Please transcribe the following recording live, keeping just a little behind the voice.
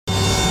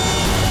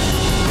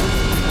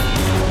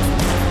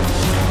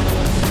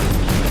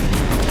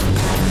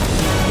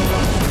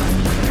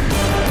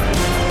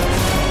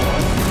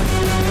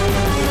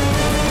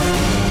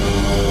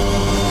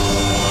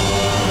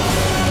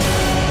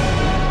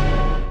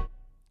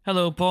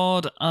Hello,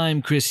 Pod.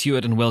 I'm Chris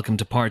Hewitt, and welcome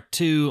to part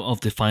 2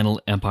 of the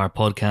Final Empire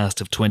podcast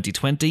of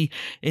 2020.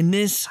 In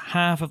this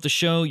half of the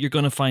show, you're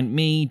going to find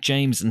me,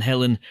 James, and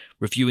Helen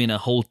reviewing a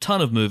whole ton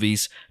of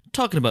movies,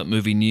 talking about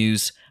movie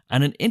news,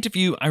 and an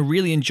interview I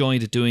really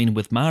enjoyed doing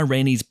with Ma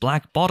Rainey's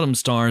Black Bottom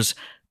stars,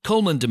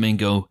 Colman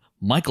Domingo,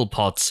 Michael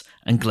Potts,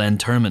 and Glynn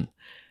Turman.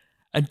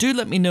 And do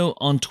let me know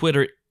on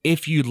Twitter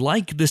if you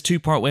like this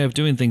two-part way of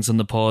doing things on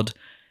the pod.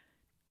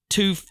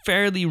 2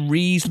 fairly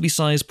reasonably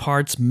sized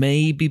parts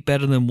may be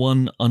better than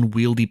one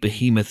unwieldy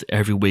behemoth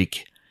every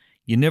week.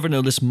 You never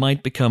know, this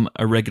might become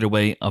a regular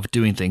way of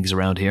doing things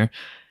around here.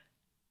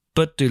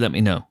 But do let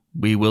me know.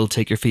 We will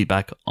take your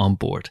feedback on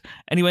board.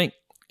 Anyway,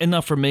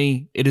 enough from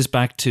me. It is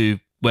back to,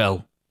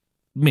 well,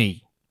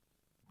 me.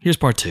 Here's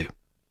part 2.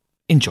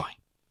 Enjoy.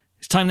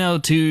 It's time now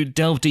to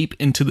delve deep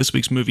into this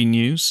week's movie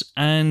news.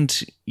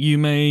 And you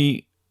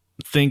may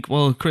think,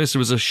 well, Chris, there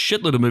was a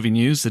shitload of movie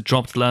news that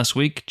dropped last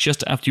week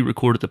just after you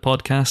recorded the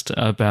podcast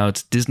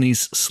about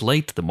Disney's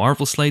slate, the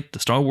Marvel slate, the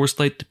Star Wars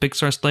slate, the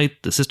Pixar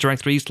slate, the Sister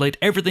Act 3 slate,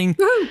 everything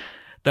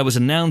that was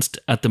announced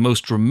at the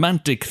most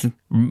romantic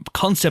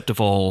concept of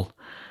all,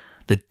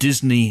 the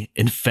Disney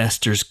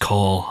Investor's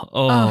Call.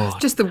 Oh,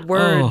 just the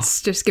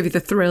words just give you the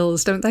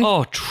thrills, don't they?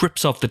 Oh,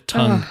 trips off the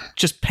tongue.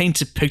 Just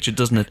paints a picture,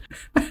 doesn't it?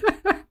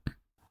 I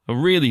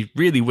really,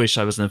 really wish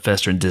I was an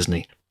investor in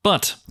Disney.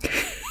 But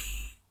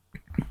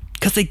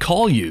because they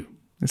call you.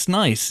 It's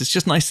nice. It's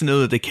just nice to know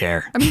that they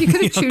care. I mean, you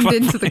could have tuned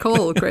into the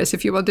call, Chris,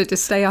 if you wanted to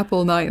stay up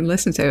all night and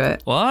listen to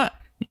it. What?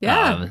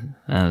 Yeah.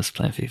 I was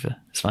playing FIFA.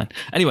 It's fine.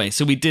 Anyway,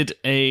 so there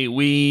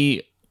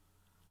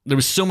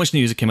was so much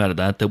news that came out of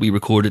that we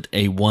recorded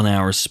a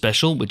 1-hour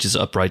special, which is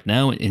up right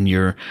now in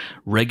your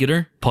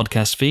regular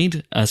podcast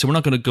feed. So we're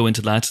not going to go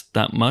into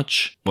that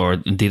much,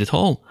 or indeed at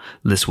all,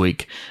 this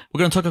week. We're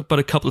going to talk about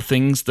a couple of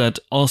things that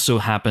also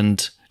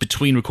happened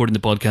between recording the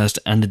podcast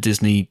and the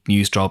Disney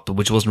news drop,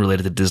 which wasn't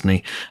related to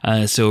Disney.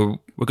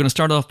 So we're going to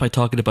start off by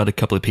talking about a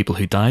couple of people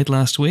who died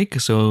last week.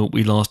 So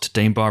we lost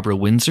Dame Barbara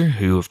Windsor,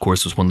 who of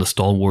course was one of the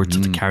stalwarts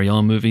of the Carry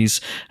On movies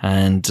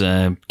and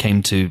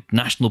came to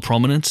national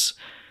prominence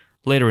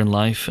later in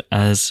life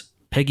as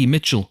Peggy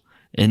Mitchell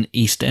in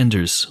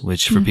EastEnders,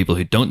 which for people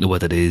who don't know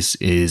what that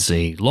is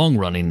a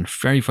long-running,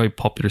 very, very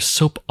popular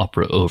soap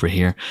opera over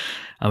here.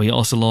 And we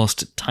also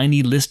lost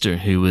Tiny Lister,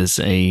 who was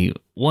a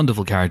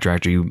wonderful character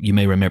actor. You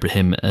may remember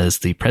him as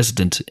the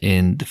president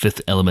in The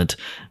Fifth Element,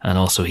 and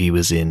also he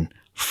was in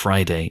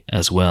Friday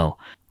as well.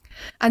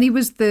 And he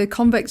was the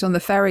convict on the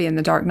ferry in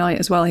The Dark Knight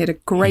as well. He had a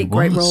great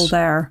role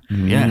there.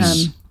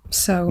 Yes.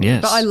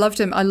 But I loved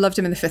him. I loved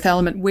him in The Fifth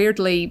Element.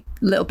 Weirdly,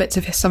 little bits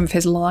of some of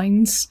his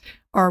lines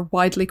are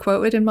widely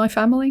quoted in my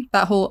family.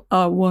 That whole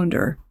 "I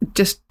wonder"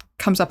 just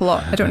comes up a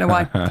lot. I don't know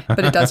why,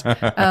 but it does.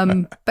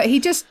 But he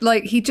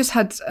just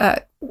had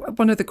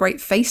one of the great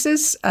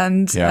faces,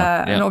 and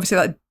obviously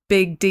that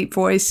big deep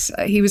voice.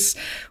 He was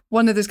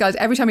one of those guys.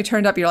 Every time he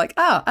turned up, you're like,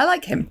 I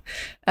like him,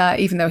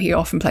 even though he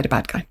often played a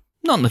bad guy.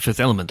 Not in The Fifth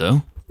Element,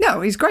 though.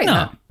 No, he's great.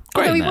 No,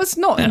 great. Although he was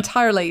not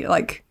entirely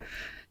like.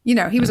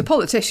 He was a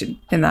politician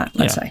in that,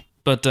 let's say.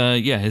 But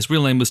his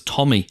real name was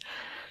Tommy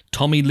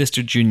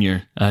Lister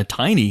Jr.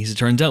 Tiny, as it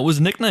turns out, was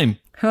a nickname.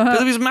 Because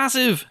he was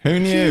massive. Who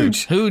knew?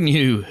 Huge. Who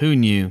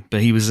knew?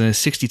 But he was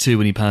 62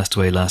 when he passed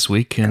away last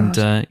week. And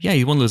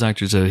he's one of those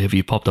actors who, if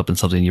he popped up in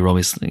something, you're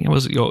always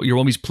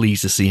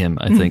pleased to see him,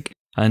 I think.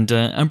 And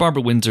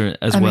Barbara Windsor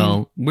as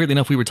well. Weirdly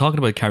enough, we were talking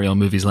about Carry On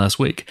movies last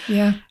week.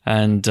 Yeah.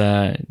 And,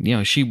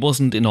 she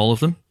wasn't in all of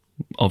them,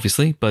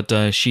 obviously, but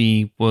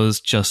she was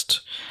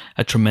just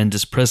a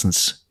tremendous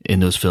presence in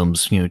those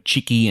films,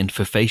 cheeky and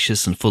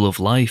vivacious and full of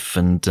life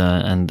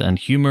and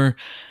humor.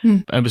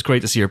 It was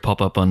great to see her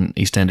pop up on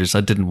EastEnders.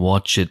 I didn't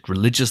watch it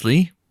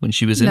religiously when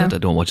she was in it. I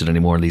don't watch it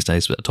anymore these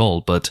days at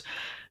all, but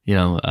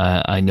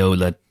I know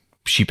that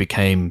she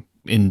became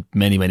in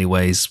many, many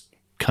ways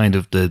kind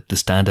of the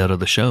standout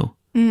of the show.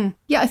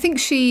 Yeah, I think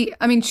she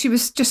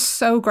was just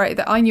so great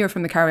that I knew her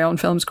from the Carry On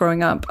films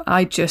growing up.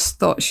 I just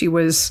thought she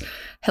was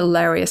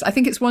hilarious. I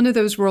think it's one of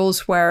those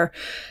roles where,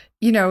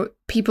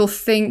 people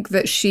think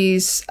that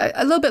she's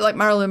a little bit like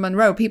Marilyn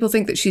Monroe. People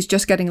think that she's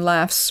just getting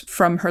laughs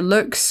from her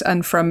looks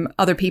and from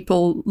other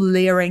people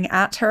leering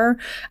at her.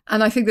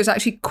 And I think there's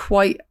actually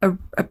quite a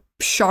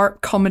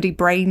sharp comedy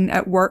brain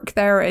at work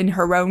there in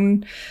her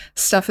own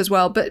stuff as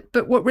well. But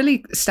what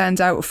really stands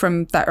out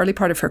from that early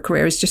part of her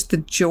career is just the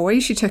joy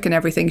she took in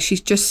everything. She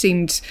just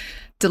seemed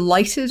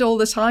delighted all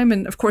the time,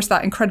 and of course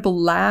that incredible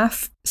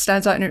laugh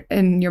stands out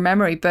in your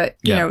memory, but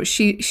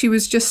she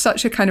was just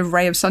such a kind of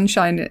ray of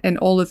sunshine in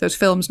all of those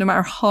films, no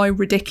matter how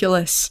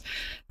ridiculous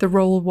the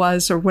role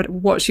was or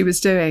what she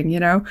was doing,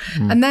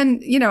 and then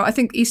I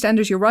think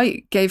EastEnders, you're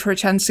right, gave her a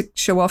chance to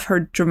show off her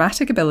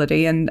dramatic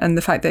ability and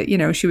the fact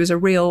that she was a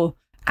real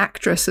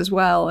actress as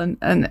well, and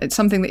it's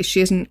something that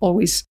she isn't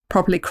always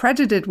properly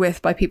credited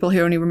with by people who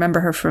only remember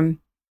her from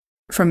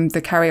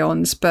the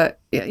Carry-Ons, but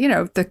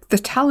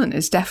the talent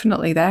is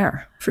definitely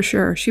there for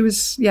sure.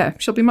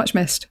 She'll be much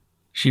missed.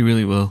 She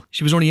really will.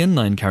 She was only in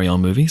 9 Carry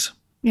On movies.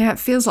 Yeah, it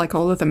feels like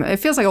all of them. It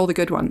feels like all the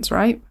good ones,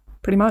 right?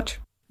 Pretty much.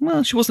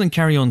 Well, she wasn't in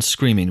Carry On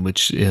Screaming,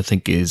 which I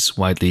think is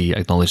widely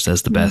acknowledged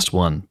as the best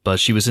one. But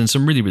she was in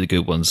some really, really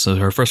good ones. So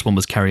her first one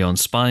was Carry On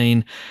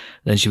Spying.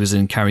 Then she was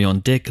in Carry On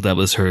Dick. That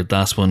was her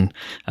last one.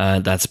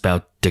 That's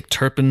about Dick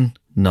Turpin.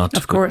 Not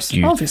of course, what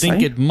you obviously.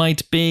 think it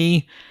might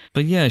be.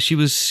 But yeah, she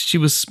was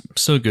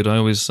so good. I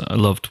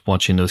loved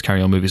watching those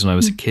Carry On movies when I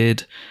was a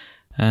kid.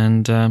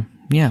 And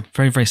yeah,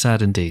 very, very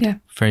sad indeed. Yeah.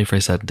 Very,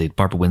 very sad indeed.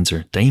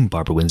 Dame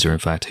Barbara Windsor, in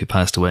fact, who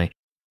passed away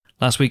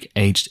last week,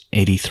 aged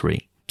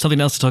 83.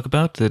 Something else to talk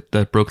about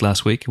that broke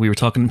last week. We were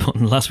talking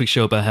on last week's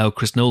show about how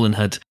Chris Nolan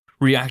had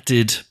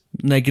reacted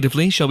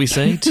negatively, shall we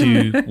say,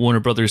 to Warner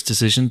Brothers'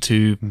 decision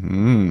to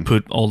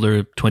put all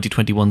their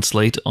 2021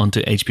 slate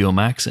onto HBO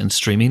Max and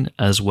streaming,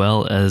 as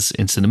well as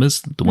in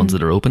cinemas, the ones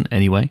that are open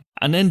anyway.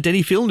 And then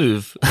Denis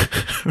Villeneuve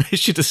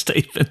issued a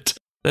statement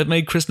that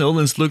made Chris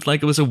Nolan's look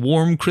like it was a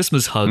warm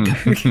Christmas hug.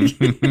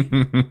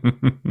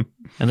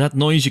 And that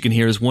noise you can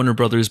hear is Warner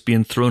Brothers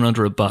being thrown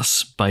under a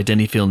bus by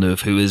Denis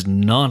Villeneuve, who is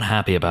not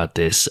happy about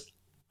this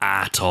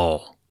at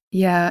all.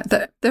 Yeah,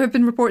 there have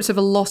been reports of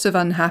a lot of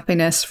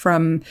unhappiness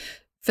from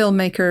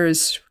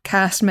filmmakers,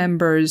 cast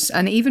members,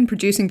 and even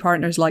producing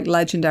partners like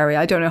Legendary.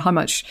 I don't know how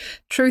much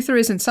truth there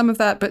is in some of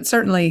that, but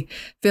certainly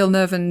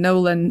Villeneuve and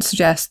Nolan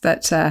suggest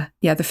that, the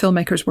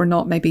filmmakers were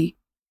not maybe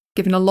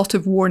given a lot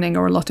of warning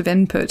or a lot of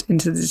input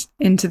into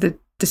the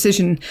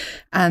decision,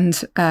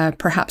 and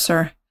perhaps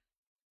are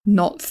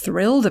not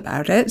thrilled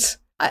about it.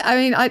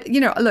 I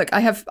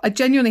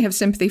genuinely have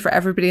sympathy for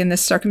everybody in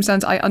this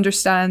circumstance. I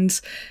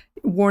understand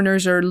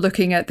Warners are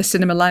looking at the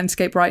cinema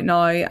landscape right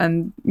now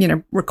and,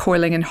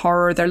 recoiling in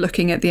horror. They're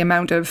looking at the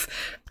amount of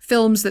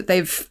films that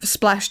they've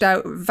splashed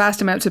out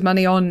vast amounts of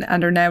money on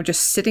and are now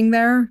just sitting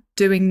there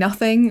doing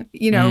nothing.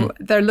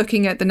 They're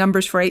looking at the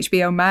numbers for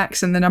HBO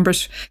Max and the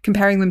numbers,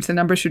 comparing them to the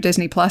numbers for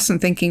Disney Plus and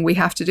thinking we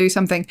have to do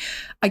something.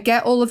 I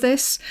get all of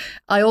this.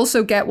 I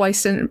also get why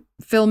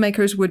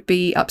filmmakers would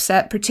be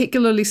upset,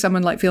 particularly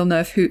someone like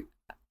Villeneuve, who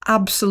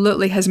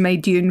absolutely has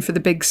made Dune for the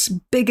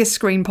biggest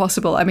screen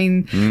possible. I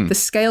mean, the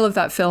scale of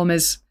that film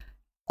is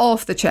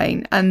off the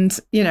chain. And,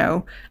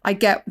 I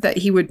get that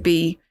he would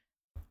be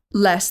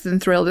less than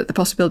thrilled at the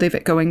possibility of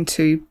it going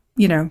to,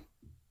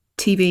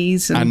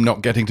 TVs. And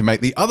not getting to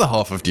make the other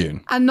half of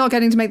Dune.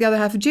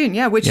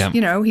 Which,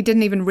 he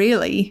didn't even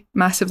really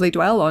massively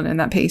dwell on in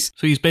that piece.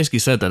 So he's basically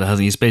said that, hasn't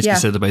he? He's basically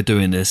said about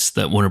doing this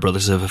that Warner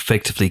Brothers have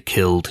effectively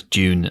killed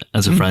Dune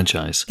as a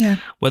franchise. Yeah.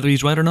 Whether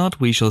he's right or not,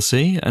 we shall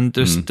see. And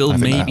there's still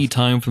maybe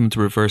time for them to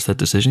reverse that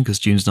decision because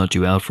Dune's not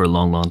due out for a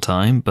long, long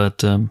time.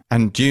 But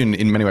and Dune,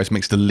 in many ways,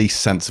 makes the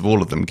least sense of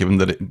all of them, given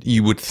that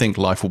you would think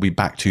life will be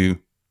back to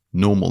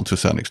normal to a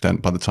certain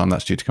extent by the time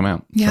that's due to come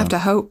out. You have to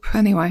hope,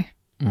 anyway.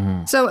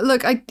 So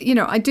look, I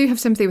do have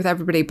sympathy with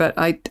everybody, but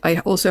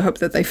I also hope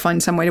that they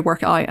find some way to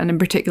work it out, and in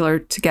particular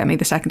to get me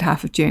the second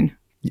half of June.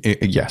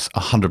 Yes,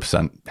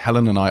 100%.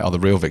 Helen and I are the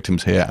real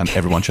victims here, and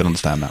everyone should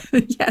understand that.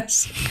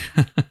 Yes.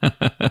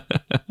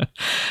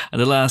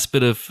 And the last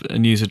bit of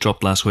news that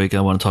dropped last week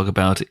I want to talk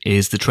about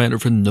is the trailer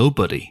for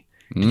Nobody.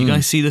 Did you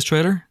guys see this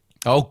trailer?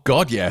 Oh,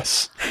 God,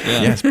 yes.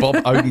 Yeah. Yes, Bob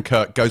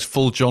Odenkirk goes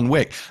full John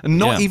Wick. And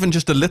not even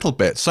just a little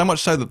bit, so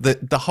much so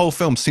that the whole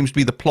film seems to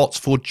be the plots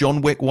for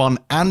John Wick 1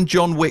 and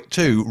John Wick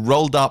 2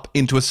 rolled up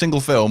into a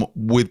single film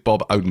with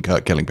Bob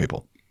Odenkirk killing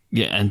people.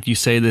 Yeah, and you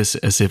say this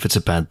as if it's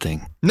a bad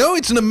thing. No,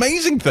 it's an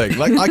amazing thing.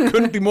 Like, I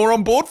couldn't be more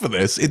on board for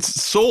this. It's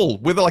Saul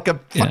with like a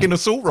fucking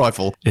assault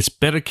rifle. It's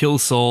Better Kill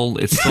Saul.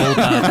 It's Saul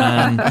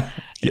Batman.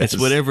 Yes.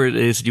 It's whatever it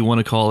is you want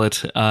to call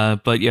it.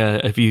 But yeah,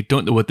 if you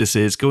don't know what this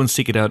is, go and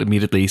seek it out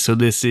immediately. So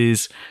this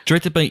is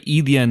directed by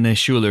Ilian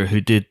Schuler,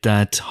 who did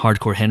that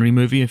Hardcore Henry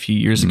movie a few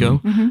years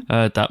ago.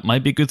 That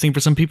might be a good thing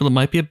for some people. It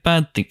might be a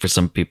bad thing for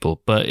some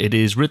people. But it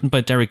is written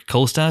by Derek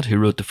Kolstad, who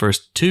wrote the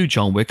first two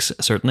John Wicks,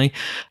 certainly.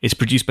 It's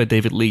produced by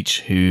David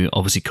Leitch, who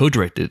obviously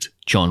co-directed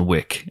John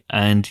Wick.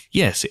 And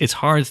yes, it's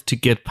hard to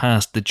get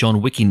past the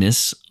John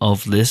Wickiness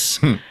of this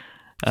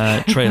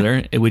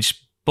trailer, in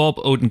which Bob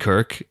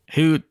Odenkirk,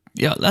 who...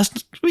 Yeah,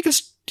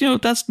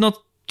 that's not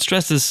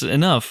stressed this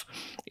enough,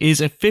 is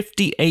a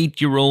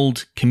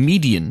 58-year-old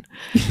comedian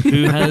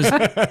who has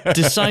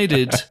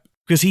decided,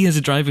 because he has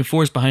a driving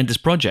force behind this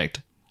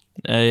project.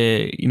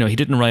 He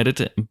didn't write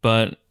it,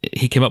 but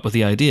he came up with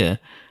the idea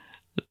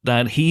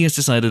that he has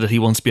decided that he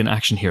wants to be an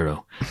action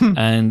hero.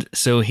 And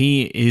so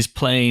he is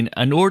playing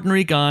an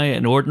ordinary guy,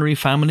 an ordinary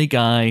family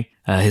guy.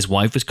 His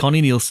wife is Connie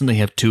Nielsen. They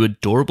have two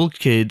adorable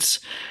kids.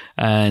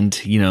 And,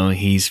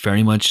 he's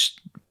very much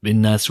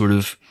in that sort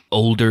of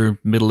older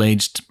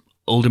middle-aged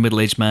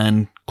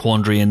man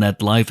quandary, in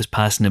that life is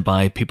passing him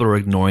by. People are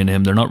ignoring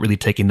him. They're not really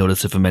taking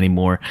notice of him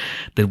anymore.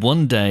 Then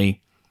one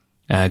day,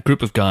 a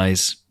group of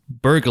guys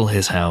burgle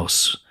his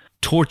house,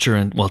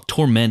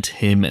 torment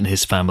him and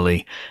his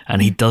family,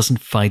 and he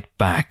doesn't fight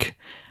back.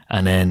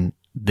 And then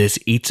this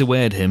eats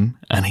away at him,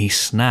 and he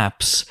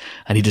snaps,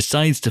 and he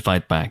decides to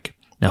fight back.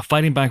 Now,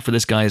 fighting back for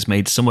this guy is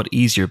made somewhat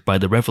easier by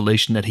the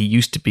revelation that he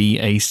used to be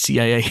a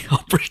CIA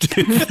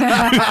operative. He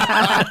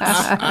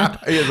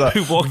has a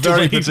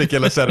very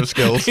particular set of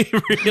skills. He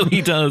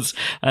really does.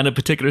 And a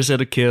particular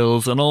set of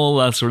kills and all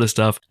that sort of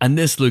stuff. And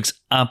this looks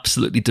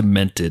absolutely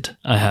demented,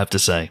 I have to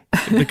say.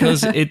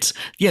 Because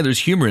there's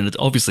humor in it,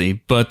 obviously,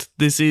 but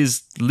this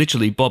is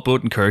literally Bob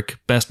Odenkirk,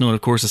 best known,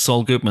 of course, as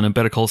Saul Goodman in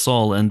Better Call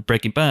Saul and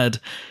Breaking Bad,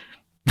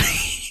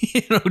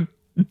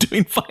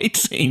 doing fight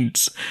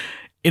scenes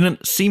in a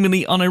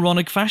seemingly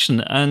unironic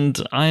fashion,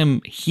 and I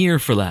am here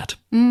for that.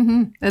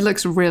 Mm-hmm. It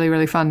looks really,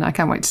 really fun. I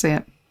can't wait to see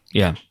it.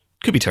 Yeah,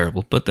 could be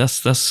terrible, but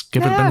that's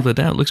give it the benefit of the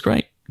doubt. It looks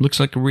great. Looks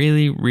like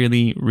really,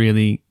 really,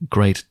 really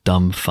great,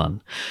 dumb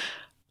fun.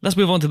 Let's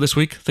move on to this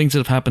week. Things that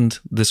have happened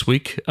this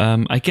week.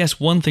 I guess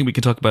one thing we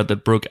can talk about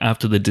that broke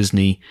after the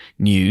Disney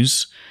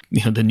news,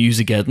 the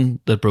news-ageddon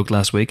that broke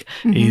last week,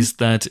 is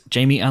that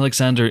Jamie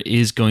Alexander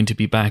is going to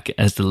be back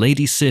as the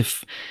Lady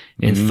Sif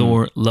in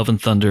Thor: Love and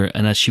Thunder,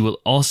 and that she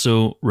will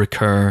also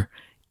recur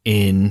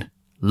in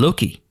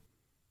Loki.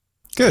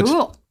 Good.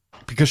 Cool.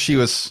 Because she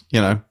was,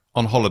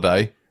 on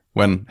holiday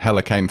when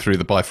Hela came through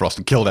the Bifrost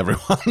and killed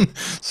everyone.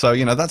 So,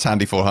 that's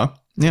handy for her.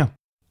 Yeah.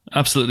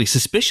 Absolutely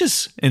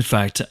suspicious, in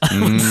fact. I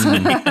would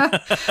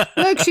say.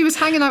 Look, she was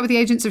hanging out with the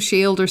agents of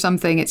S.H.I.E.L.D. or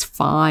something. It's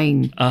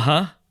fine.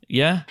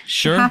 Yeah,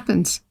 sure. It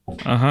happens.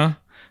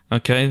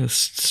 Okay, this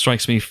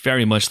strikes me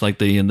very much like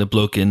the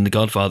bloke in The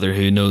Godfather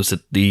who knows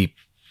that the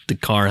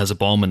car has a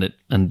bomb in it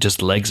and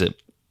just legs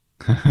it.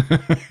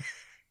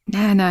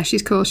 Nah,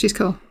 she's cool.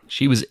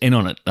 She was in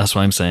on it, that's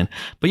what I'm saying.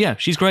 But yeah,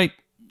 she's great.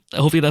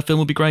 Hopefully that film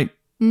will be great.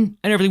 And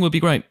everything will be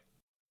great.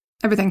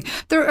 Everything.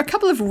 There are a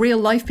couple of real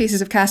life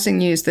pieces of casting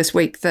news this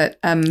week that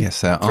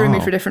threw me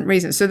for different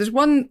reasons. So there's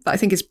one that I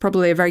think is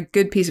probably a very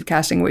good piece of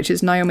casting, which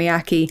is Naomi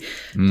Ackie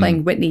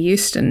playing Whitney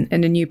Houston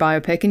in a new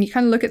biopic. And you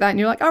kind of look at that and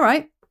you're like, all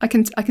right, I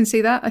can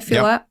see that. I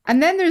feel that.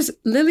 And then there's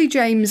Lily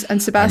James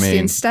and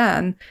Sebastian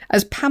Stan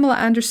as Pamela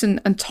Anderson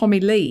and Tommy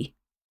Lee.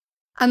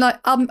 And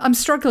I'm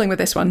struggling with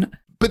this one.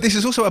 But this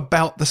is also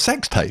about the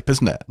sex tape,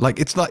 isn't it? Like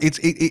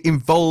it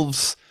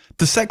involves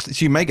the sex that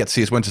you may get to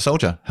see as Winter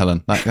Soldier,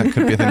 Helen. That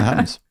could be a thing that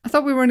happens. I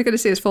thought we were only going to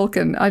see as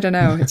Falcon. I don't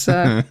know. It's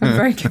I'm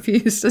very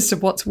confused as to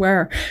what's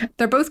where.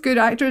 They're both good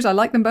actors. I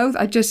like them both.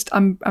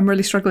 I'm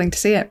really struggling to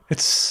see it.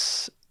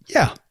 It's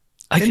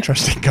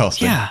interesting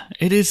casting. Yeah,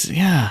 it is.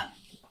 Yeah,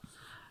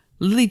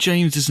 Lily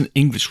James is an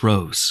English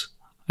Rose.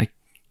 I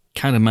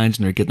can't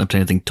imagine her getting up to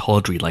anything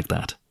tawdry like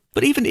that.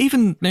 But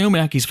even Naomi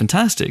Ackie's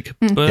fantastic.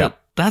 But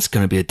that's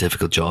going to be a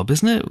difficult job,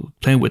 isn't it?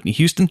 Playing Whitney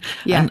Houston.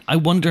 Yeah. And I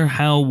wonder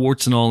how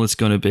warts and all it's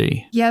going to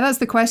be. Yeah, that's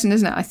the question,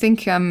 isn't it? I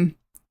think,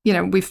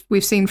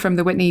 we've seen from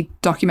the Whitney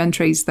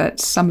documentaries that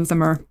some of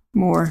them are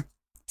more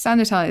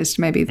sanitized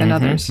maybe than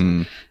others.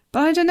 But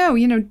I don't know,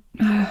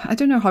 I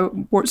don't know how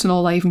warts and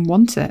all I even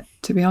want it,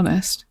 to be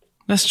honest.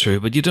 That's true,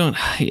 but you don't...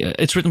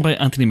 It's written by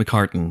Anthony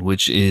McCartan,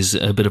 which is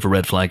a bit of a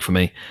red flag for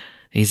me.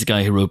 He's the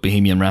guy who wrote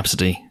Bohemian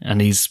Rhapsody,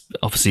 and he's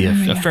obviously a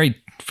very,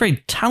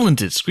 very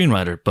talented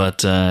screenwriter,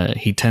 but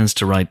he tends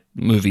to write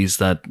movies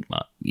that,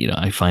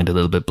 I find a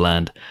little bit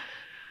bland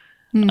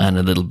and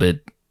a little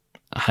bit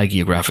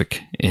hagiographic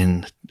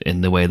in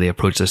the way they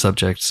approach their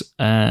subjects.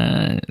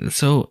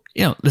 So,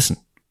 listen,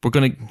 we're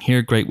going to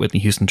hear great Whitney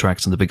Houston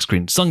tracks on the big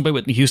screen, sung by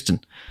Whitney Houston.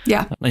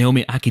 Yeah.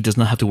 Naomi Ackie does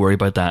not have to worry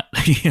about that.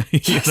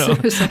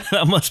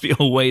 That must be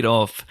a weight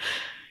off.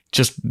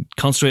 Just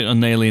concentrate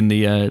on nailing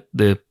the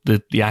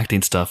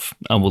acting stuff,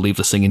 and we'll leave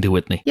the singing to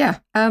Whitney. Yeah.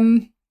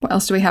 What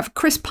else do we have?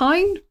 Chris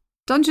Pine,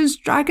 Dungeons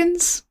 &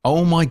 Dragons.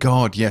 Oh my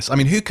God, yes. I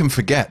mean, who can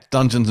forget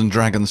Dungeons &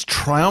 Dragons'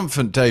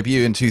 triumphant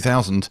debut in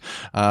 2000?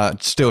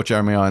 Still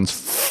Jeremy Irons'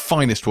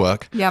 finest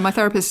work. Yeah, my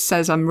therapist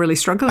says I'm really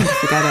struggling to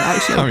forget it,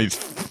 actually. I mean, it's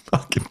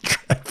fucking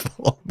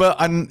dreadful. But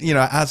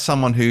as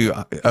someone who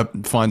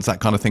finds that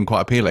kind of thing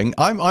quite appealing,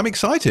 I'm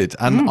excited,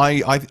 and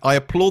I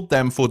applaud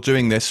them for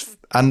doing this.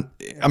 And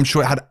I'm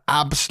sure it had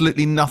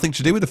absolutely nothing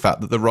to do with the fact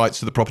that the rights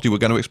to the property were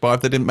going to expire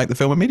if they didn't make the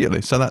film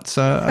immediately. So that's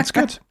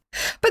good.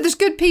 But there's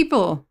good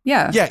people.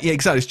 Yeah,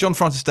 exactly. It's John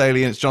Francis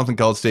Daley and it's Jonathan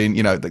Goldstein.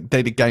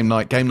 They did Game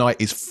Night. Game Night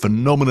is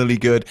phenomenally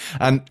good.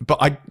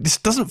 But this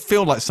doesn't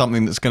feel like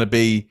something that's going to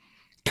be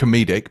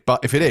comedic.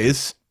 But if it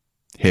is,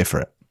 here for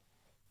it.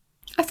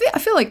 I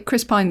feel like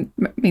Chris Pine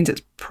means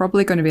it's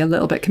probably going to be a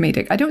little bit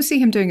comedic. I don't see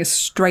him doing a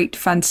straight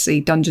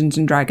fantasy Dungeons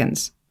and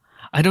Dragons.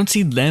 I don't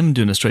see them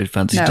doing a straight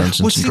fantasy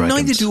Dungeons and Dragons.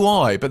 Neither do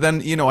I. But then,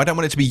 I don't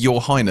want it to be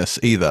Your Highness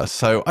either.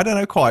 So I don't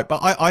know quite. But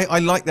I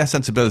like their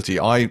sensibility.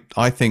 I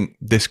think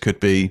this could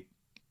be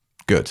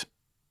good.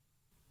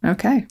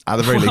 Okay. At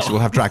the very least, we'll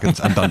have dragons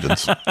and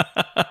dungeons.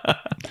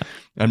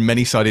 And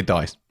many-sided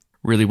dice.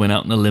 Really went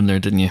out on a limb there,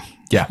 didn't you?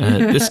 Yeah.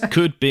 This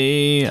could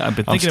be... I've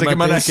been thinking about this. I'm sticking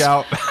my And neck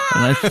out.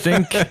 I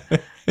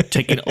think,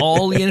 taking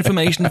all the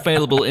information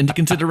available into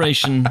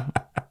consideration...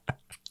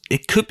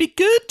 It could be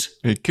good.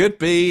 It could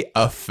be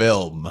a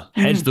film.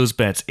 Hedge those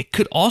bets. It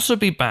could also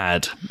be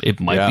bad. It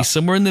might be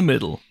somewhere in the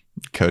middle.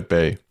 Could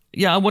be.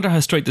 Yeah, I wonder how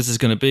straight this is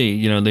going to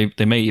be.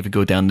 They may even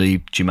go down the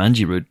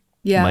Jumanji route.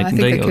 Yeah, mightn't I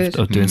think they could.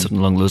 of doing something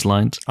along those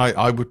lines.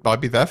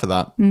 I'd be there for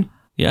that.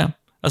 Yeah.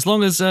 As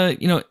long as,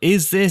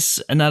 is this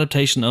an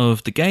adaptation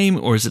of the game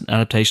or is it an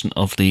adaptation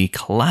of the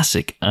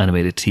classic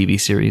animated TV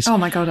series? Oh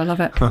my God, I love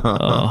it.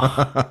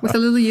 With a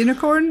little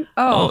unicorn?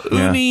 Oh,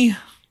 Uni.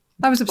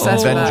 I was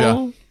obsessed with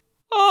that.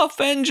 Oh,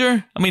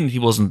 Avenger. I mean, he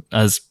wasn't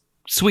as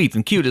sweet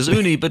and cute as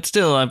Uni, but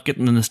still, I'm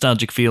getting the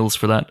nostalgic feels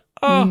for that.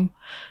 Oh,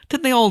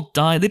 didn't they all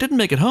die? They didn't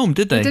make it home,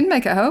 did they? They didn't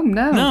make it home,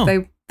 no.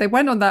 They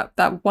went on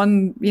that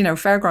one,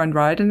 fairground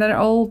ride and then it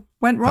all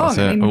went wrong.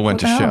 That's it. All went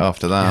to shit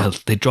after that. Yeah,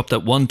 they dropped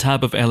that one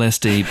tab of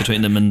LSD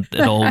between them and it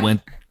all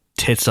went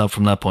tits up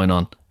from that point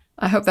on.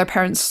 I hope their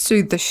parents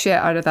sued the shit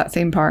out of that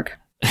theme park.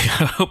 I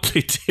hope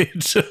they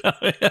did.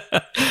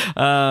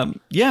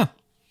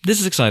 This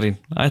is exciting.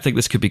 I think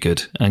this could be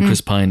good. And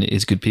Chris Pine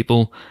is good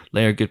people.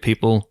 Leia good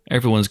people.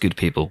 Everyone's good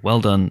people.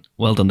 Well done.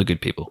 Well done to good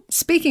people.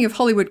 Speaking of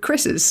Hollywood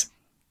Chris's,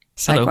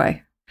 segue. Hello.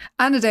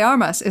 Ana de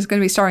Armas is going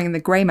to be starring in The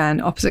Grey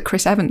Man opposite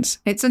Chris Evans.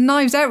 It's a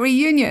Knives Out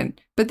reunion,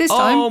 but this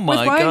time with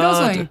Ryan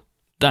Gosling.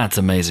 That's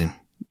amazing.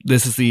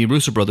 This is the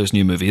Russo brothers'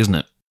 new movie, isn't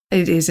it?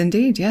 It is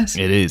indeed, yes.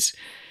 It is.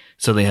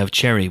 So they have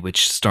Cherry,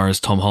 which stars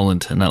Tom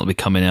Holland, and that'll be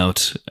coming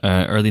out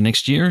early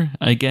next year,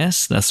 I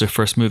guess. That's their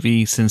first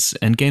movie since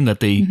Endgame that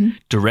they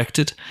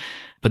directed.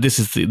 But this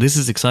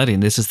is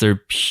exciting. This is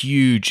their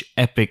huge,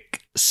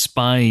 epic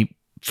spy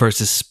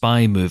versus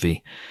spy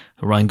movie.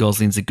 Ryan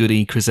Gosling's the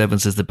goodie, Chris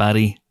Evans is the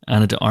baddie,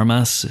 Ana de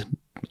Armas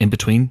in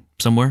between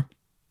somewhere.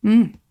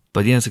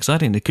 But yeah, it's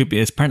exciting. It could be.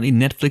 It's apparently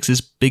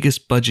Netflix's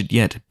biggest budget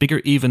yet,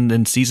 bigger even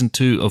than season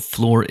 2 of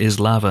Floor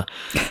is Lava,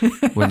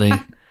 where they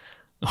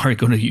are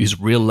going to use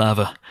real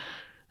lava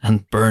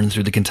and burn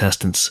through the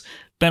contestants.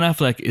 Ben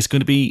Affleck is going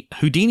to be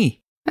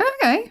Houdini.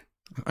 Okay.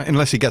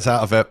 Unless he gets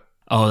out of it.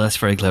 Oh, that's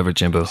very clever,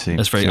 Jimbo.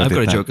 That's very. I've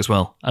got a joke as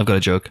well. I've got a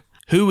joke.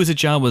 Who was a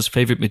Jawa's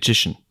favorite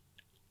magician?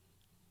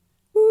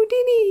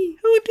 Houdini.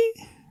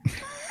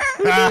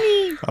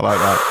 I like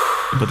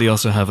that. But they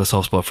also have a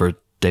soft spot for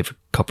David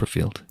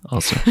Copperfield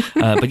also.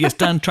 But yes,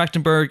 Dan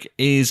Trachtenberg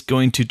is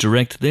going to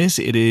direct this.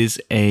 It is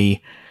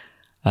a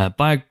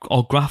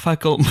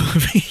biographical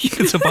movie.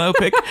 It's a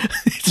biopic.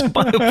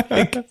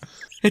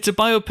 It's a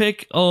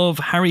biopic of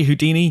Harry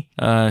Houdini,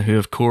 who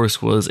of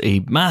course was a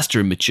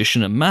master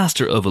magician, a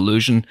master of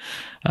illusion,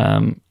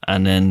 and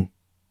then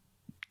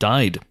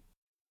died.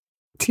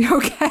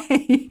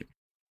 Okay.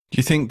 Do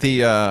you think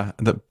that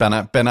Ben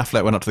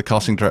Affleck went up to the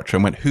casting director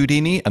and went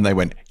Houdini, and they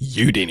went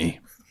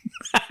Houdini?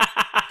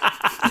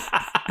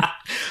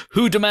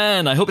 Who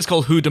Demand? I hope it's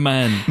called Who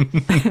Demand.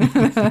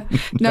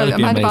 No,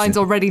 Amanda Bynes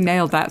already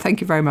nailed that.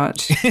 Thank you very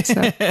much.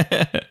 So.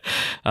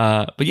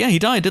 But yeah, he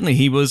died, didn't he?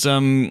 He was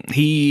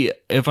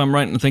if I'm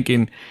right in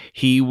thinking,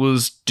 he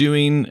was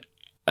doing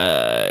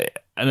an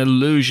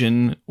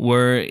illusion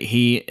where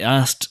he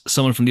asked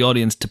someone from the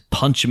audience to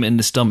punch him in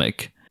the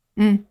stomach.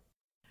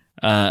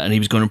 And he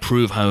was going to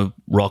prove how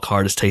rock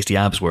hard his tasty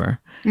abs were.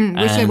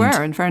 Which they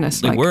were, in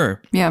fairness. They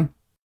were. Yeah.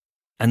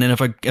 And then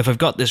if I've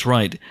got this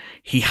right,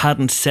 he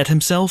hadn't set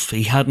himself,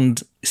 he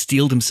hadn't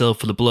steeled himself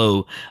for the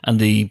blow, and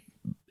the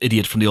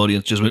idiot from the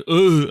audience just went,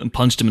 "Oh," and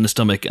punched him in the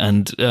stomach,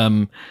 and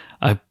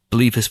I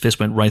believe his fist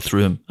went right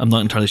through him. I'm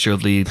not entirely sure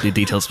of the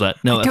details of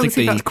that. No, I don't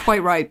think that's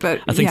quite right, but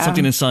I think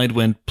something inside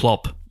went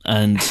plop,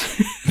 and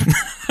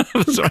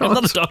sorry, I'm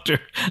not a doctor.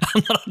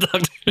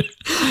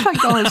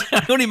 Thank God.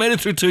 I only made it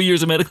through 2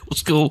 years of medical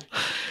school.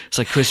 It's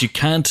like, Chris, you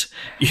can't,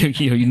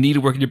 you need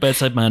to work in your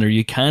bedside manner.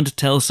 You can't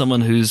tell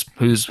someone whose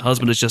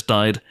husband has just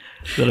died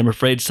that I'm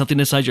afraid something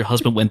inside your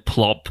husband went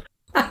plop.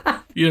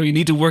 You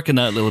need to work in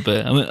that a little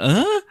bit. I went,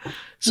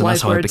 So Wise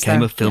that's how I became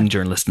there. a film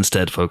journalist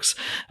instead, folks.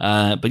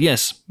 But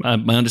yes,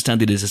 my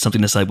understanding is that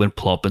something inside went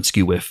plop and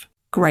skew whiff.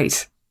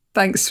 Great.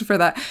 Thanks for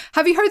that.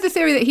 Have you heard the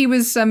theory that he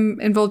was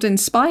involved in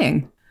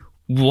spying?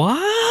 What?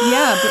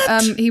 Yeah,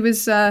 but he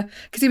was,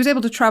 because he was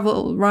able to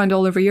travel around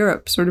all over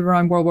Europe, sort of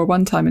around World War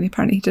I time, and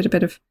apparently he did a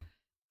bit of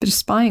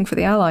spying for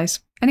the Allies.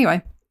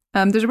 Anyway,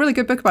 there's a really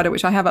good book about it,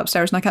 which I have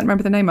upstairs, and I can't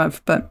remember the name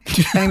of, but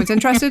if anyone's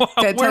interested,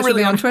 get in touch with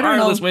me on Twitter.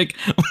 This week.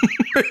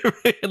 We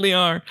really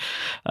are.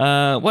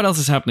 What else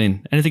is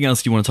happening? Anything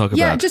else you want to talk about?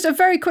 Yeah, just a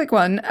very quick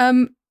one.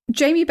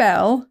 Jamie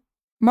Bell,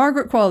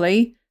 Margaret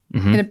Qualley,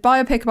 in a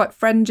biopic about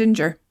Fred and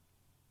Ginger.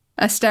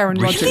 Astaire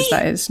and Rogers,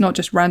 that is, not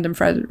just random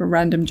Fred or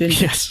random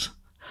Ginger. Yes.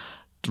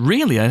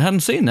 Really? I hadn't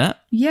seen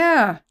that.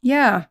 Yeah.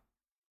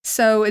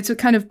 So it's a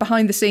kind of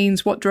behind the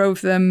scenes, what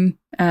drove them.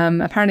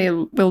 Apparently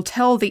it will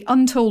tell the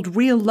untold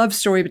real love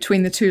story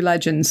between the two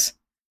legends.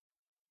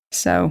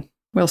 So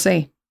we'll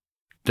see.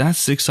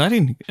 That's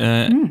exciting.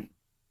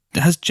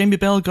 Has Jamie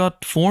Bell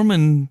got form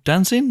in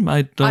dancing?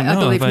 I don't know. I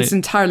believe he's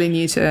entirely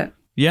new to it.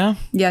 Yeah?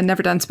 Yeah,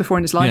 never danced before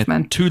in his life,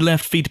 man. 2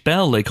 left feet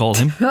Bell, they call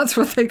him. That's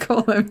what they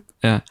call him.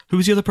 Yeah. Who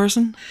was the other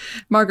person?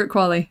 Margaret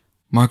Qualley.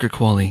 Margaret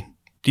Qualley.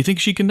 Do you think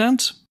she can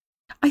dance?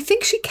 I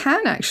think she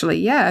can, actually,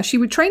 yeah. She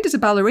was trained as a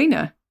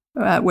ballerina,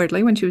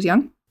 weirdly, when she was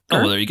young. Oh,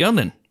 well, there you go,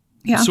 then.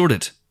 Yeah.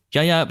 Sorted.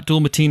 Yahya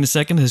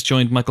Abdul-Mateen II has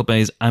joined Michael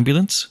Bay's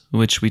Ambulance,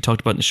 which we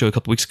talked about in the show a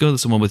couple of weeks ago.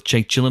 There's someone with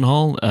Jake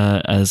Gyllenhaal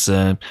as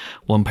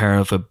one pair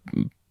of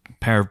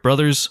pair of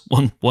brothers,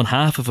 one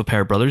half of a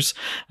pair of brothers,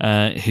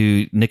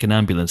 who nick an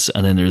ambulance,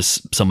 and then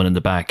there's someone in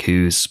the back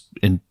who's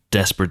in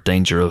desperate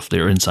danger of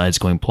their insides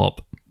going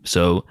plop.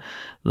 So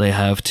they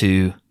have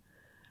to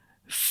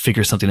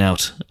figure something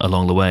out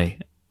along the way.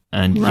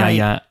 And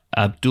Yahya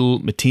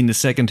Abdul Mateen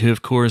II, who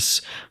of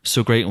course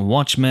so great in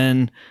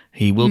Watchmen,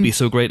 he will be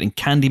so great in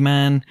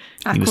Candyman,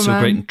 Aquaman. He was so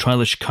great in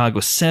Trial of Chicago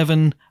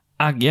 7,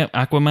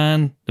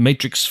 Aquaman, The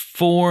Matrix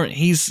 4,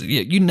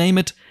 you name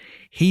it,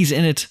 he's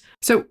in it.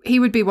 So he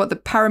would be the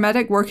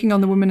paramedic working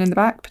on the woman in the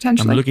back,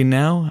 potentially? I'm looking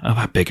now,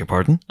 I beg your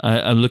pardon,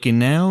 I'm looking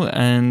now,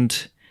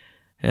 and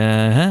or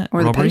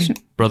robbery, the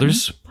patient.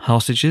 brothers,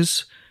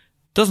 hostages,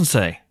 doesn't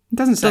say.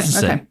 Doesn't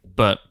say.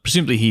 But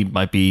presumably he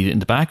might be in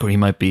the back, or he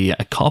might be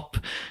a cop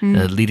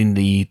leading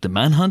the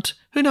manhunt.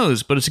 Who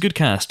knows? But it's a good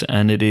cast,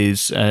 and it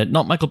is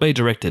not Michael Bay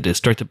directed. It's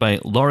directed by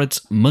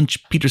Lawrence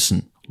Munch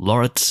Peterson. You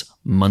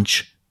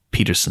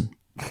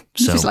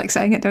just like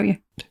saying it, don't you?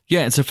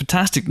 Yeah, it's a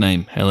fantastic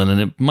name, Helen, and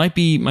it might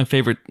be my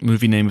favourite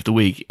movie name of the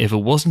week if it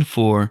wasn't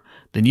for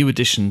the new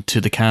addition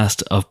to the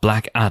cast of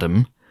Black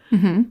Adam,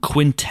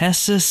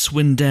 Quintessa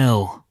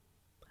Swindell.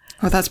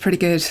 Oh, that's pretty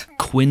good.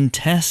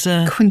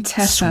 Quintessa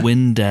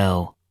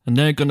Swindell. And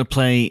they're going to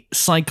play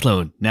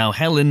Cyclone. Now,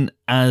 Helen,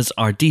 as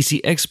our DC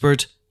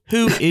expert,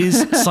 who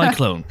is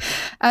Cyclone?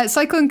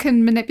 Cyclone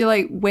can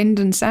manipulate wind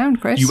and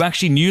sound, Chris. You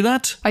actually knew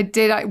that? I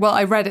did.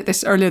 I read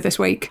it earlier this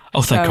week.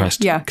 Oh, thank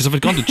Christ. Yeah. Because if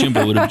I'd gone to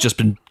Jimbo, it would have just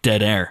been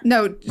dead air.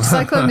 No,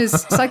 Cyclone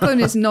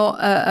is not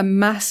a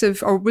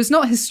massive, or was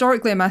not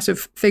historically a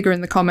massive figure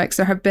in the comics.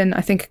 There have been,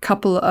 I think, a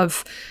couple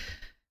of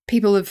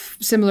people of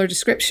similar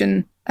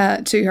description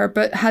to her,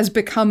 but has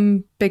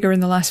become bigger in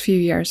the last few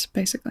years,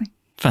 basically.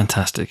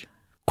 Fantastic.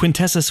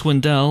 Quintessa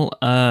Swindell,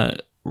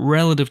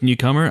 relative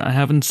newcomer. I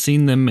haven't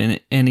seen them in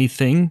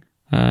anything.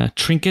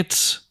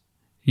 Trinkets,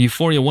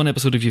 Euphoria, one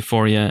episode of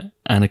Euphoria,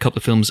 and a couple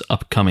of films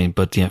upcoming,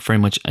 but yeah, very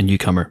much a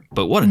newcomer.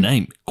 But what a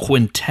name.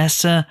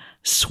 Quintessa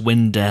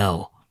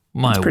Swindell.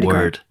 My word.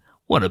 Great.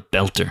 What a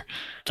belter.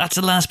 That's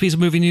the last piece of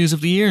movie news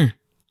of the year.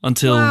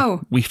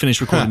 Until we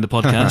finish recording the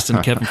podcast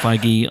and Kevin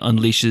Feige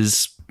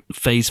unleashes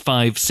Phase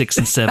 5, 6,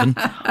 and 7.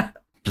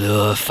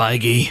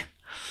 Feige.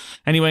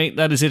 Anyway,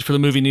 that is it for the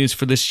movie news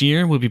for this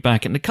year. We'll be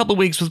back in a couple of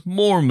weeks with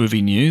more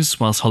movie news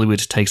whilst Hollywood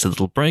takes a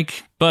little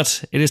break.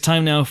 But it is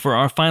time now for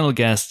our final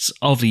guests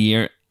of the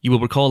year. You will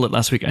recall that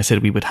last week I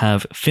said we would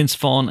have Vince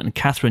Vaughn and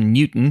Catherine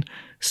Newton,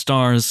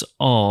 stars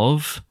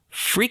of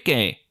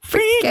Freaky!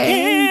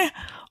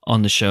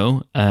 On the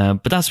show.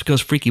 But that's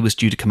because Freaky was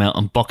due to come out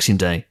on Boxing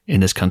Day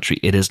in this country.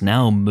 It is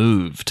now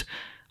moved.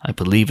 I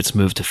believe it's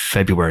moved to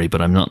February,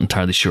 but I'm not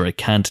entirely sure.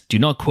 Do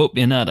not quote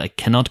me on that. I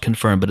cannot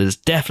confirm, but it is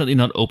definitely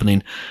not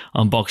opening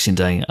on Boxing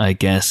Day. I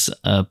guess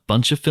a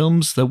bunch of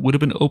films that would have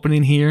been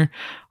opening here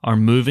are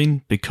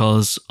moving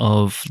because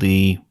of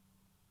the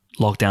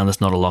lockdown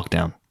that's not a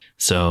lockdown.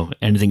 So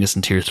anything that's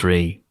in Tier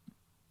 3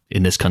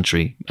 in this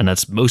country, and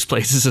that's most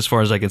places as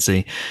far as I can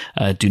see,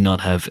 do not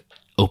have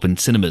open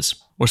cinemas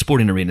or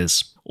sporting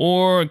arenas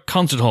or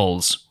concert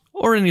halls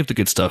or any of the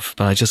good stuff.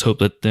 But I just hope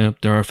that there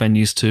are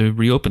venues to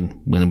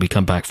reopen when we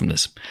come back from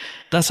this.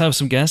 Let's have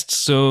some guests.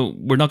 So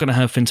we're not going to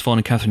have Vince Vaughn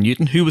and Catherine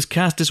Newton, who was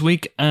cast this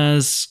week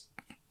as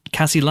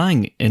Cassie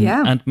Lang in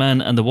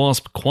Ant-Man and the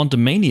Wasp: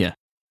 Quantumania,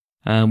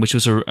 which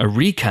was a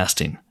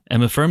recasting.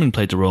 Emma Fuhrmann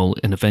played the role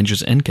in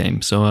Avengers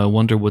Endgame. So I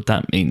wonder what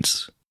that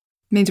means.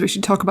 Means we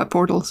should talk about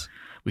portals.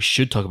 We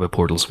should talk about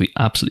portals. We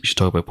absolutely should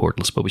talk about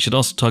portals. But we should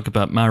also talk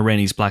about Ma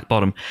Rainey's Black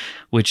Bottom,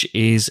 which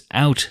is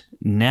out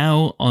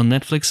now on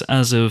Netflix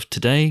as of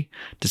today,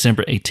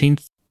 December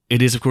 18th.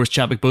 It is, of course,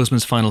 Chadwick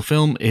Boseman's final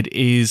film. It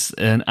is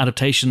an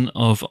adaptation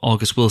of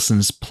August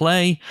Wilson's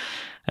play.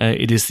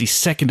 It is the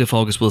second of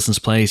August Wilson's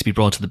plays to be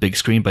brought to the big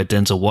screen by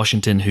Denzel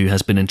Washington, who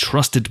has been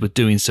entrusted with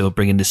doing so,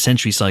 bringing the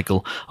century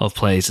cycle of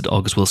plays that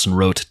August Wilson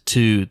wrote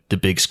to the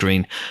big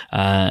screen.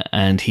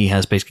 And he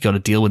has basically got a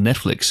deal with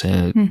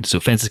Netflix. So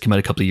Fences came out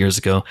a couple of years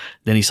ago.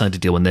 Then he signed a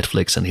deal with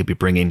Netflix, and he'll be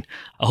bringing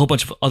a whole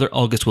bunch of other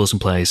August Wilson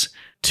plays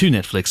to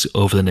Netflix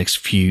over the next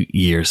few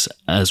years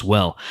as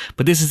well.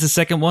 But this is the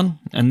second one,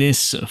 and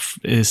this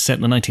is set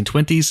in the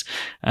 1920s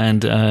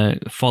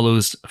and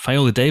follows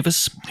Viola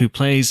Davis, who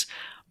plays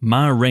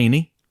Ma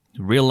Rainey,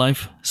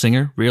 real-life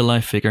singer,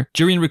 real-life figure,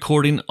 during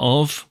recording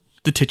of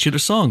the titular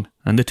song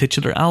and the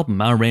titular album,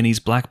 Ma Rainey's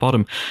Black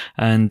Bottom.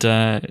 And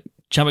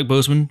Chadwick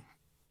Boseman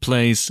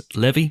plays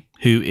Levy,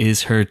 who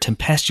is her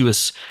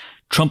tempestuous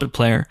trumpet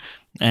player,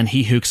 and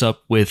he hooks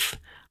up with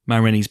Ma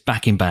Rainey's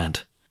backing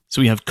band.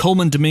 So we have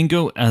Colman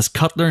Domingo as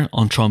Cutler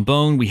on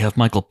trombone, we have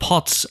Michael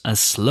Potts as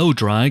Slow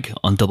Drag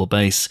on double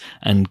bass,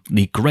 and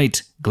the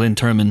great Glynn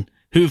Turman,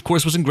 who of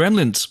course was in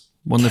Gremlins,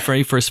 one of the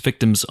very first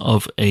victims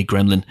of a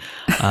gremlin.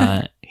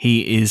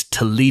 He is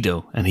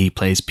Toledo, and he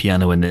plays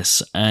piano in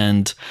this.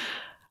 And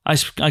I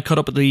caught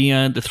up with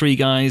the three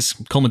guys,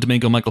 Colman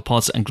Domingo, Michael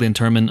Potts, and Glynn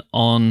Turman,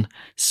 on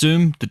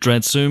Zoom, the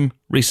dread Zoom,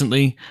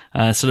 recently.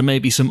 So there may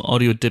be some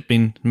audio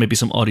dipping, maybe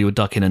some audio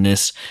ducking in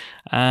this.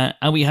 And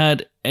we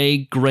had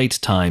a great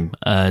time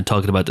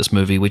talking about this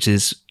movie, which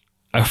is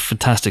a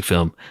fantastic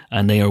film,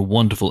 and they are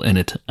wonderful in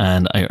it,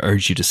 and I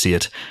urge you to see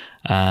it.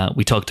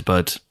 We talked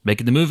about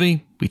making the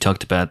movie, we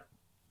talked about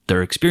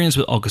their experience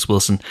with August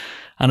Wilson,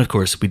 and of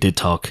course we did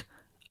talk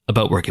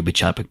about working with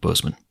Chadwick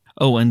Boseman.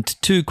 Oh, and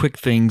two quick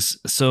things.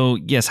 So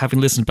yes, having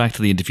listened back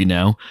to the interview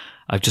now,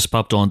 I've just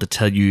popped on to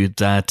tell you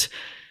that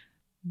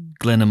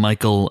Glynn and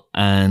Michael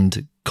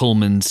and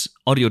Colman's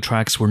audio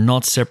tracks were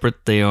not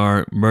separate, they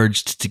are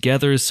merged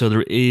together, so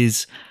there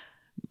is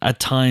at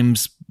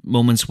times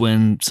moments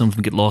when some of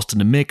them get lost in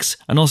the mix.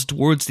 And also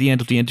towards the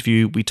end of the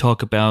interview, we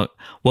talk about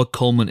what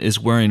Colman is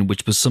wearing,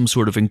 which was some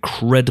sort of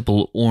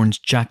incredible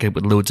orange jacket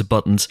with loads of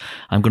buttons.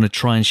 I'm going to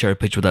try and share a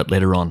picture of that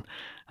later on,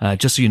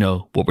 just so you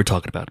know what we're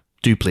talking about.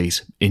 Do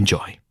please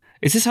enjoy.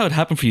 Is this how it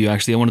happened for you?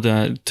 Actually, I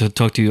wanted to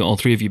talk to you, all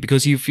three of you,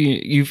 because you've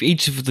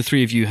each of the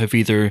three of you have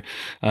either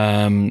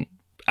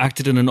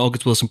acted in an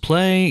August Wilson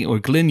play, or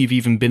Glynn, you've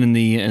even been in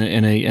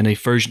a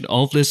version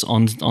of this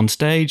on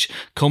stage.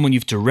 Colman,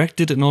 you've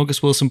directed an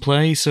August Wilson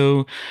play.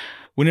 So,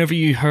 whenever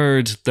you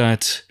heard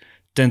that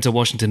Denzel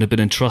Washington had been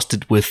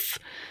entrusted with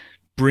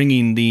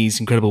bringing these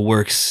incredible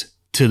works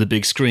to the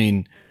big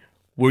screen,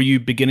 were you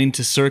beginning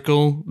to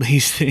circle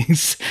these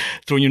things,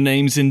 throwing your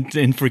names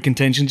in for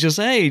contention? Just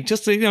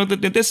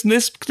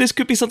this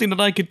could be something that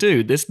I could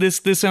do.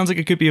 This sounds like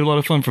it could be a lot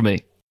of fun for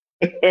me.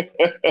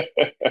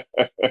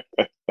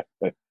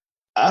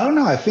 I don't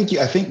know. I think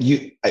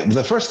you.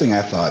 The first thing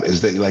I thought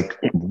is that, like,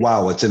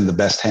 wow, it's in the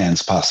best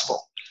hands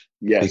possible.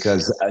 Yes.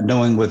 Because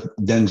knowing with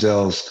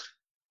Denzel's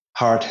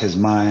heart, his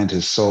mind,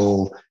 his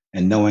soul,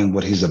 and knowing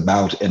what he's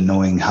about, and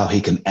knowing how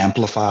he can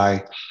amplify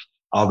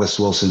August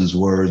Wilson's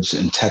words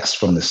and text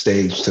from the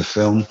stage to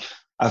film,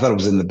 I thought it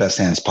was in the best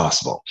hands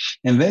possible.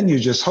 And then you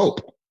just hope.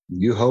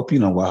 You hope,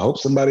 I hope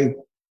somebody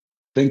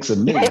thinks of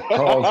me,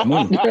 calls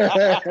me.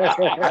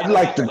 I'd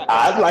like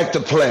to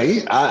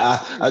play.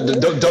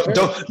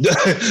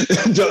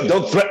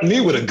 Don't threaten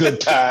me with a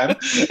good time.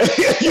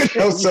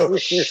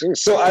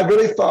 So I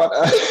really thought.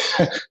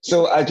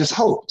 So I just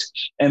hoped,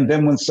 and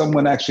then when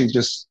someone actually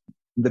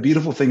the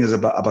beautiful thing is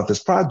about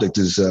this project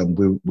is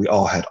we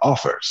all had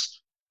offers.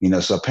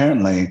 So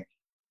apparently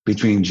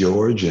between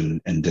George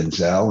and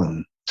Denzel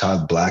and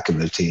Todd Black and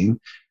their team,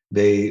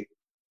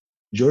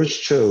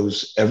 George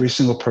chose every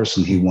single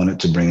person he wanted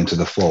to bring into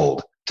the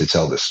fold to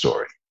tell this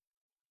story.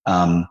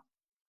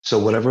 So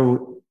whatever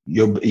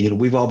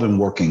we've all been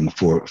working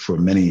for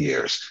many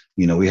years.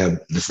 We have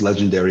this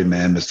legendary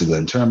man, Mr.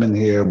 Glynn Turman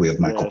here. We have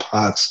Michael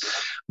Potts.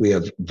 We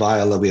have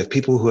Viola. We have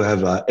people who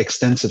have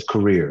extensive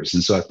careers.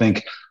 And so I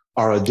think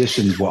our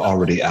auditions were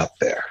already out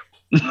there.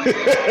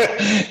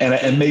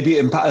 and maybe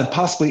and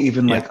possibly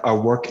even like our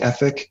work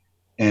ethic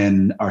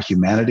and our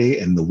humanity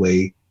and the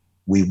way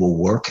we will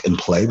work and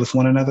play with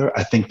one another.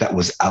 I think that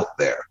was out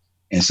there.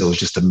 And so it's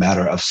just a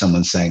matter of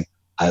someone saying,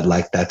 I'd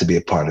like that to be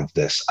a part of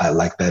this. I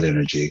like that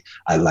energy.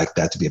 I like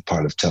that to be a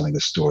part of telling a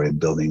story and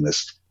building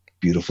this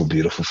beautiful,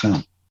 beautiful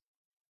film.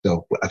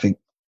 So I think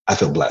I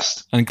feel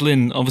blessed. And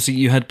Glynn, obviously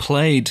you had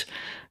played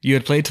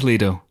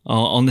Toledo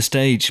on the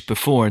stage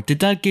before. Did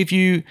that give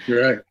you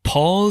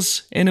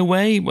pause in a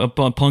way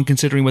upon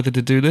considering whether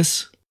to do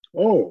this?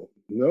 Oh,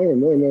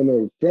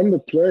 no. From the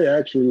play,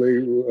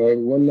 actually,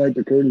 one night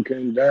the curtain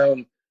came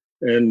down,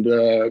 and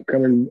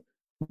coming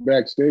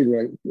backstage,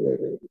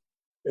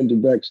 into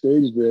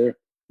backstage there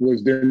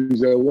was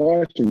Denzel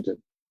Washington,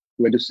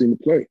 who had just seen the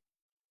play.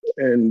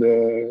 And,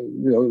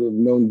 I've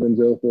known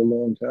Denzel for a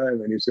long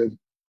time, and he said,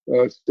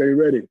 stay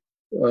ready.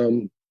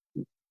 I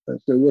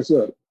said, what's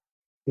up?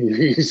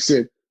 He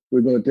said,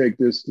 we're going to take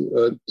this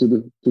to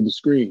the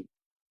screen.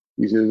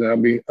 He says,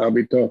 I'll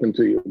be talking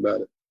to you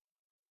about it.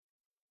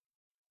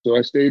 So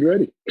I stayed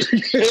ready.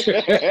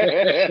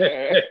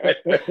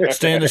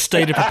 Stay in a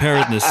state of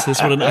preparedness.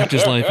 That's what an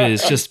actor's life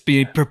is. Just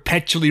be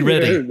perpetually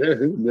ready.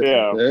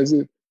 That's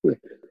it.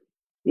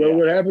 Well,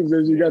 what happens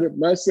is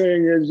my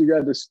saying is you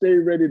got to stay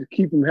ready to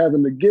keep them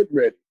having to get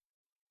ready.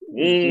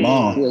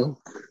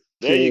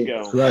 There you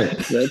go. Right.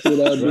 That's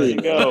what I do. There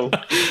you go.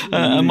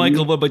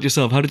 Michael, what about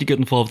yourself? How did you get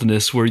involved in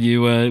this? Did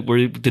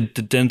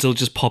Denzel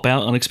just pop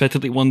out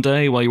unexpectedly one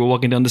day while you were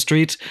walking down the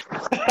street?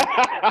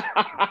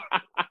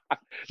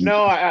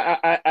 No,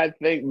 I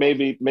think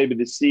maybe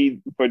the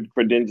seed for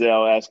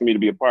Denzel asking me to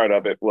be a part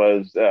of it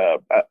was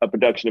a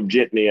production of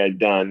Jitney I'd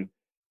done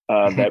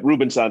that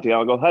Ruben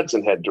Santiago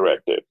Hudson had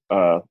directed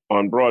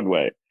on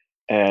Broadway.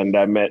 And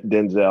I met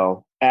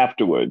Denzel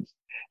afterwards.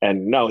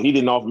 And no, he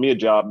didn't offer me a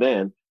job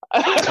then.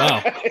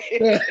 Wow.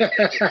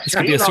 This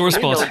could be a sore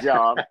spot.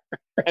 Job.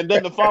 And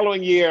then the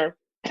following year,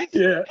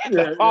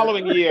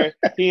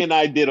 he and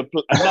I did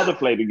another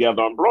play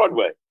together on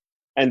Broadway.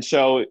 And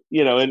so,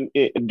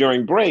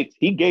 during breaks,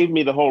 he gave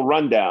me the whole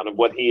rundown of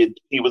what he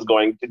was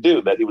going to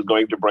do, that he was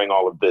going to bring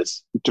all of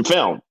this to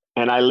film.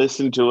 And I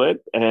listened to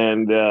it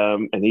and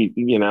he,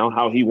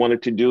 how he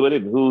wanted to do it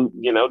and who,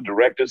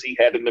 directors he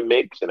had in the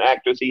mix and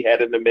actors he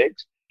had in the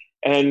mix.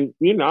 And,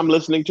 I'm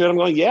listening to it. I'm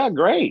going, yeah,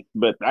 great.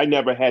 But I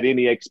never had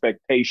any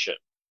expectation,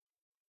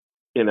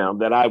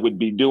 that I would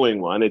be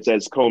doing one. It's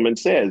as Colman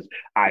says,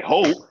 I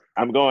hope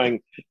I'm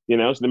going,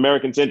 it's the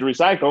American Century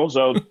Cycle,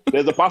 so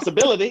there's a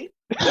possibility.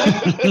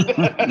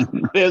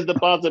 There's the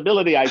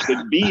possibility I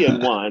could be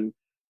in one,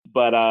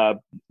 but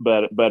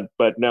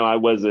no, I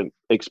wasn't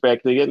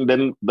expecting it. And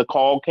then the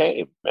call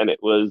came, and it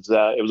was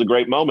a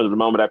great moment. It was a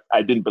moment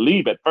I didn't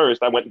believe at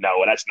first. I went,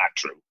 no, that's not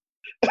true.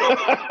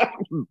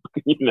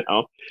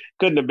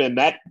 Couldn't have been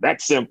that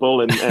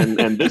simple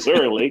and this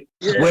early.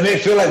 When they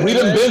feel like we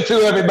done been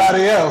through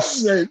everybody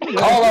else,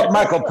 call up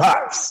Michael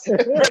Potts.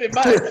 Pretty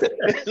much.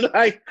 It's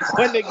like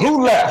when they get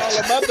who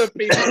left? All the other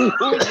people,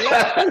 who's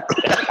left?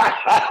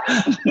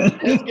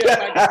 Let's get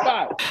Michael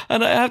Potts.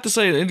 And I have to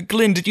say,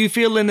 Glynn, did you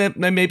feel in that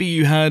maybe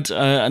you had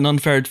an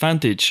unfair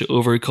advantage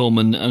over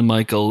Colman and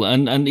Michael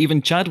and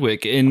even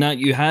Chadwick in that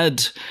you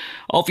had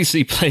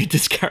obviously played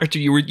this character?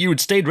 You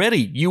had stayed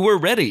ready. You were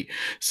ready.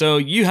 So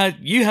you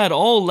had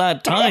all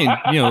that time,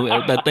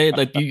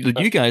 that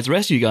you guys, the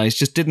rest of you guys,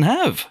 just didn't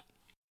have.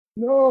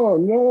 No.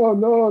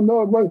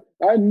 But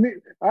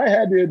I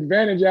had the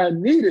advantage I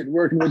needed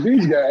working with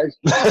these guys.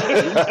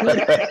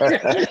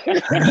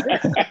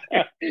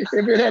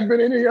 If it had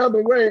been any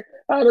other way,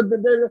 I'd have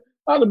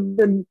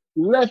been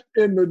left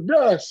in the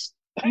dust.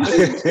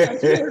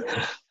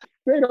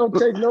 They don't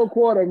take no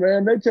quarter,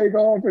 man. They take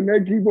off and they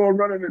keep on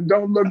running and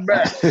don't look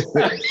back.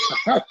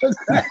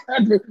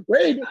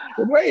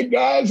 Wait,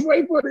 guys,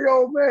 wait for the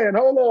old man.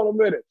 Hold on a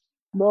minute.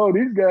 No,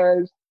 these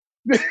guys.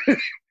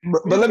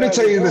 But let me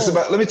tell you this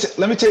about. Let me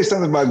tell you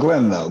something about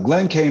Glynn though.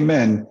 Glynn came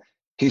in.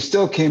 He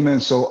still came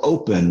in so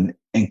open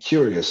and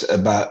curious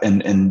about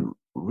and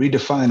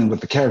redefining what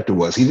the character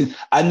was.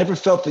 I never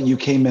felt that you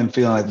came in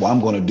feeling like, well,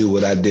 I'm going to do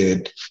what I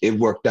did. It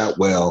worked out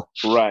well.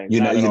 Right.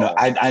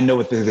 I know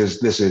what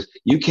this is.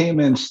 You came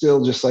in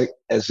still just like,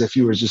 as if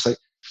you were just like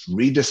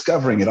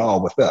rediscovering it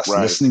all with us,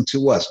 listening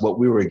to us, what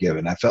we were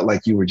given. I felt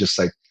like you were just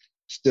like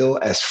still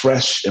as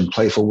fresh and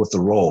playful with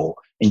the role.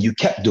 And you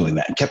kept doing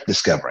that and kept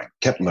discovering,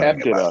 kept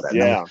learning about that.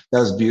 Yeah. That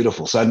was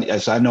beautiful. So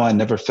I know I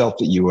never felt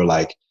that you were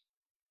like,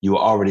 you were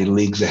already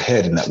leagues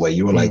ahead in that way.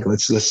 You were like,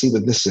 let's see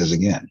what this is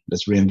again.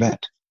 Let's reinvent.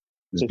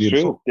 It's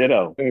beautiful. True.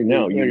 Ditto.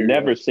 No, you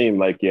never seemed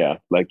like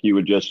you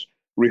were just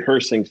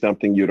rehearsing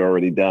something you'd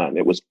already done.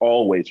 It was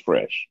always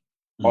fresh.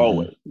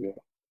 Always. Yeah.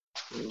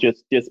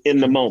 Just in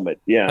the moment.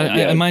 Yeah.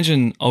 I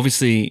imagine,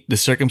 obviously, the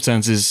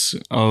circumstances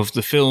of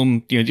the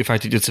film, the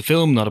fact that it's a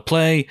film, not a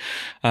play,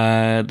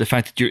 the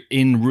fact that you're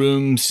in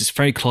rooms is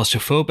very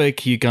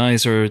claustrophobic. You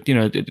guys are,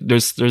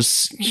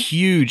 there's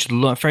huge,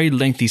 very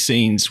lengthy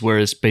scenes where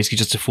it's basically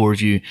just the four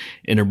of you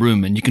in a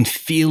room and you can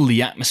feel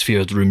the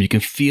atmosphere of the room. You can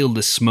feel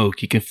the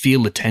smoke. You can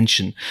feel the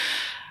tension.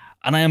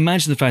 And I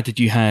imagine the fact that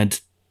you had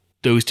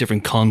those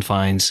different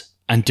confines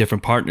and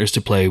different partners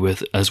to play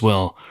with as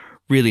well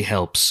really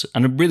helps,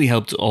 and it really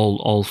helped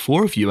all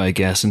four of you, I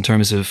guess, in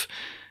terms of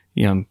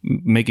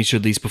making sure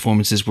these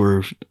performances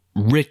were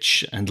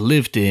rich and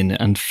lived in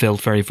and felt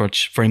very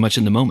much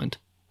in the moment.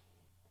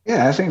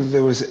 Yeah, I think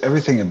there was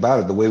everything about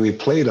it, the way we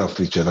played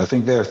off each other. I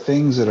think there are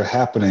things that are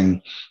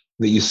happening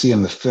that you see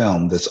in the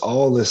film that's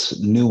all this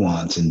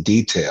nuance and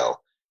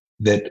detail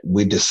that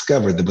we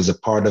discovered that was a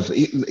part of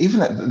even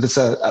that's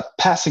a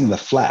passing the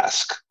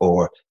flask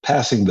or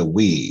passing the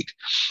weed.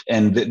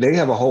 And they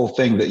have a whole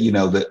thing that,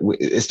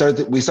 we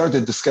started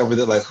to discover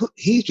that like,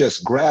 he's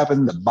just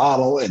grabbing the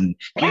bottle and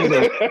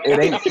it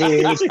ain't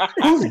his.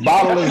 Whose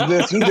bottle is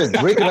this? He's just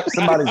drinking up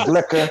somebody's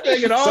liquor.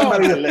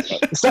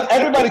 So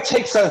everybody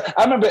takes I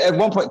remember at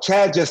one point,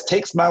 Chad just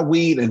takes my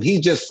weed and he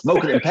just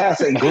smoking it and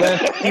passing it.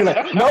 And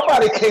Glynn,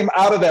 nobody came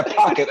out of their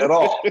pocket at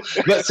all.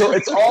 But so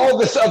it's all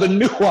this other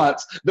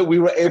nuance that we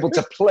were able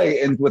to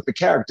play in with the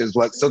characters.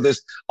 Like, so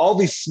there's all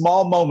these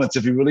small moments,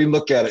 if you really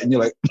look at it and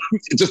you're like,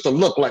 just to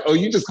look like, oh,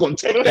 you just going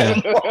to take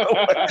that.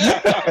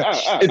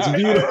 It's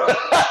beautiful.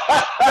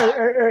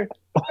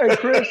 Hey,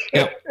 Chris.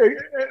 Yep.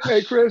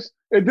 Hey, Chris.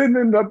 It didn't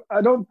end up.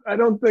 I don't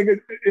think it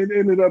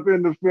ended up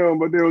in the film,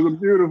 but there was a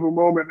beautiful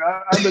moment.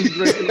 I've been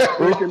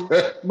drinking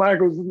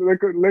Michael's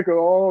liquor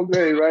all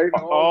day, right?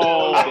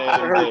 All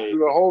day.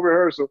 The whole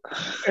rehearsal.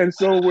 And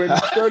so when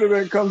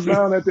Sturdivant comes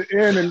down at the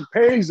end and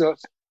pays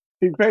us,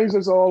 he pays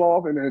us all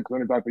off, and then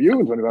 25 for you,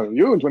 and 25 for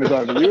you, and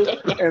 25 for you.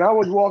 And I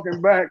was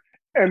walking back,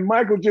 and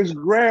Michael just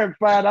grabbed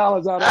 $5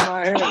 out of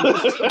my hand.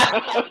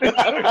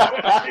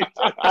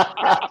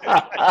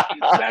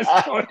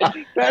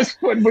 That's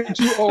what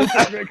you owe.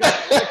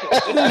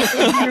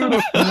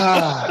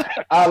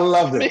 I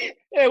loved it.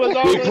 It was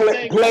all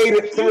played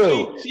it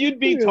through. You'd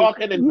be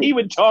talking, and he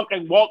would talk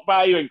and walk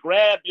by you and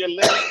grab your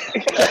lip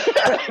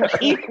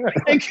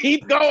and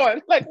keep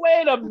going. Like,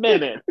 wait a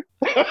minute.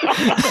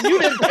 You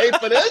didn't pay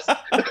for this.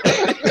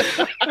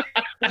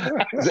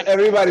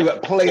 Everybody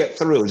would play it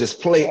through.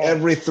 Just play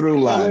every through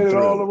line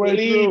through. All the way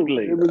through.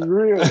 It was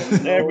real.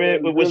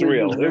 It was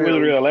real. It was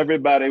real.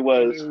 Everybody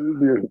was.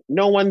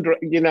 No one.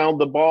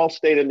 The ball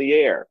stayed in the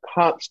air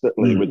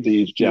constantly with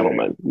these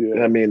gentlemen.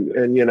 Yeah. I mean,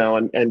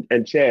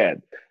 and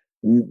Chad.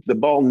 The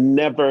ball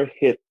never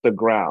hit the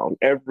ground.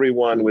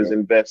 Everyone was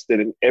invested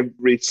in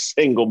every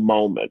single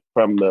moment,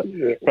 from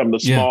the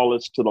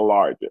smallest to the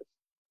largest.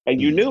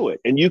 And you knew it.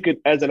 And you could,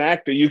 as an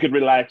actor, you could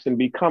relax and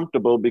be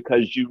comfortable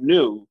because you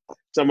knew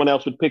someone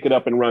else would pick it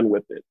up and run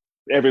with it.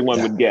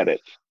 Everyone would get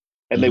it.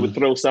 And they would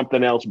throw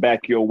something else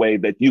back your way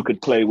that you could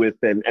play with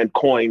and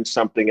coin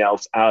something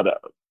else out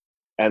of.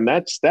 And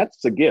that's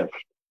a gift.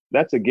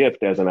 That's a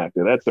gift as an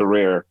actor. That's a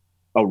rare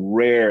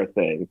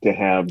thing to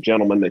have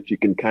gentlemen that you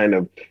can kind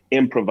of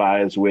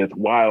improvise with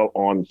while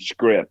on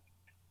script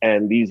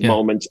and these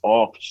moments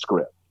off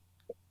script.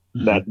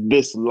 That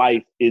this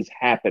life is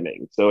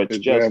happening. So it's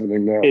just,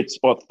 it's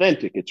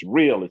authentic, it's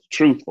real, it's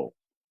truthful.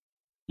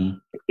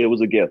 It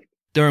was a gift.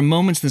 There are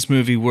moments in this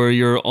movie where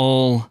you're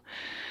all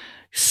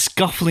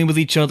scuffling with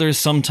each other.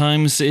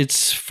 Sometimes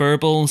it's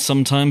verbal,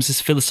 sometimes it's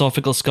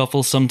philosophical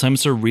scuffles,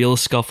 sometimes they're real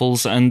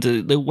scuffles. And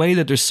the way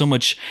that there's so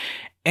much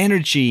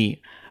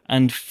energy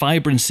and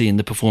vibrancy in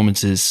the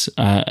performances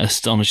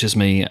astonishes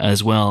me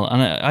as well.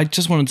 And I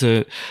just wanted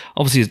to,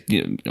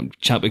 obviously,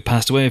 Chadwick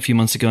passed away a few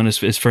months ago, and it's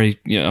very,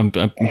 I'm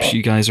sure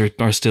you guys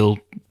are still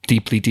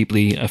deeply,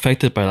 deeply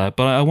affected by that.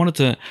 But I wanted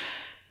to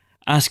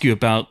ask you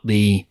about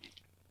the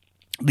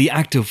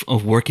act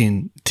of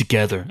working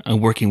together and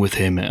working with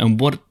him and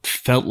what it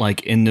felt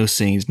like in those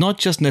scenes, not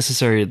just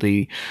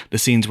necessarily the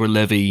scenes where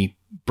Levy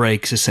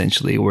breaks,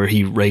 essentially, where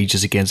he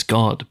rages against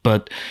God,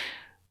 but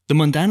the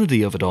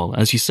mundanity of it all,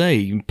 as you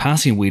say,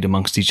 passing weed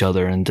amongst each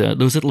other, and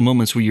those little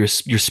moments where you're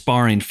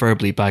sparring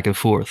verbally back and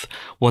forth.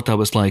 What that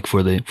was like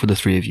for the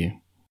three of you.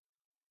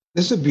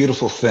 This is a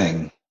beautiful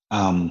thing.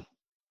 A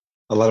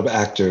lot of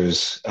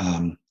actors,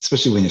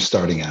 especially when you're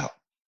starting out,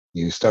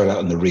 you start out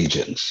in the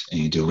regions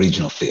and you do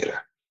regional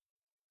theater,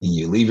 and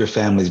you leave your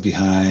families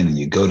behind and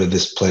you go to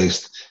this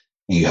place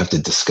and you have to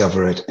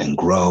discover it and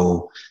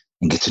grow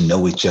and get to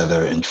know each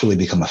other and truly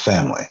become a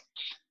family.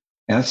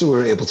 And that's what we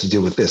were able to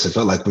do with this. It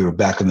felt like we were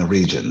back in the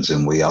regions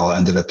and we all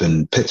ended up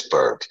in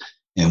Pittsburgh,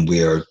 and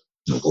we are,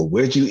 well,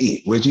 where'd you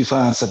eat? Where'd you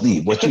find something to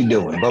eat? What you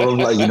doing? Blah, blah,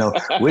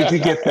 blah, where'd you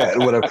get that?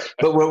 Whatever.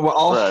 But we're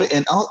all,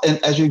 and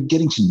as you're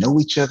getting to know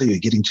each other, you're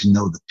getting to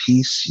know the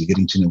piece, you're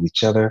getting to know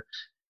each other.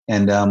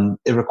 And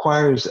it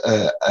requires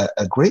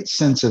a great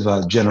sense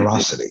of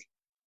generosity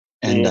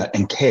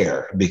and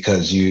care,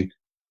 because you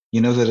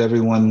know that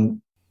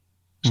everyone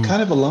is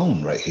kind of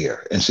alone right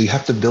here. And so you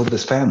have to build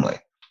this family.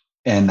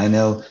 And I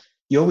know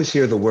you always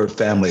hear the word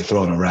family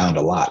thrown around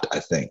a lot, I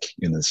think,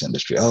 in this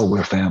industry. Oh,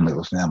 we're family.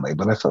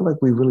 But I felt like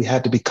we really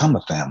had to become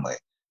a family,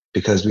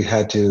 because we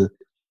had to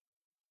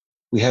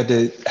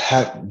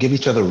give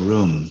each other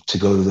room to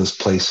go to those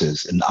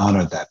places and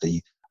honor that.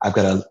 I've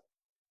got to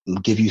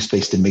give you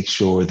space to make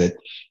sure that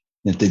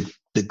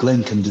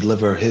Glynn can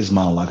deliver his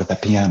monologue at the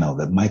piano,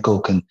 that Michael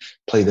can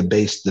play the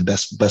bass the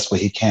best way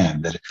he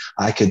can, that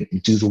I could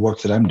do the work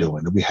that I'm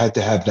doing. That we had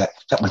to have that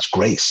much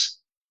grace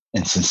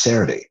and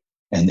sincerity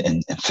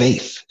and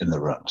faith in the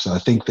room. So I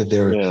think that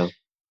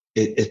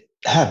it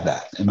had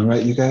that. Am I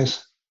right, you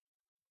guys?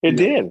 It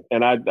did.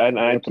 And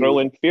I throw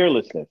in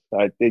fearlessness.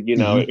 I think,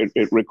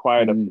 it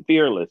required a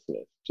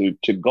fearlessness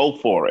to go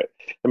for it.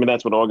 I mean,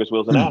 that's what August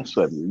Wilson asked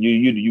of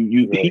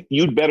you.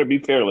 You'd better be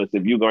fearless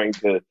if you're going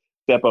to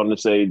step on the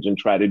stage and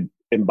try to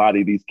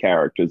embody these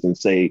characters and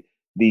say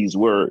these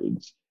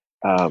words.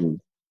 And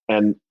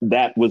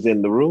that was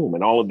in the room.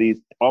 And all of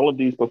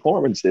these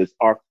performances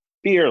are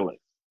fearless.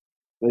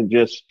 And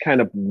just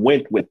kind of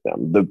went with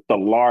them, the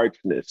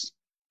largeness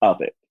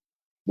of it,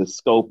 the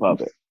scope of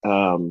it.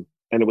 And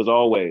it was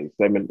always,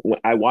 when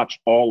I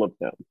watched all of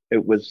them,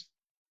 it was,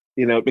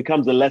 it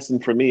becomes a lesson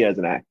for me as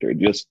an actor,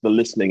 just the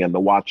listening and the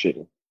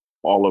watching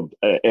all of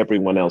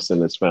everyone else in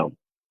this film.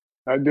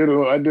 I did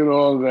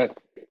all of that,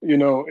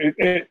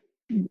 it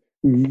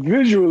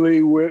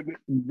visually, with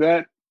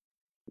that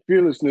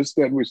fearlessness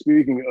that we're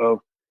speaking of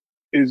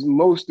is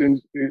most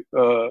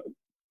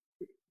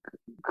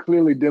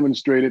clearly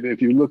demonstrated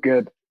if you look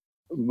at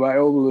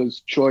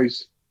Viola's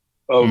choice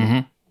of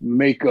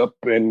makeup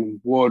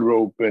and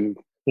wardrobe and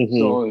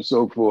so on and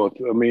so forth.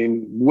 I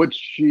mean, what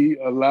she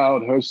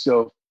allowed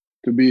herself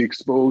to be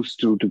exposed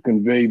to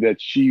convey that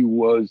she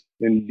was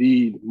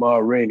indeed Ma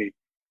Rainey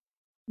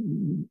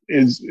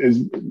is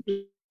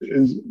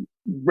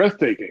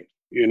breathtaking.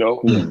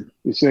 You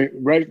say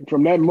right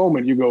from that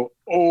moment, you go,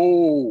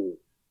 oh,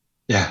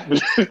 yeah,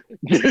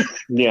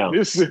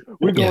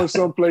 we're going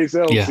someplace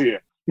else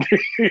here.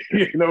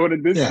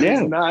 This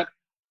is not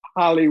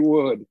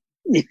Hollywood.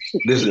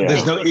 There's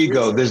no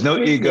ego. There's no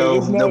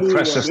ego. No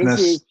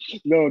preciousness.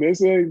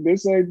 This ain't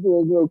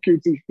no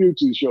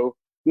cutesy show.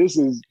 This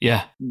is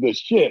the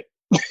shit.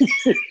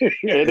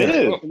 It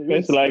is.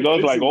 It's like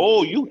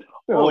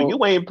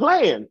you ain't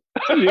playing.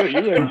 You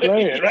ain't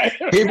playing, right?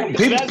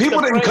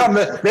 People didn't come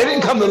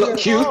to look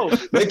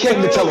cute. They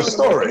came to tell a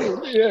story.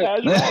 Yeah.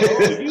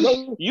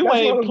 You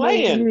ain't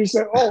playing. You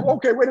say, oh,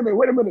 okay, wait a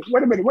minute.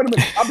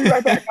 I'll be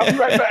right back.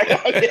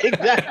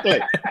 Exactly.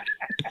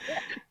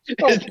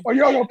 Oh,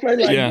 y'all gonna play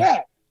like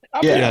that?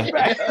 And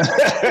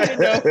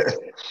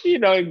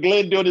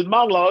Glynn doing his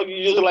monologue,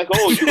 you're like,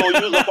 oh, you're going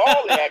to use up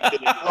all the acting.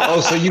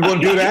 So you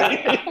going to do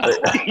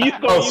that? You're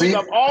going to use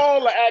up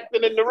all the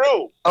acting in the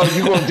room. Oh,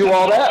 you going to do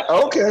all that?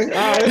 Okay.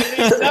 All right.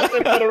 Leave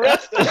nothing for the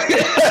rest of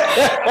it.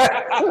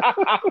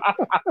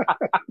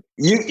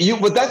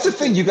 But that's the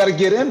thing. You got to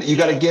get in. You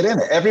got to get in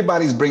it.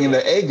 Everybody's bringing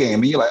their A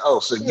game, and you're like, oh,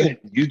 so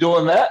you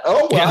doing that?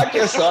 Oh, well, I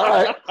guess all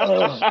right.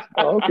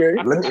 Okay.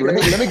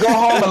 Let me go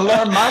home and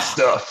learn my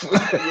stuff.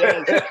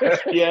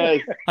 Yes.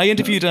 I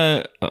interviewed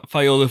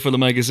Viola for the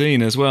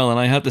magazine as well, and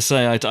I have to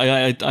say,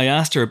 I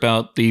asked her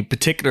about the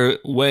particular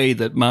way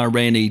that Ma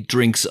Rainey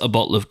drinks a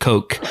bottle of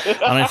Coke,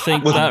 and I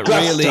think that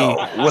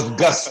with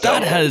gusto.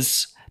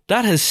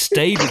 That has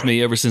stayed with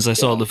me ever since I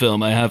saw the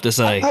film, I have to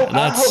say.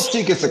 I hope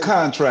she gets a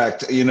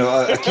contract,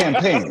 a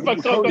campaign.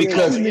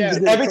 Because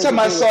every time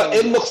I saw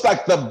it, it looks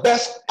like the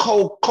best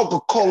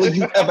Coca-Cola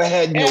you've ever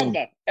had in your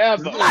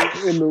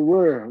life. In the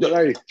world,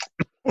 right?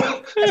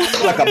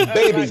 Like a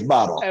baby's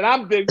bottle. And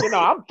I'm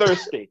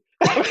thirsty.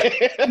 I'm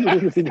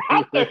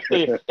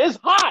thirsty. It's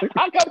hot.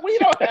 How come we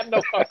don't have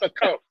no cup of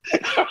Coke?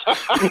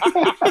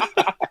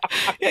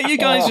 Yeah, you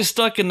guys are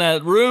stuck in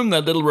that room,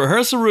 that little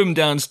rehearsal room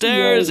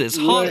downstairs. It's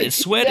hot, it's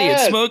sweaty,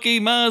 it's smoky.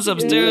 Ma's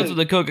upstairs with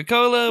the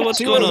Coca-Cola. What's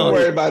going on?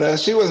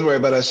 She wasn't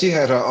worried about us. She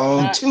had her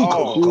own two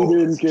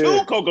Coca-Colas.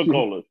 Two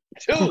Coca-Colas.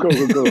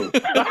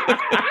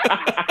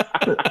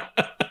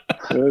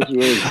 That's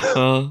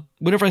right.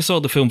 Whenever I saw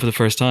the film for the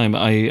first time,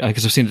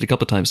 because I've seen it a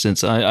couple of times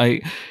since,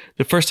 the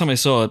first time I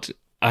saw it,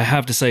 I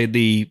have to say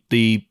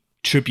the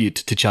tribute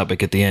to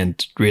Chadwick at the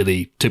end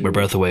really took my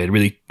breath away. It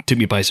really took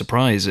me by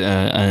surprise,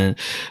 and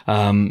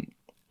it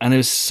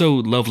was so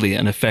lovely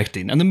and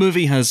affecting. And the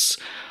movie has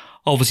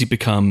obviously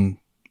become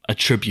a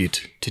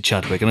tribute to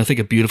Chadwick, and I think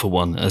a beautiful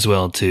one as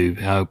well, to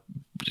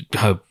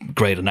how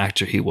great an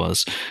actor he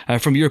was.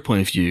 From your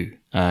point of view,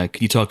 can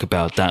you talk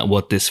about that?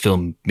 What this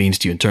film means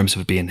to you in terms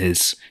of it being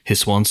his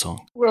swan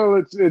song? Well,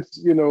 it's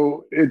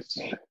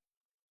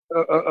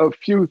a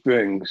few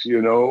things,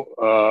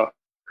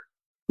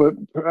 but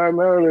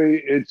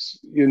primarily it's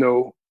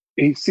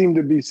he seemed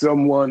to be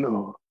someone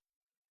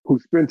who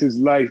spent his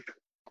life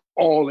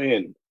all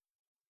in.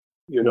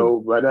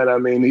 By that I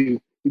mean he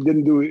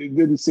didn't do it. It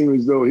didn't seem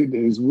as though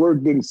his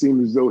work didn't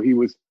seem as though he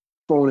was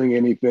phoning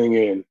anything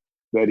in,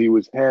 that he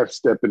was half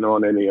stepping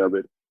on any of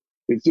it.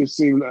 It just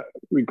seemed like,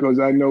 because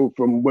I know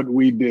from what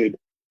we did,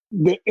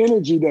 the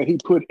energy that he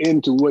put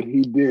into what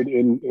he did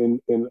in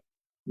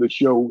the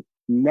show.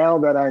 Now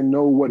that I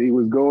know what he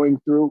was going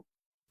through,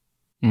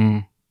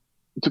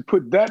 to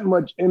put that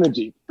much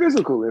energy,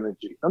 physical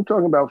energy, I'm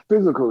talking about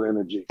physical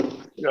energy,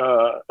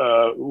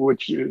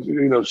 which is,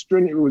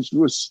 strenuous,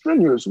 was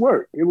strenuous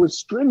work. It was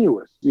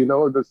strenuous,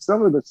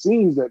 some of the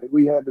scenes that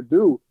we had to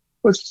do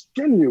was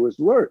strenuous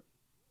work.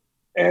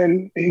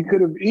 And he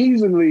could have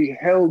easily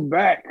held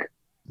back,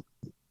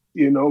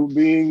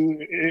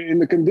 being in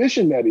the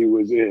condition that he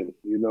was in,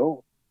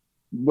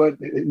 but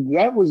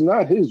that was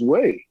not his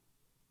way.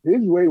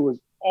 His way was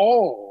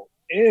all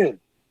in,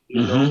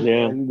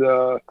 and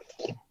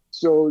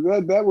so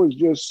that was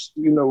just,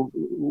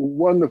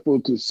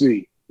 wonderful to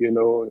see,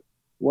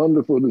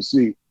 wonderful to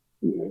see.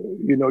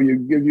 You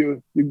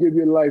give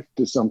your life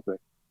to something,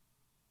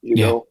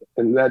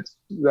 and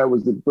that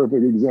was the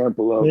perfect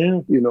example of,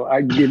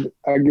 I give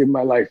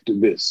my life to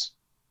this,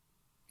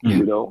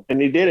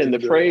 And he did in the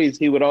phrase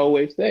he would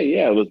always say,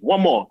 it was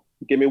one more.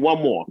 Give me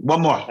one more.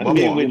 One more.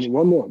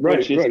 Right,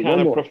 which is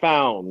kind of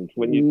profound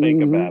when you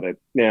think about it.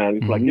 Yeah,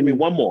 it's like, give me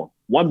one more.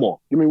 One more.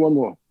 Give me one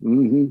more.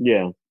 Mm-hmm.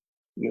 Yeah.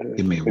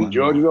 Give me one. And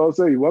George would always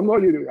say, one more.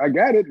 I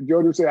got it.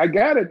 George would say, I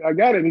got it.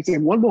 And he'd say,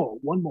 one more.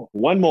 One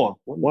more.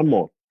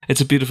 It's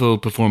a beautiful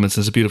performance.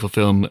 It's a beautiful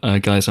film,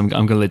 guys. I'm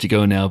going to let you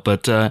go now,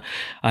 but I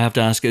have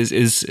to ask: is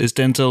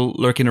Denzel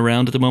lurking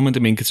around at the moment? I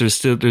mean,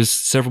 because there's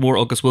several more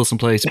August Wilson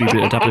plays to be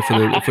adapted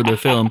for the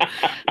film.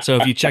 So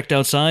have you checked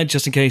outside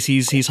just in case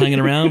he's hanging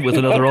around with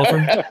another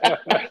offer?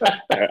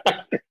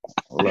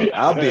 Look,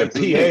 I'll be a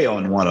PA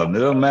on one of them. It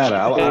doesn't matter.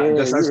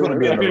 That's going to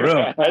be in the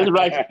room. That's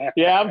right.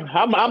 Yeah,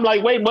 I'm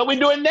like, wait, what are we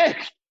doing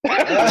next?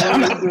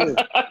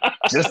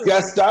 Just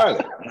got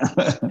started.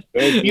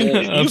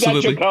 You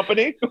got your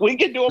company. We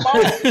can do them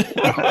all.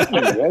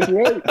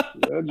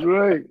 That's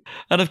right.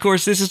 And of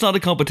course, this is not a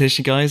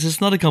competition, guys.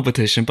 It's not a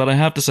competition. But I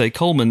have to say,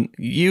 Colman,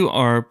 you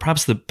are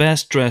perhaps the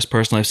best dressed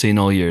person I've seen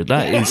all year.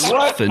 That is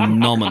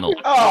phenomenal.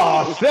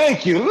 Oh,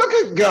 thank you. Look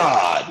at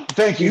God.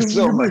 Thank you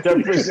so much. I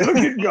appreciate it. Look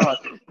at God.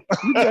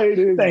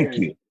 Thank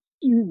you.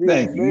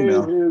 Thank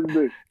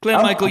you.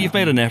 Glenn, Michael, you've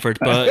made an effort,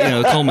 but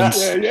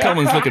Colman's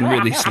looking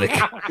really slick.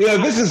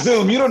 This is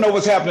Zoom. You don't know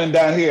what's happening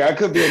down here. I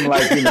could be in you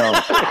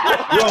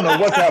don't know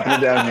what's happening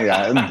down here.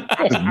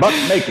 I'm buck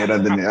naked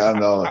underneath. I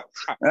know.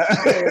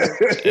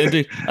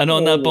 Indeed. And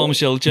on that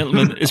bombshell,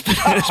 gentlemen, it's been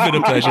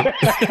a pleasure.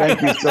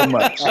 Thank you so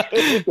much.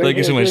 Thank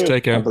you so much.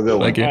 Take care. Have a good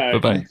one.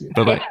 Thank you.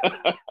 Bye-bye. Bye-bye.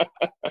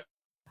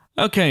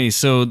 Okay,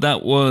 so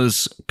that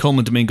was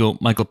Colman Domingo,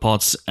 Michael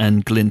Potts,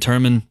 and Glynn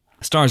Turman,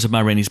 stars of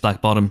Ma Rainey's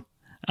Black Bottom.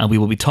 And we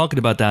will be talking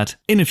about that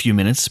in a few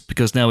minutes,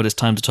 because now it is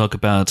time to talk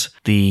about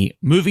the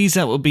movies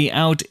that will be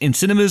out in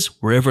cinemas,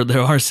 wherever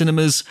there are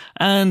cinemas,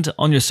 and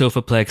on your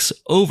Sofaplex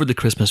over the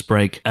Christmas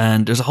break.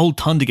 And there's a whole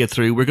ton to get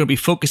through. We're going to be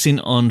focusing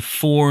on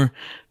 4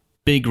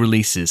 big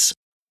releases.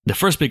 The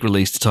first big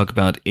release to talk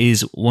about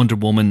is Wonder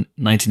Woman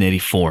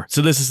 1984.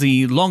 So this is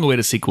the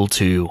long-awaited sequel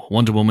to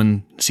Wonder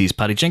Woman. Sees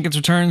Patty Jenkins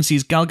return,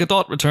 sees Gal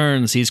Gadot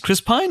return, sees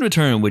Chris Pine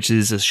return, which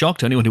is a shock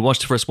to anyone who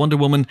watched the first Wonder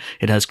Woman.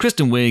 It has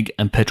Kristen Wiig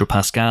and Pedro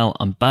Pascal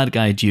on bad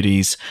guy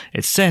duties.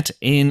 It's set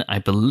in, I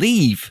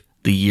believe,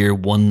 the year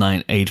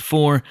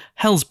 1984.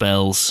 Hell's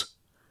bells.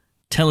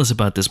 Tell us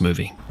about this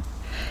movie.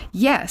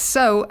 Yeah,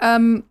 so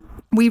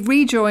we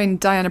rejoined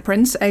Diana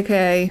Prince,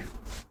 aka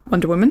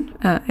Wonder Woman,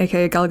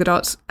 aka Gal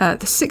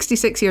Gadot,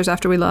 66 years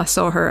after we last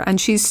saw her, and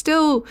she's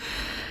still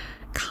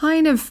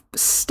kind of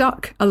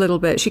stuck a little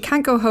bit. She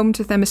can't go home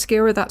to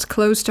Themyscira, that's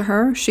close to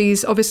her.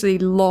 She's obviously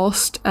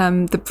lost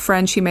the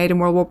friends she made in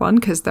World War I,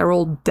 because they're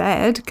all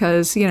dead,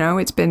 because, you know,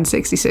 it's been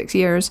 66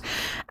 years.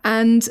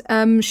 And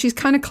she's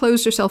kind of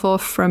closed herself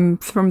off from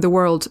the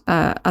world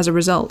as a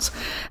result.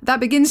 That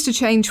begins to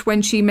change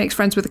when she makes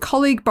friends with a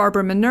colleague,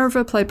 Barbara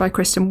Minerva, played by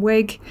Kristen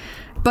Wiig.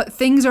 But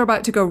things are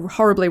about to go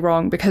horribly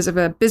wrong because of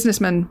a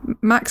businessman,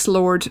 Max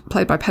Lord,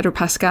 played by Pedro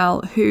Pascal,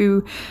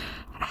 who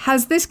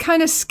has this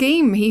kind of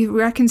scheme. He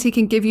reckons he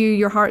can give you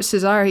your heart's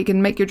desire. He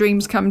can make your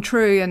dreams come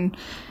true. And,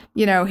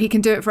 you know, he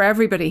can do it for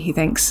everybody, he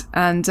thinks.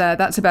 And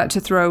that's about to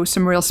throw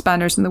some real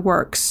spanners in the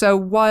works. So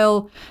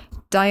while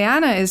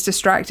Diana is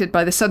distracted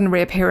by the sudden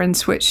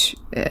reappearance, which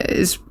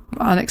is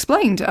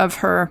unexplained, of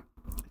her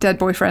dead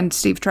boyfriend,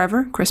 Steve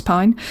Trevor, Chris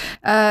Pine,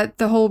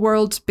 the whole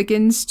world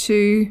begins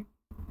to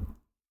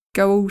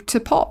go to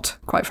pot,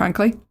 quite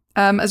frankly,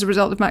 as a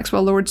result of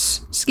Maxwell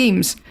Lord's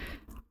schemes.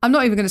 I'm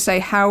not even going to say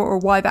how or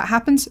why that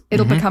happens.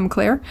 It'll become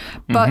clear.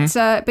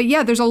 But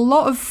yeah, there's a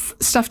lot of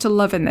stuff to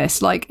love in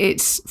this. Like,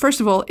 first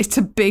of all, it's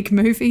a big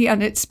movie,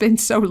 and it's been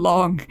so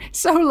long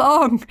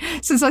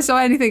since I saw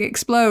anything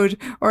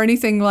explode or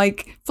anything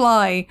like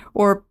fly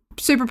or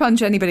super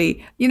punch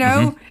anybody. You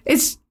know,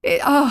 it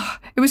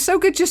was so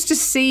good just to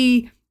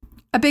see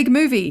a big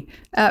movie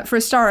for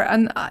a start.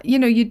 And, you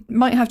know, you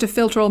might have to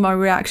filter all my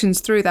reactions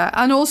through that.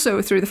 And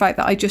also through the fact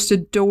that I just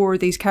adore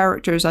these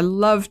characters. I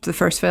loved the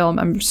first film.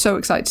 I'm so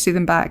excited to see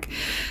them back.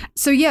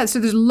 So, yeah, so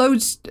there's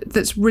loads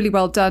that's really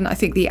well done. I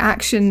think the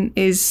action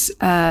is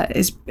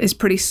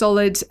pretty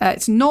solid.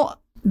 It's not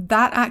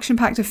that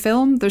action-packed a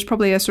film. There's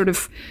probably a sort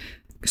of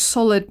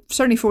solid,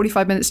 certainly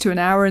 45 minutes to an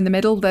hour in the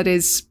middle that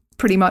is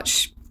pretty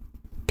much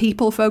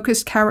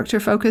people-focused,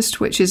 character-focused,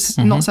 which is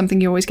not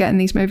something you always get in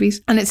these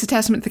movies. And it's a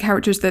testament to the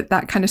characters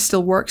that kind of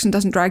still works and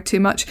doesn't drag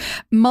too much.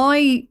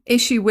 My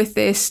issue with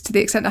this, to the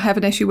extent I have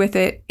an issue with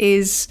it,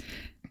 is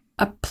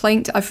a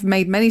plaint I've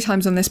made many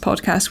times on this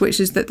podcast, which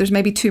is that there's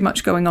maybe too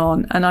much going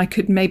on, and I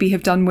could maybe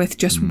have done with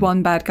just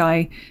one bad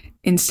guy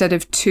instead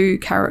of 2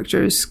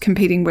 characters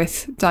competing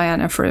with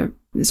Diana for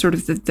sort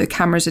of the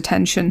camera's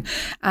attention.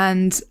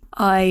 And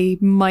I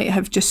might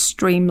have just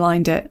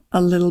streamlined it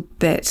a little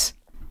bit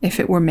if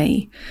it were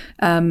me.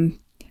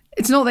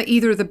 It's not that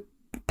either the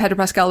Pedro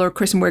Pascal or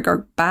Kristen Wiig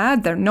are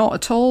bad. They're not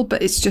at all.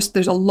 But it's just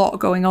there's a lot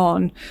going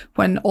on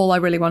when all I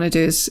really want to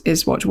do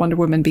is watch Wonder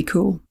Woman be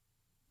cool.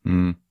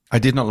 I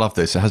did not love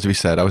this. It has to be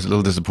said. I was a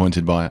little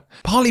disappointed by it.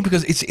 Partly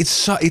because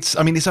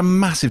it's a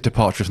massive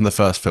departure from the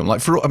first film.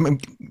 Like,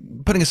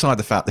 putting aside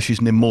the fact that she's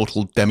an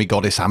immortal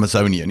demigoddess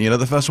Amazonian, you know,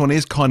 the first one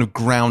is kind of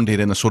grounded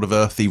in a sort of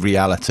earthy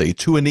reality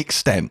to an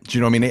extent. Do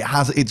you know what I mean?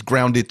 It's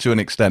grounded to an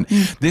extent.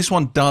 This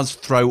one does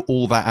throw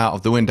all that out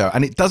of the window,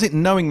 and it does it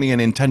knowingly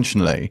and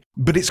intentionally,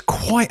 but it's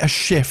quite a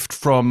shift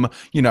from,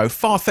 you know,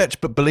 far-fetched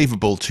but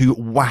believable to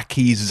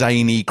wacky,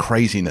 zany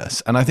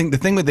craziness. And I think the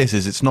thing with this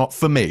is it's not,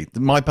 for me,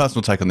 my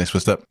personal take on this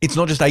was that it's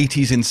not just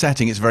 80s in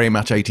setting, it's very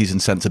much 80s in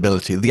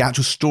sensibility. The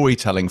actual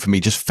storytelling for me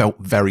just felt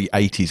very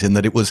 80s in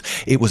that it was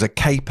a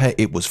caper,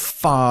 it was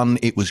fun,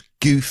 it was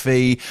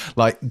goofy.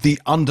 Like, the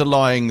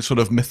underlying sort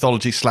of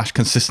mythology /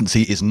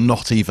 consistency is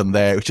not even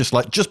there. It's just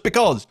like, just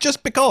because,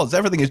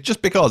 everything is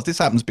just because, this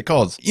happens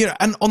because. You know,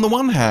 and on the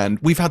one hand,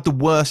 we've had the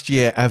worst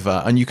year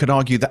ever, and you could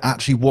argue that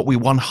actually what we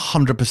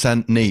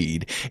 100%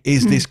 need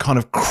is this kind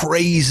of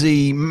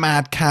crazy,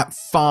 madcap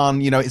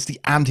fun. You know, it's the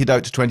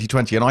antidote to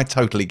 2020, and I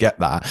totally get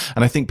that.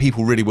 And I think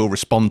people really will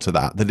respond to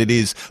that it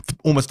is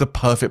almost the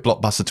perfect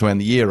blockbuster to end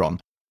the year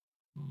on.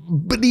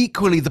 But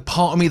equally, the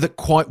part of me that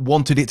quite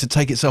wanted it to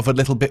take itself a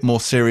little bit more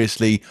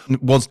seriously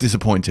was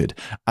disappointed.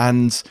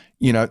 And,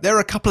 you know, there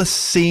are a couple of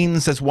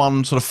scenes. There's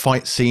one sort of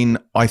fight scene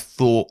I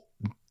thought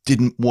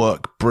didn't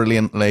work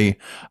brilliantly.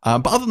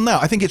 But other than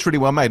that, I think it's really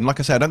well made. And like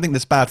I said, I don't think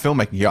there's bad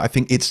filmmaking here. I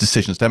think it's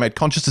decisions. They made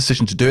conscious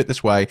decision to do it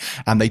this way,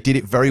 and they did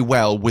it very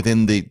well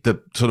within the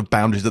sort of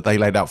boundaries that they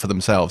laid out for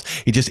themselves.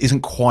 It just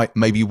isn't quite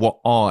maybe what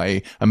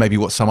I and maybe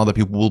what some other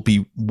people will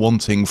be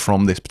wanting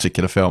from this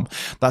particular film.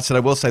 That said, I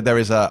will say there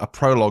is a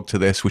prologue to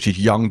this, which is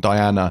young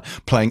Diana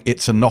playing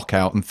It's a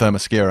Knockout in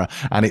Themyscira,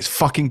 and it's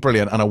fucking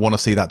brilliant, and I want to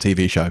see that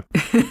TV show.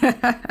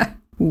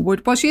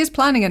 Well, she is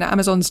planning an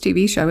Amazon's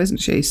TV show, isn't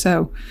she?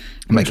 So,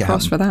 fingers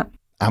crossed for that.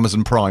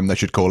 Amazon Prime, they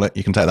should call it.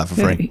 You can take that for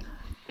free.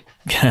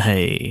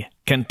 Hey,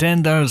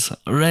 contenders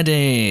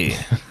ready.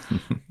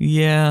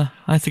 Yeah,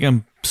 I think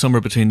I'm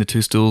somewhere between the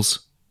two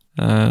stools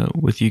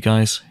with you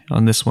guys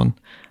on this one.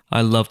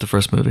 I love the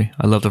first movie.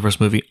 I love the first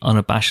movie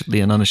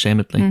unabashedly and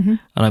unashamedly. And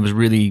I was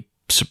really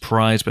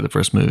surprised by the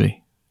first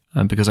movie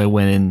because I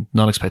went in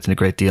not expecting a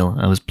great deal.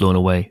 I was blown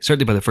away,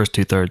 certainly by the first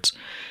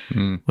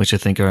 2/3, which I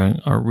think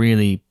are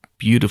really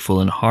beautiful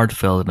and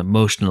heartfelt and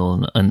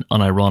emotional and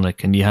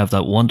unironic. And you have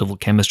that wonderful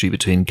chemistry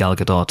between Gal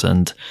Gadot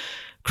and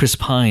Chris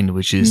Pine,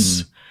 which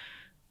is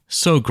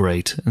so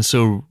great and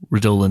so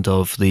redolent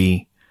of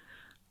the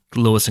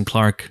Lois and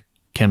Clark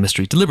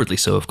chemistry, deliberately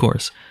so, of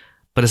course.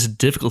 But it's a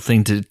difficult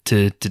thing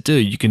to do.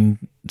 You can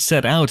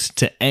set out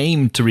to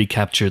aim to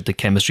recapture the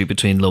chemistry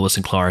between Lois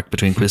and Clark,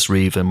 between Chris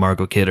Reeve and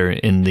Margot Kidder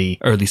in the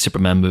early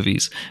Superman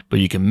movies, but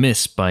you can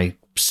miss by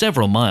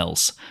several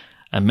miles.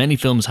 And many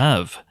films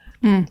have,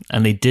 and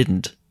they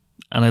didn't.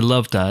 And I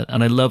love that.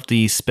 And I love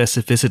the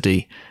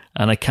specificity,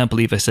 and I can't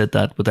believe I said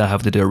that without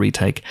having to do a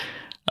retake,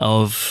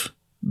 of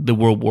the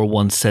World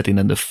War I setting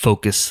and the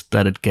focus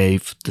that it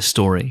gave the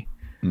story.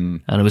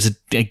 And it was,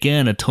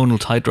 again, a tonal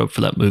tightrope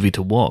for that movie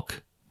to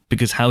walk.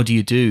 Because how do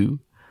you do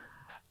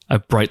a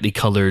brightly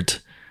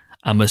coloured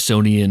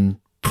Amazonian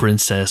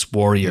princess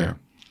warrior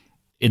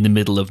in the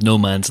middle of no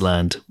man's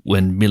land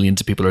when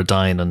millions of people are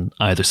dying on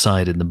either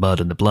side in the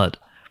mud and the blood?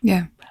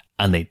 Yeah.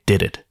 And they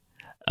did it.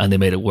 And they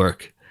made it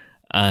work.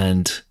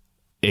 And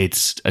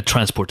it's a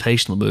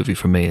transportational movie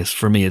for me.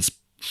 For me, it's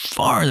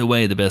far and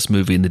away the best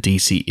movie in the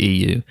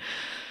DCEU.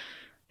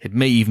 It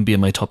may even be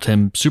in my top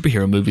 10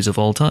 superhero movies of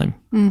all time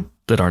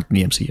that aren't in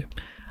the MCU.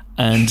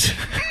 And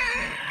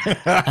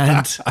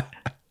and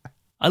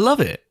I love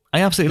it.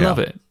 I absolutely love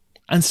it.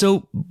 And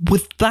so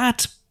with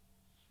that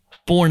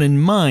borne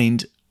in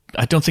mind,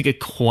 I don't think it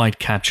quite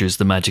captures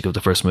the magic of the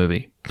first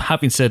movie.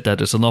 Having said that,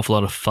 there's an awful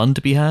lot of fun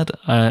to be had.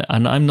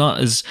 And I'm not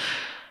as...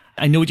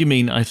 I know what you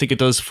mean. I think it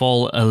does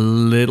fall a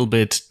little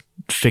bit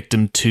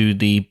victim to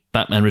the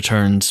Batman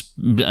Returns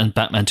and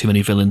Batman Too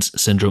Many Villains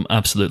syndrome,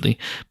 absolutely.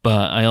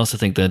 But I also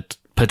think that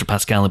Pedro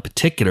Pascal in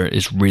particular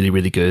is really,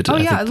 really good. Oh,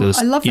 I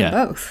love them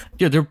both.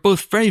 Yeah, they're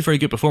both very, very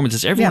good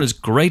performances. Everyone is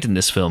great in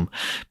this film.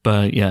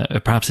 But yeah,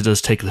 perhaps it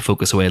does take the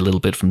focus away a little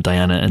bit from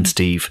Diana and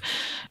Steve,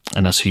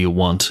 and that's who you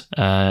want.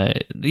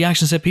 The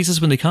action set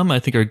pieces, when they come, I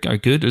think are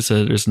good. There's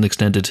an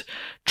extended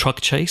truck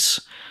chase.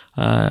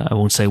 I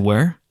won't say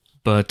where,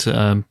 but...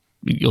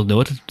 you'll know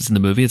it. It's in the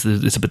movie. It's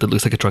a bit that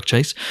looks like a truck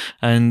chase,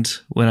 and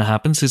when it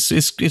happens,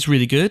 it's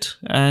really good.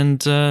 And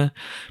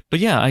but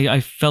yeah,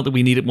 I felt that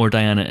we needed more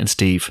Diana and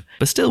Steve.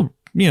 But still,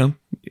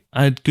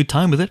 I had a good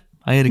time with it.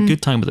 I had a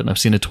good time with it. And I've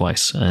seen it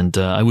twice, and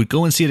I would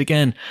go and see it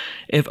again,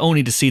 if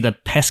only to see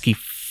that pesky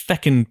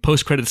feckin'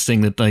 post-credit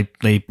sting that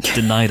they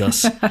denied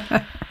us.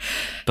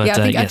 But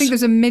yeah, I think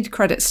there's a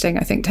mid-credit sting.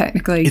 I think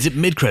technically, is it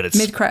mid-credits?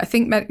 I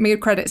think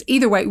mid-credits.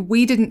 Either way,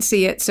 we didn't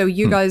see it, so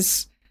you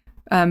guys.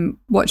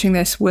 Watching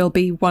this will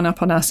be one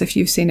up on us if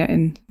you've seen it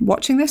in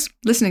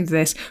listening to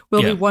this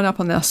will be one up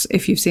on us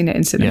if you've seen it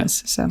in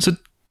cinemas. So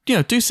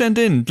do send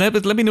in.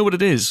 Let me know what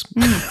it is.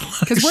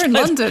 Because we're in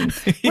London.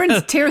 We're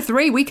in tier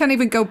 3. We can't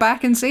even go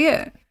back and see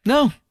it.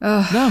 No.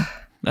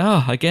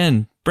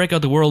 Again, break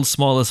out the world's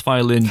smallest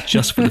violin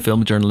just for the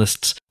film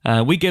journalists.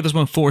 We gave this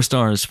one 4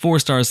 stars. 4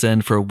 stars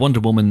then for Wonder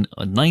Woman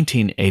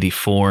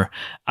 1984.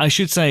 I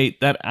should say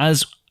that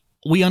as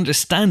we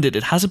understand it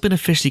hasn't been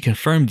officially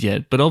confirmed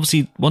yet, but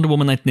obviously Wonder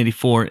Woman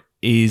 1984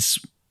 is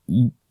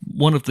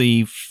one of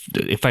the,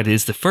 in fact, it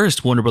is the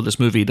first Warner Brothers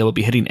movie that will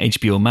be hitting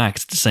HBO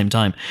Max at the same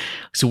time.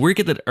 So we're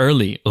getting it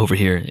early over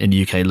here in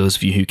the UK, those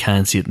of you who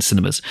can see it in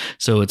cinemas.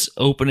 So it's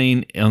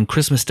opening on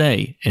Christmas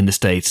Day in the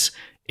States,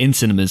 in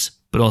cinemas,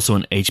 but also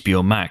on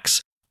HBO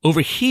Max.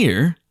 Over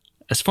here,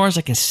 as far as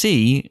I can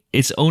see,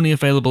 it's only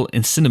available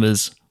in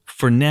cinemas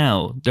for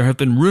now. There have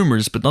been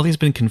rumours, but nothing's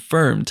been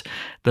confirmed,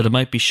 that it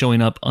might be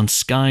showing up on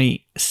Sky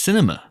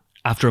Cinema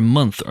after a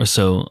month or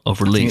so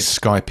of release. I think it's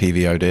Sky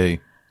PVOD.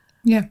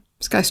 Yeah,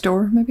 Sky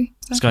Store maybe.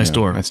 Sky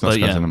Store, it's not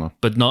Sky Cinema,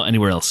 but not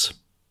anywhere else.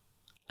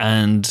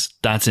 And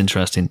that's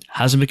interesting.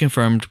 Hasn't been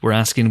confirmed. We're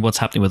asking what's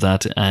happening with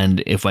that,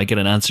 and if I get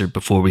an answer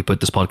before we put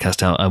this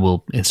podcast out, I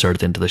will insert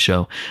it into the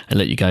show and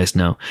let you guys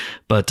know.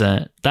 But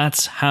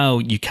that's how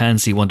you can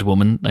see Wonder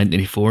Woman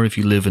 1984. If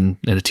you live in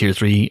a tier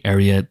 3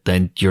 area,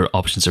 then your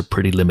options are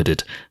pretty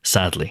limited,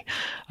 sadly.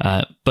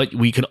 But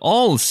we can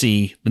all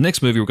see the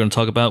next movie we're going to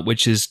talk about,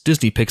 which is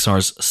Disney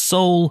Pixar's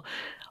Soul,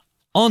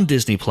 on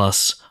Disney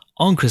Plus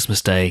on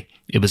Christmas Day.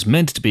 It was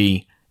meant to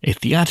be a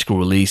theatrical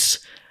release,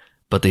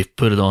 but they've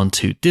put it on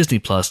to Disney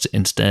Plus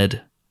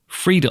instead,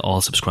 free to all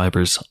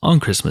subscribers on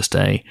Christmas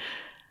Day.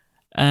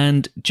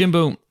 And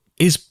Jimbo,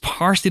 is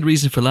partially the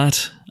reason for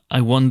that,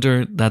 I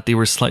wonder, that they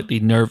were slightly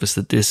nervous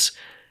that this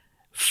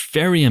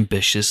very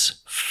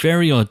ambitious,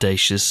 very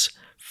audacious,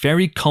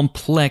 very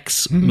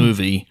complex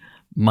movie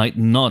might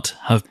not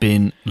have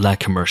been la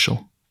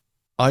commercial?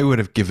 I would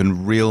have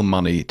given real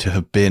money to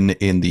have been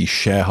in the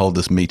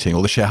shareholders meeting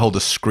or the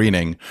shareholders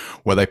screening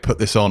where they put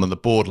this on and the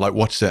board like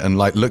watched it and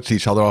like looked at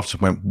each other after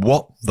and went,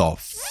 what the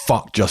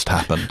fuck just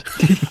happened?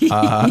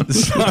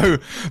 So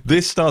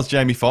this stars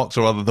Jamie Foxx,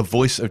 or rather the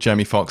voice of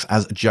Jamie Foxx,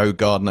 as Joe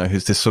Gardner,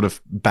 who's this sort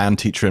of band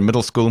teacher in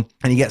middle school.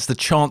 And he gets the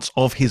chance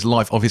of his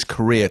life, of his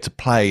career, to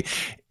play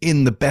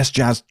in the best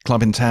jazz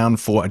club in town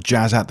for a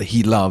jazz act that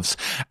he loves.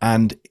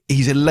 And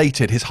he's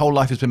elated. His whole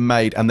life has been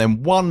made. And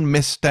then one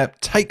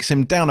misstep takes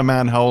him down a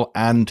manhole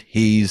and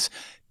he's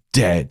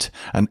dead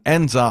and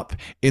ends up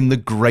in the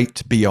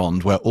great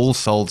beyond where all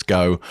souls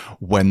go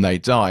when they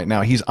die.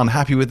 Now, he's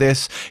unhappy with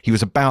this. He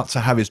was about to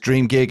have his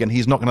dream gig and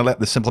he's not going to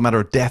let the simple matter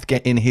of death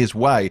get in his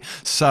way.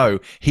 So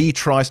he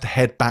tries to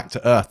head back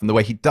to Earth. And the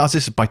way he does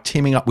this is by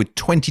teaming up with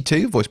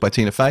 22, voiced by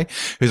Tina Fey,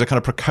 who's a kind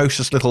of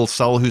precocious little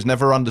soul who's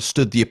never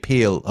understood the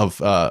appeal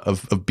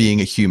of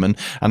being a human.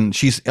 And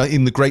she's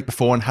in the great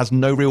before and has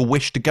no real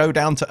wish to go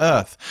down to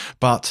Earth.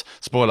 But,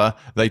 spoiler,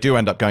 they do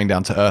end up going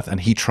down to Earth and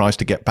he tries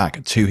to get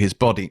back to his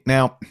body.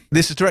 Now,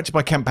 this is directed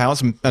by Kent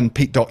Powers and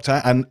Pete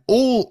Docter, and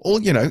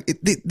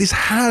this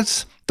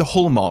has the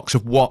hallmarks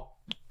of what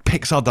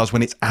Pixar does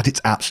when it's at its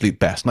absolute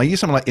best. Now, I use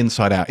something like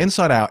Inside Out.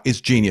 Inside Out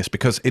is genius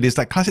because it is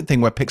that classic thing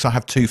where Pixar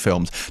have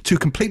two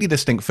completely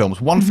distinct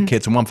films, one for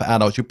kids and one for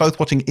adults. You're both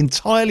watching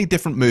entirely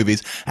different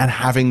movies and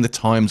having the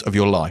times of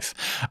your life.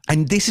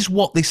 And this is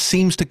what this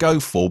seems to go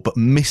for, but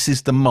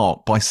misses the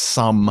mark by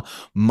some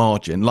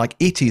margin. Like,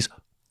 it is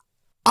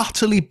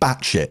utterly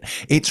batshit.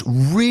 It's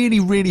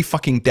really, really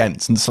fucking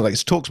dense. And so like,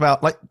 it talks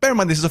about, like, bear in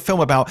mind, this is a film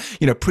about,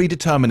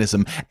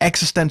 predeterminism,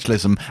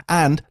 existentialism,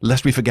 and,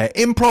 lest we forget,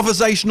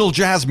 improvisational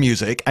jazz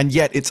music. And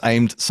yet it's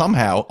aimed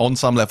somehow on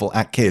some level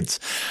at kids.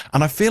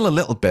 And I feel a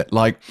little bit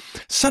like,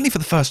 certainly for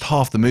the first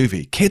half of the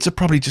movie, kids are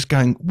probably just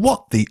going,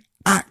 what the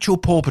actual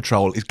Paw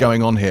Patrol is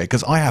going on here?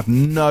 Because I have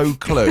no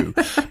clue.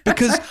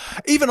 Because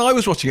even I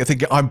was watching it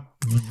thinking, I'm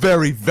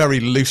very,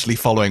 very loosely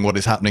following what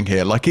is happening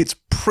here. Like, it's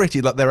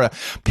pretty, like, there are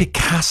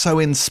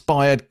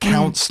Picasso-inspired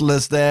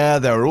counselors there.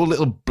 There are all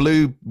little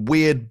blue,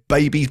 weird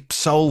baby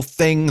soul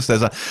things.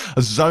 There's a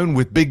zone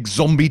with big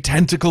zombie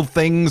tentacle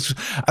things.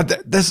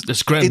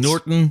 There's Graham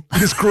Norton.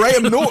 There's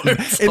Graham Norton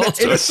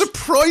in a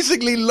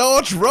surprisingly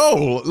large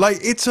role. Like,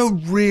 it's a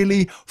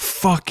really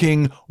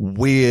fucking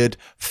weird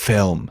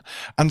film.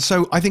 And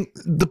so I think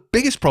the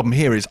biggest problem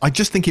here is I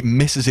just think it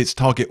misses its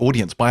target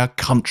audience by a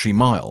country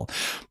mile.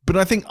 But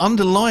I think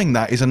underlying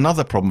that is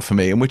another problem for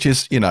me, and which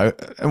is,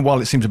 and while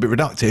it seems a bit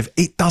reductive,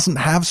 it doesn't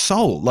have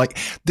soul. Like,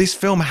 this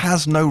film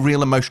has no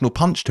real emotional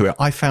punch to it.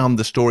 I found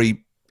the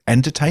story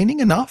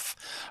entertaining enough.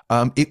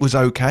 It was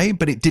okay,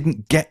 but it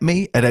didn't get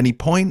me at any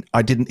point.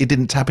 It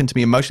didn't tap into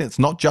me emotionally. It's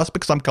not just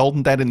because I'm cold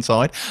and dead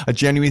inside. I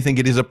genuinely think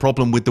it is a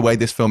problem with the way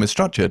this film is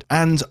structured.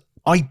 And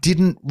I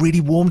didn't really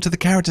warm to the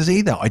characters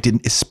either. I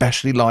didn't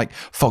especially like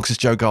Fox's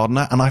Joe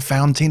Gardner, and I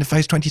found Tina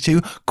Fey's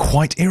 22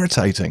 quite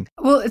irritating.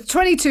 Well,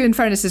 22, in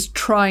fairness, is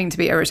trying to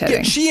be irritating.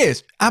 Yeah, she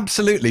is,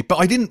 absolutely. But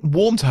I didn't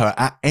warm to her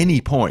at any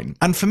point.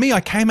 And for me,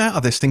 I came out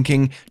of this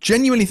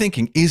genuinely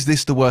thinking, is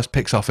this the worst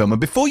Pixar film?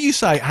 And before you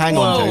say, hang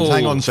on,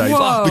 James,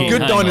 The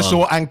Good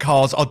Dinosaur and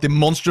Cars are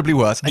demonstrably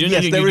worse. And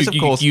yes, there is, of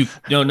course... No.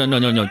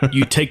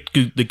 You take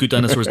the Good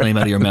Dinosaur's name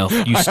out of your mouth.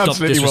 You stop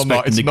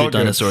disrespecting the Good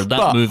Dinosaur.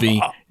 That movie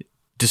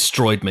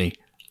destroyed me.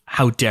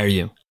 How dare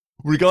you?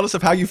 Regardless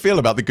of how you feel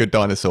about The Good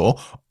Dinosaur,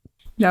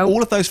 no.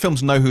 All of those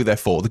films know who they're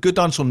for. The Good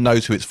Dinosaur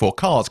knows who it's for.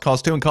 Cars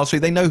 2 and Cars 3,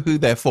 they know who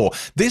they're for.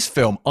 This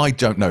film, I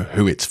don't know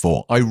who it's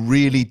for. I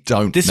really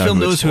don't This film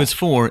knows who it's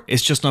for.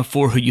 It's just not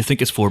for who you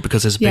think it's for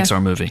because it's a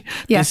Pixar movie.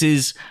 Yeah. This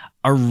is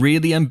a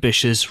really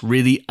ambitious,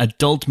 really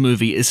adult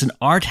movie. It's an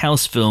art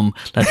house film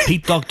that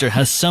Pete Docter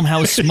has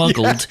somehow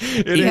smuggled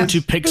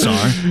into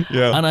Pixar.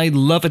 Yeah. And I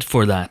love it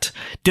for that.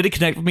 Did it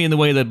connect with me in the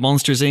way that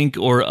Monsters, Inc.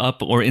 or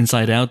Up or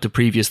Inside Out, the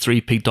previous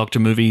 3 Pete Docter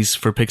movies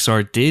for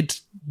Pixar, did?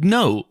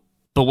 No.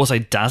 But was I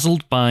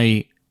dazzled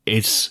by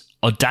its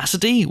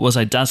audacity? Was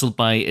I dazzled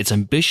by its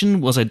ambition?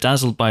 Was I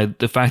dazzled by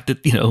the fact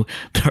that, there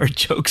are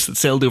jokes that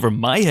sailed over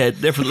my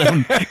head, never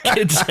letting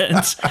kids'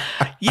 heads?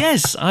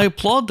 Yes, I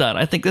applaud that.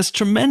 I think that's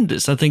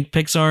tremendous. I think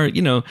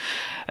Pixar,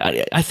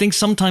 I think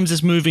sometimes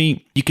this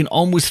movie, you can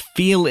almost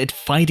feel it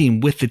fighting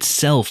with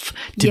itself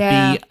to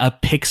be a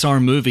Pixar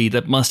movie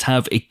that must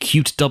have a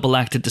cute double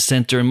act at the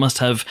center and must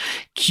have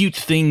cute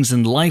things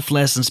and life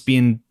lessons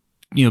being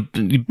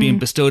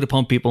bestowed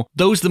upon people.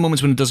 Those are the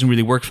moments when it doesn't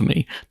really work for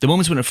me. The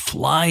moments when it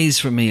flies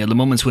for me are the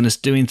moments when it's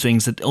doing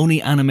things that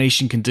only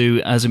animation can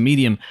do as a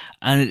medium,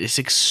 and it's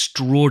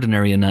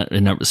extraordinary in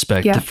that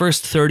respect. The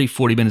first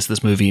 30-40 minutes of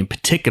this movie in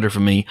particular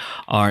for me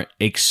are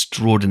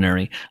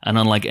extraordinary and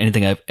unlike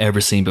anything I've ever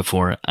seen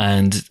before,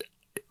 and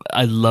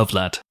I love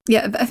that.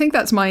 Yeah, I think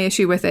that's my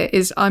issue with it,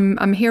 is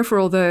I'm here for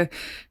all the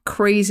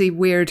crazy,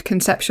 weird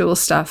conceptual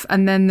stuff,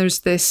 and then there's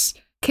this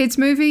kids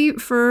movie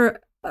for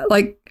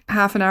like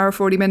half an hour,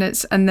 40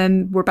 minutes, and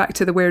then we're back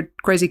to the weird,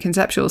 crazy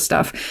conceptual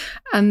stuff.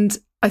 And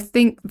I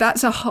think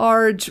that's a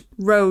hard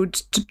road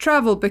to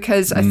travel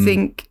because I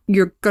think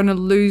you're going to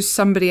lose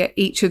somebody at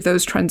each of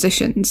those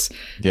transitions.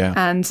 Yeah.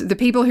 And the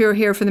people who are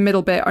here for the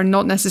middle bit are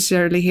not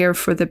necessarily here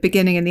for the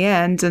beginning and the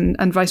end,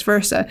 and vice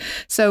versa.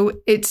 So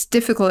it's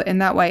difficult in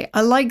that way.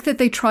 I like that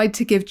they tried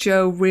to give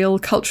Joe real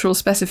cultural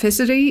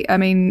specificity. I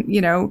mean, you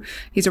know,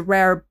 he's a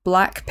rare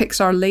Black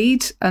Pixar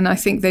lead, and I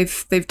think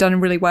they've done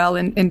really well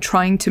in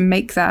trying to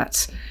make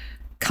that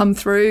come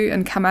through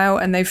and come out,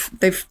 and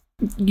they've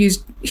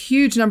used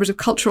huge numbers of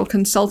cultural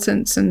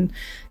consultants and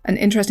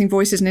interesting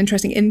voices and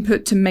interesting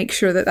input to make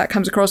sure that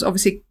comes across.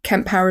 Obviously,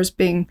 Kent Powers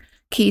being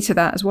key to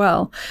that as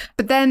well.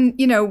 But then,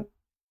 you know,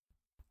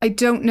 I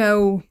don't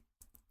know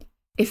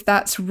if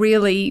that's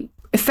really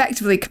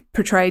effectively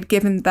portrayed,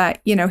 given that,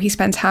 you know, he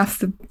spends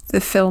half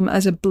the film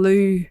as a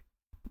blue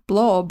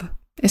blob,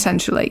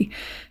 essentially.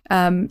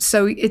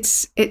 So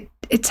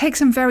it takes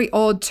some very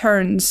odd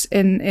turns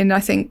in I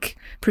think,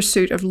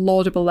 pursuit of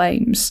laudable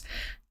aims.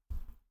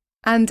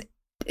 And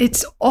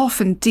it's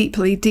often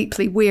deeply,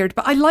 deeply weird.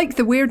 But I like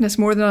the weirdness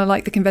more than I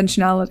like the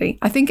conventionality.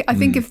 I think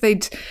if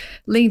they'd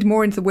leaned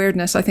more into the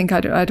weirdness, I think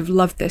I'd have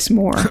loved this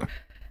more.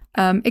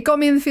 It got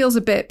me in the feels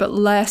a bit, but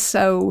less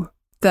so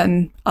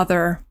than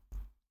other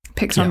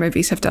Pixar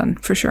movies have done,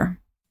 for sure.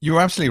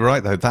 You're absolutely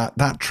right, though.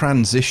 That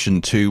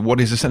transition to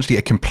what is essentially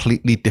a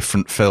completely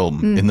different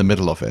film in the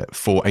middle of it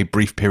for a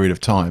brief period of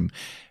time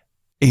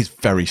is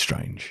very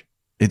strange.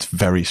 It's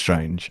very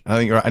strange. I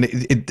think you're right. And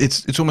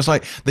it's almost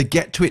like they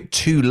get to it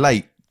too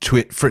late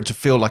for it to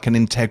feel like an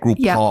integral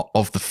part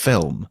of the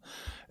film.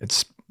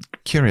 It's a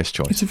curious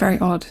choice. It's a very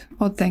odd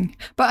thing.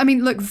 But I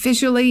mean, look,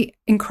 visually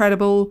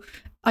incredible,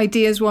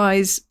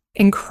 ideas-wise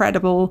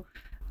incredible.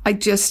 I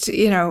just,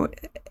 you know,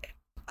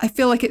 I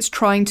feel like it's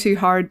trying too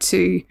hard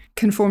to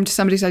conform to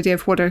somebody's idea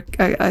of what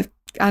a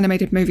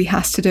animated movie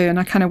has to do, and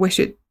I kind of wish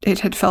it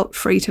had felt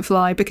free to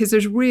fly, because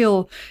there's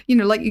real, you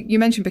know, like you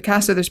mentioned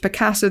Picasso, there's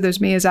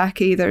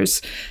Miyazaki,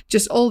 there's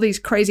just all these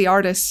crazy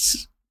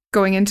artists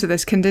going into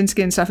this,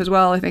 Kandinsky and stuff as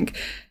well. I think,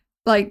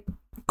 like,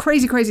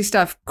 crazy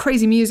stuff,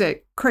 crazy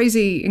music,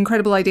 crazy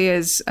incredible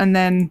ideas, and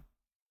then,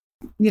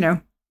 you know,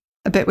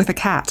 a bit with a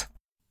cat.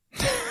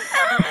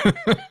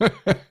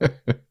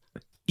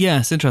 Yeah,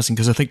 it's interesting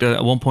because I think that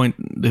at one point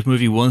the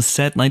movie was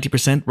set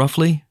 90%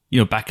 roughly, you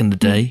know, back in the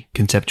day,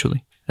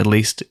 conceptually, at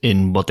least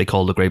in what they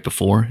call the great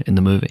before in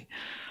the movie.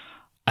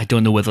 I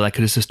don't know whether that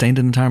could have sustained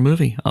an entire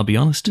movie, I'll be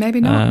honest. Maybe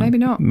not.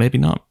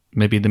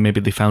 Maybe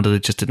they found that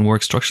it just didn't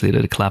work structurally,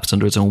 that it collapsed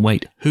under its own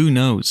weight. Who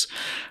knows?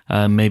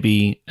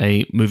 Maybe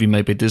a movie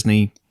made by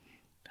Disney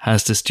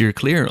has to steer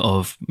clear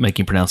of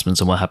making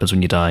pronouncements on what happens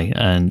when you die,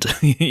 and,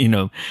 you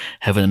know,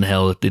 heaven and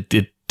hell,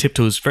 it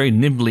tiptoes very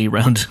nimbly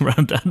around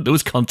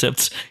those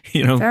concepts,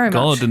 you know, very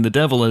God much. And the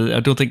devil,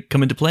 I don't think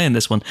come into play in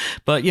this one.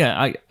 But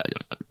yeah,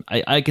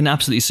 I can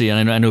absolutely see,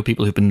 and I know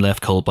people who've been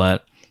left cold by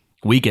it.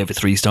 We gave it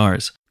 3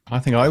 stars. I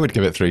think I would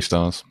give it 3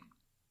 stars.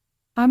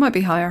 I might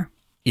be higher.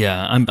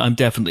 Yeah, I'm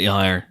definitely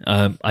higher.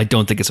 I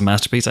don't think it's a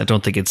masterpiece. I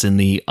don't think it's in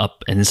the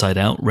up and inside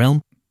out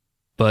realm,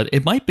 but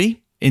it might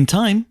be in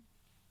time,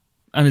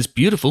 and it's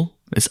beautiful.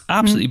 It's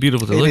absolutely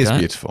beautiful to look at. It is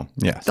beautiful,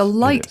 yes. The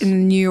light in the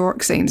New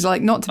York scenes,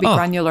 like, not to be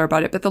granular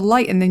about it, but the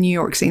light in the New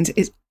York scenes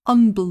is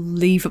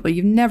unbelievable.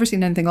 You've never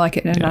seen anything like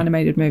it in an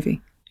animated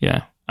movie.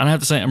 Yeah. And I have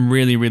to say, I'm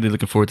really, really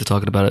looking forward to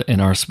talking about it in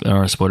our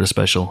spoiler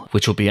special,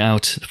 which will be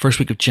out the first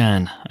week of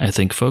Jan, I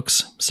think,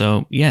 folks.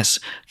 So, yes,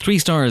 3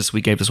 stars. We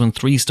gave this one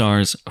 3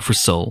 stars for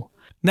Soul.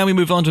 Now we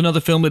move on to another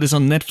film that is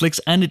on Netflix,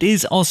 and it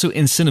is also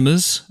in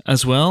cinemas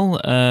as well,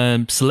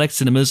 select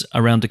cinemas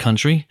around the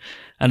country.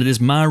 And it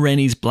is Ma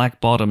Rainey's Black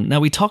Bottom. Now,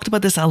 we talked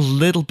about this a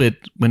little bit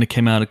when it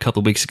came out a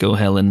couple of weeks ago,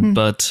 Helen,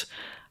 but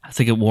I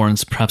think it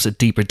warrants perhaps a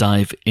deeper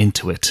dive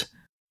into it.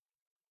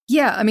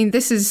 Yeah, I mean,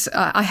 this is,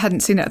 I hadn't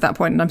seen it at that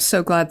point, and I'm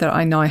so glad that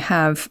I now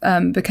have,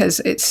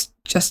 because it's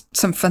just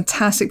some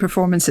fantastic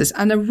performances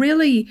and a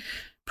really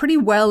pretty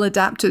well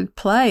adapted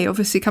play,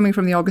 obviously coming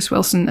from the August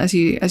Wilson, as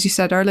you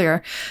said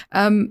earlier.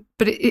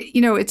 But it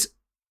you know, it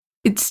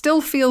still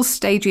feels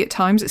stagey at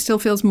times. It still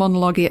feels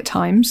monologue-y at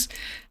times.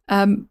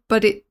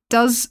 But it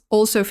does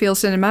also feel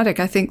cinematic.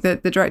 I think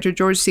that the director,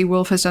 George C.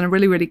 Wolfe, has done a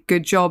really, really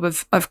good job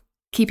of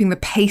keeping the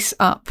pace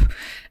up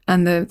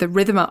and the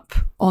rhythm up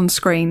on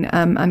screen,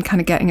 and kind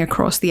of getting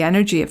across the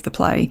energy of the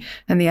play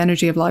and the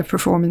energy of live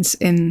performance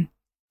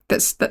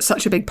that's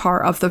such a big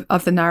part of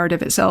the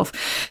narrative itself.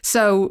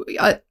 So,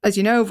 as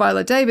you know,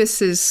 Viola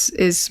Davis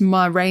is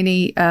Ma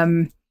Rainey,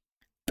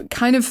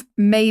 kind of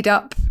made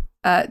up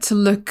to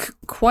look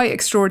quite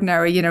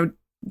extraordinary. You know,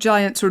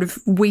 giant sort of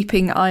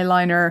weeping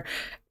eyeliner,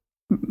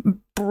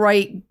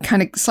 bright,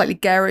 kind of slightly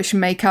garish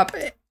makeup,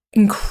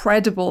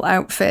 incredible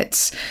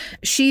outfits.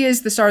 She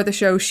is the star of the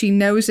show. She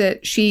knows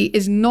it. She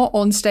is not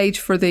on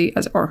stage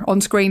or on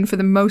screen for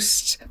the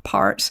most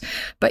part,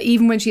 but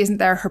even when she isn't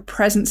there, her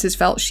presence is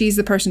felt. She's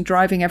the person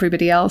driving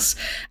everybody else,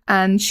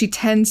 and she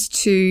tends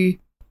to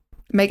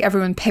make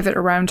everyone pivot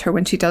around her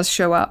when she does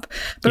show up.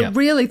 But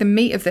really, the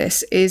meat of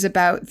this is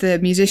about the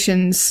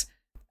musicians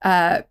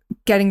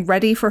getting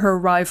ready for her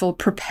arrival,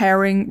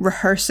 preparing,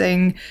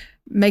 rehearsing,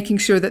 making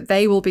sure that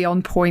they will be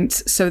on point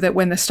so that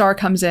when the star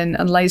comes in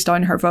and lays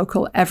down her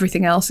vocal,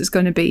 everything else is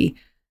going to be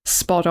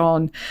spot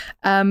on.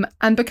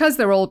 And because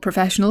they're all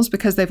professionals,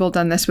 because they've all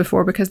done this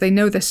before, because they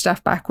know this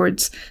stuff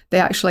backwards, they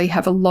actually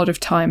have a lot of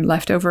time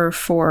left over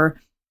for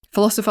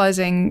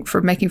philosophizing,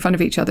 for making fun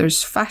of each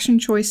other's fashion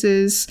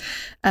choices,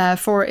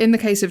 for, in the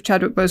case of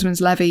Chadwick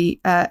Boseman's Levy,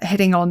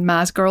 hitting on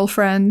Ma's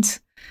girlfriend,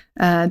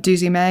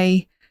 Doozy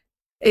May.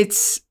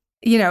 It's,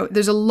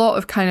 there's a lot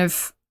of kind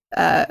of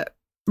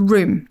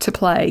room to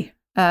play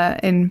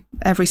in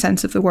every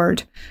sense of the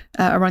word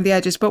around the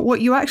edges. But what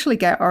you actually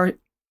get are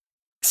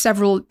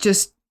several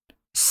just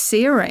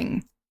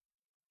searing,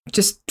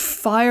 just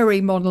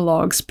fiery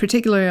monologues,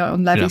 particularly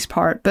on Levy's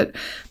part, but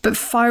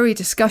fiery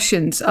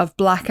discussions of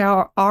black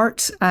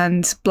art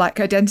and black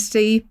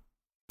identity,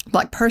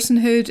 black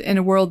personhood in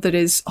a world that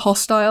is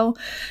hostile.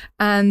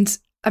 And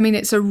I mean,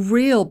 it's a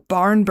real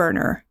barn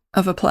burner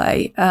of a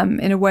play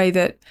in a way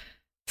that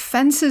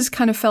Fences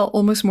kind of felt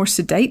almost more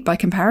sedate by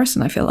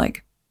comparison, I feel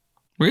like.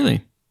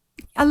 Really?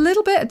 A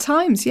little bit at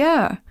times,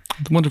 yeah.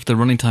 I wonder if the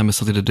running time has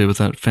something to do with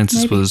that.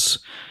 Fences Maybe. Was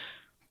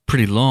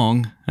pretty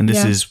long, and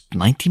this is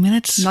 90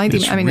 minutes? 90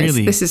 minutes. I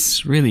mean, this is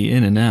it's really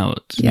in and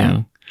out.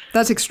 Yeah.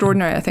 That's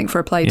extraordinary, I think, for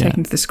a play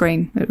taken to the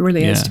screen. It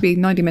really is, to be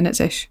 90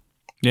 minutes-ish.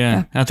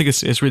 Yeah, I think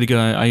it's really good.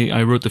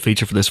 I wrote the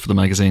feature for this for the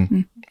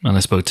magazine, and I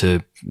spoke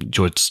to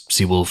George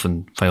C. Wolfe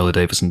and Viola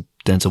Davis and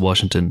Denzel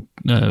Washington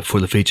for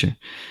the feature.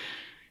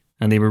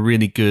 And they were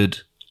really good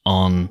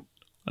on,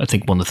 I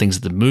think, one of the things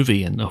that the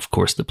movie and, of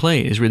course, the play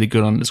is really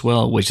good on as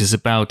well, which is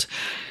about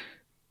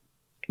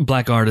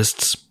black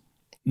artists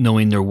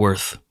knowing their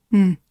worth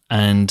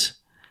and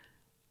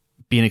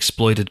being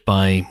exploited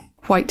by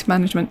white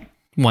management,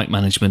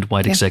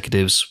 white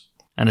executives.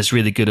 And it's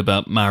really good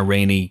about Ma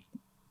Rainey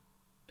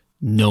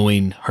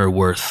knowing her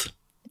worth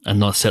and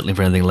not settling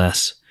for anything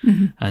less,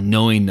 and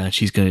knowing that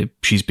she's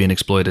being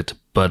exploited,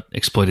 but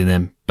exploiting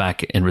them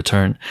back in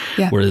return.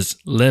 Yeah. Whereas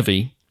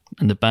Levy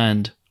and the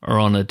band are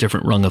on a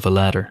different rung of a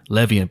ladder.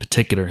 Levy in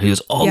particular, who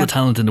has all the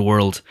talent in the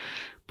world,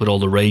 but all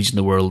the rage in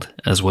the world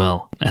as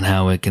well, and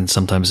how it can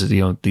sometimes,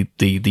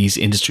 these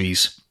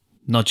industries,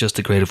 not just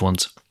the creative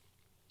ones,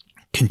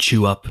 can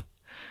chew up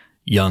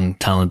young,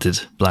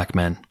 talented black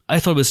men. I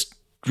thought it was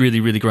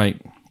really, really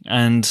great.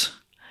 And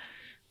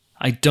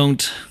we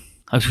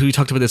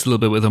talked about this a little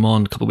bit with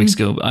Amon a couple of weeks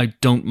ago. I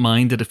don't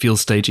mind that it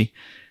feels stagey.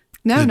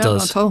 No,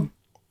 not at all.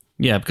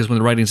 Yeah, because when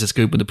the writing's this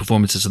good, when the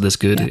performances are this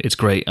good, it's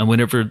great. And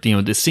whenever,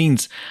 the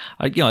scenes,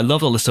 I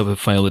loved all the stuff with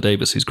Viola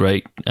Davis, who's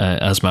great,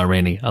 as Ma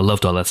Rainey. I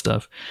loved all that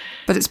stuff.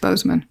 But it's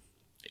Boseman.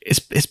 It's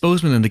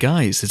Boseman and the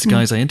guys. It's the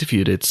guys I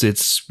interviewed.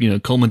 It's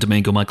Colman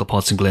Domingo, Michael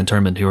Potts, and Glynn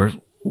Turman, who are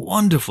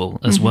wonderful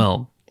as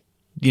well.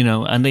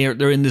 And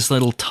they're in this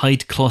little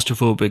tight,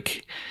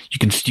 claustrophobic,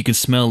 you can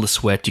smell the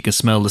sweat, you can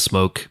smell the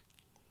smoke,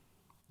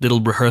 little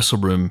rehearsal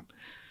room,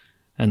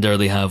 and there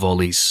they have all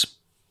these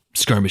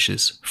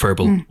skirmishes,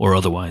 verbal or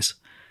otherwise.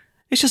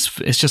 It's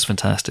just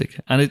fantastic,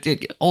 and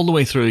it all the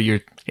way through.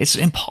 It's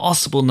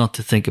impossible not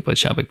to think about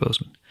Chadwick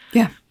Boseman.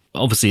 Yeah,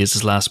 obviously it's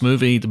his last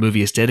movie. The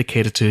movie is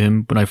dedicated to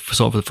him. When I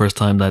saw it for the first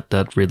time,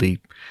 that really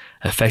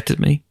affected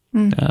me.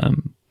 And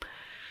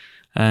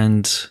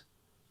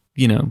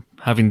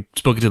having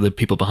spoken to the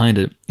people behind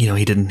it, he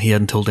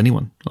hadn't told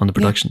anyone on the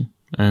production,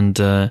 and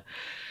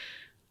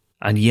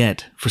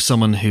yet for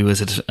someone who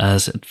is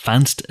as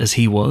advanced as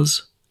he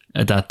was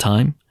at that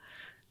time,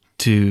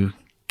 to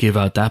give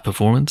out that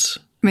performance.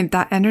 I mean,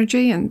 that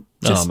energy and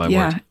just, word.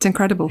 It's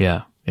incredible.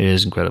 Yeah, it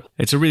is incredible.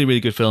 It's a really, really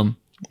good film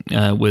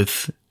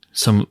with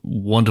some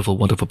wonderful,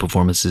 wonderful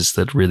performances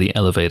that really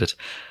elevate it.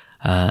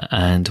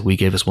 And we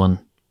gave this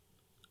one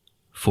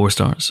 4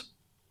 stars.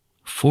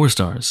 4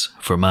 stars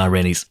for Ma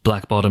Rainey's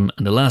Black Bottom.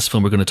 And the last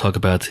film we're going to talk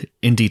about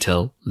in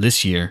detail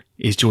this year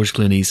is George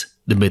Clooney's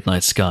The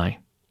Midnight Sky,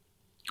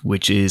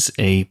 which is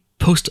a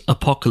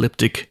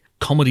post-apocalyptic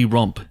comedy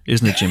romp,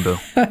 isn't it, Jimbo?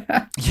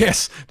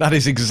 Yes, that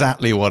is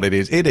exactly what it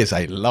is. It is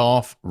a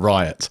laugh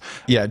riot.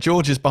 Yeah,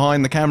 George is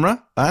behind the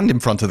camera and in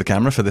front of the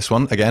camera for this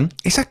one again.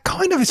 It's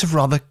a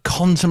rather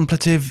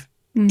contemplative,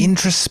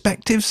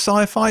 introspective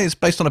sci-fi. It's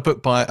based on a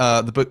book by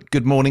the book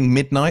Good Morning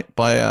Midnight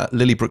by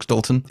Lily Brooks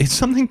Dalton. It's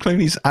something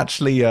Clooney's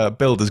actually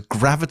billed as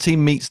Gravity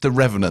Meets the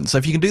Revenant. So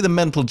if you can do the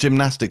mental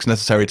gymnastics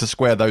necessary to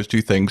square those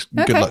two things,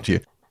 good luck to you.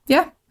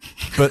 Yeah.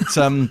 But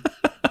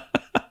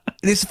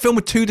it's a film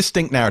with 2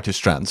 distinct narrative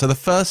strands. So the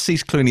first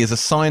sees Clooney as a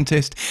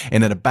scientist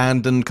in an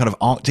abandoned kind of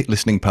Arctic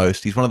listening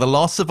post. He's one of the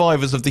last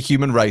survivors of the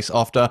human race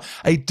after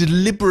a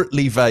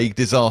deliberately vague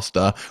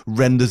disaster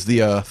renders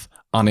the Earth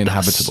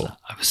uninhabitable.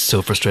 I was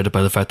so frustrated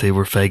by the fact they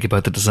were vague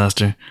about the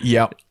disaster.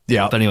 Yeah.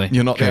 But anyway,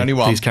 you're not the only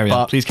one.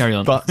 Please carry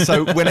on. But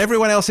so when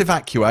everyone else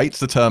evacuates,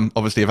 the term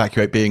obviously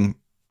evacuate being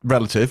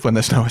relative when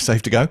there's nowhere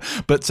safe to go,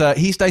 but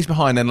he stays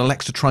behind and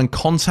elects to try and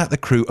contact the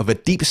crew of a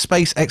deep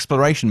space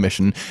exploration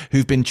mission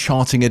who've been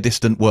charting a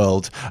distant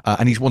world,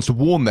 and he wants to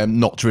warn them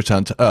not to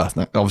return to Earth.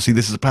 Now, obviously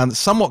this is a plan that's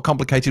somewhat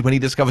complicated when he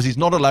discovers he's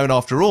not alone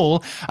after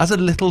all, as a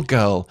little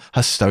girl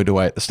has stowed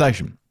away at the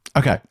station.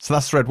 Okay, so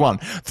that's thread 1.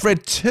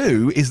 Thread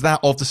 2 is that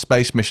of the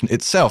space mission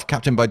itself,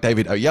 captained by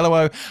David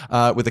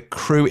Oyelowo, with a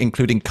crew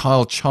including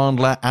Kyle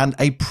Chandler and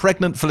a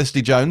pregnant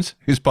Felicity Jones,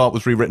 whose part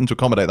was rewritten to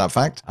accommodate that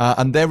fact.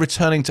 And they're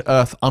returning to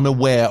Earth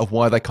unaware of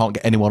why they can't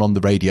get anyone on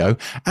the radio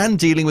and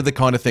dealing with the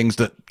kind of things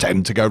that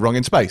tend to go wrong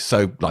in space.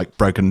 So, like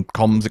broken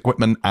comms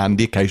equipment and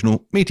the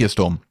occasional meteor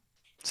storm.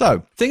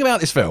 So, thing about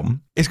this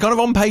film, it's kind of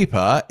on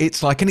paper,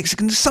 it's like an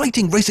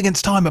exciting race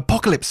against time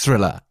apocalypse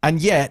thriller. And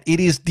yet, it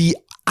is the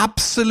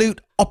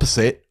absolute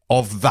opposite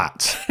of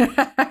that.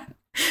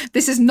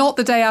 This is not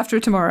The Day After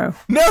Tomorrow.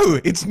 No,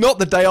 it's not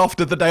The Day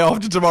After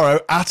Tomorrow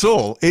at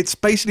all. It's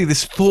basically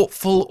this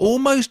thoughtful,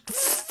 almost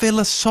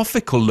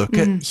philosophical look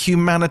at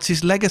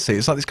humanity's legacy.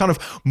 It's like this kind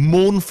of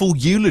mournful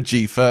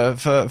eulogy for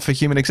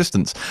human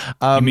existence.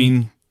 You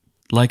mean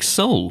like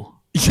Soul?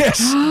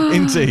 Yes,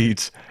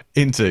 indeed.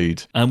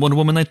 And Wonder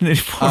Woman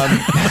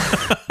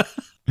 1984.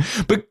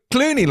 But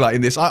Clooney, like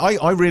in this,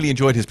 I really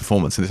enjoyed his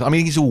performance in this. I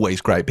mean, he's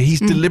always great, but he's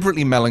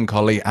deliberately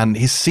melancholy and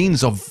his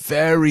scenes are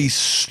very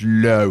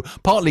slow,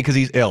 partly because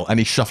he's ill and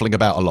he's shuffling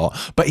about a lot,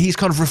 but he's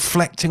kind of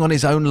reflecting on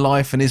his own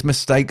life and his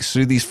mistakes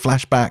through these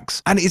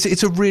flashbacks. And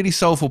it's a really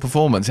soulful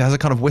performance. It has a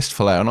kind of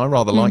wistful air and I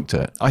rather liked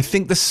it. I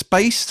think the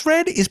space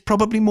thread is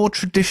probably more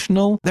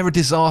traditional. There are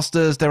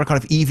disasters, there are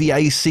kind of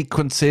EVA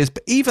sequences,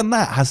 but even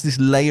that has this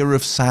layer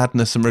of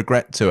sadness and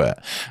regret to it.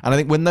 And I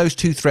think when those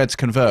two threads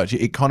converge,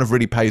 it kind of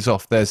really pays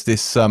off. There's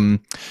this sort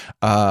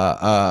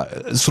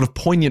of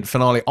poignant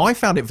finale. I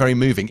found it very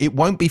moving. It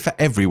won't be for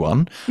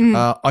everyone.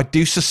 I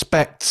do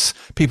suspect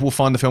people will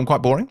find the film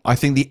quite boring. I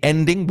think the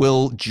ending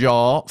will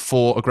jar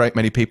for a great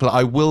many people.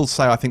 I will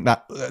say I think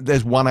that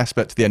there's one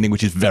aspect to the ending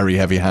which is very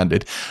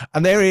heavy-handed.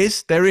 And there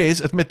is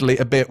admittedly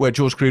a bit where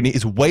George Clooney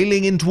is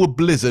wailing into a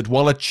blizzard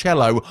while a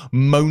cello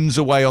moans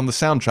away on the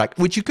soundtrack,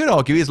 which you could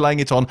argue is laying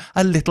it on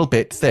a little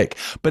bit thick.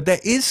 But there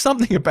is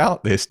something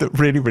about this that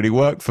really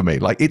worked for me.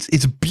 Like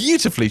it's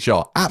beautifully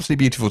shot. Absolutely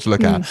beautiful to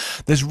look at.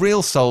 There's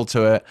real soul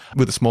to it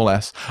with a small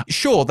s.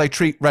 Sure, they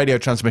treat radio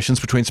transmissions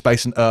between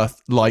space and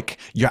Earth like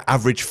your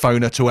average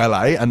phoner to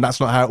LA, and that's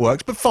not how it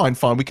works, but fine,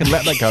 we can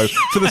let that go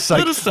for the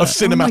sake of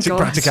cinematic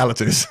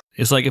practicalities.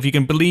 It's like if you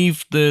can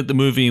believe the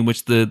movie in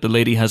which the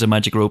lady has a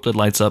magic rope that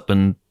lights up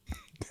and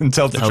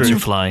tells the helps truth.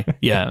 her fly.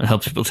 Yeah, it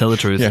helps people tell the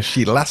truth. Yeah,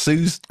 she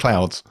lassos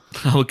clouds.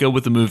 I will go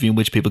with the movie in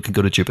which people can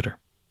go to Jupiter.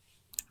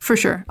 For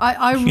sure.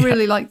 I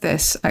really like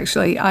this,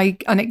 actually.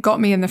 And it got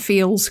me in the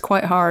feels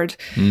quite hard,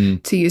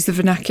 to use the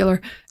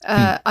vernacular.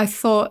 I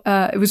thought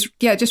it was,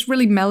 just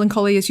really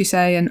melancholy, as you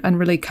say, and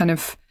really kind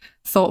of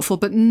thoughtful,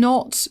 but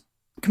not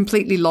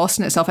completely lost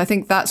in itself. I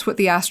think that's what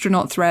the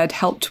astronaut thread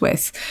helped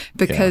with,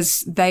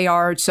 because they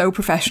are so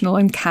professional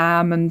and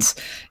calm and,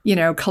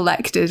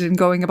 collected and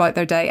going about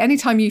their day.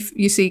 Anytime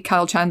you see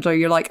Kyle Chandler,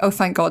 you're like, oh,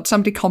 thank God,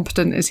 somebody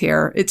competent is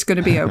here. It's going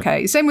to be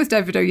okay. Same with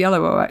David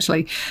Oyelowo,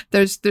 actually.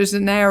 There's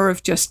an air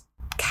of just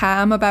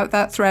calm about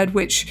that thread,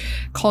 which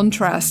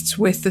contrasts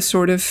with the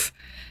sort of,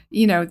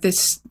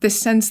 this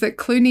sense that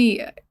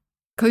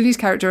Clooney's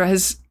character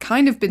has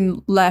kind of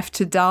been left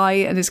to die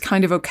and is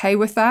kind of okay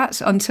with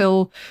that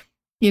until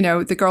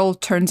the girl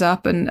turns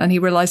up and he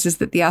realizes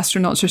that the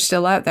astronauts are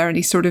still out there and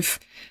he sort of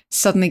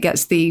suddenly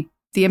gets the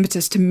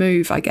impetus to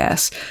move, I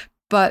guess.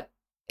 But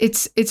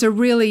it's a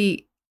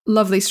really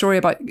lovely story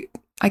about,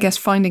 I guess,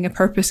 finding a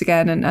purpose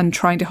again and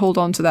trying to hold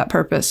on to that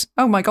purpose.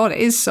 Oh my God, it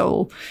is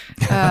soul.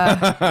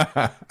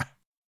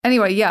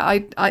 Anyway,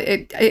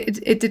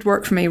 it did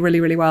work for me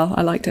really well.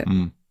 I liked it.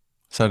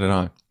 So did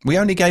I. We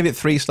only gave it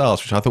 3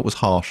 stars, which I thought was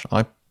harsh.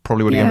 I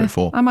probably would have given it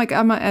 4. I might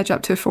edge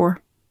up to a 4.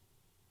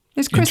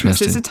 It's Christmas.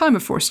 It's a time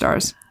of 4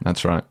 stars.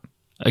 That's right.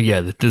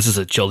 This is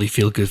a jolly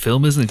feel-good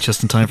film, isn't it?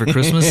 Just in time for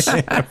Christmas.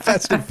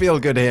 Festive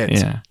feel-good hit.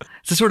 Yeah.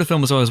 It's the sort of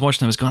film as I was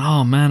watching, I was going,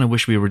 oh man, I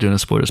wish we were doing a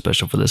spoiler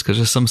special for this, because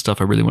there's some stuff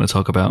I really want to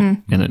talk about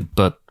in it,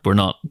 but we're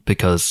not,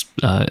 because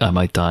I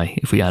might die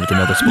if we added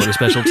another spoiler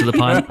special to the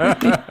pile.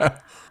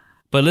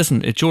 But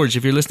listen, George,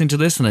 if you're listening to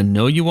this, and I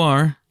know you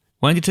are,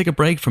 why don't you take a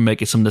break from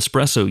making some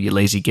Nespresso, you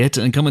lazy git,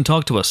 and come and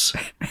talk to us.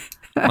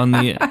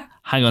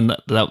 Hang on,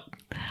 that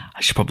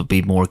I should probably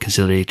be more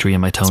conciliatory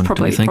in my tone.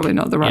 It's probably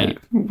not the right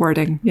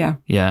wording. Yeah.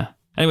 Yeah.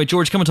 Anyway,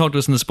 George, come and talk to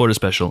us in the spoiler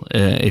special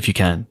if you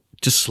can.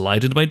 Just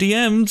slide into my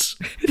DMs.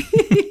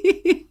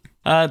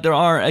 There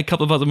are a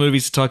couple of other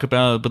movies to talk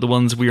about, but the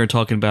ones we are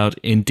talking about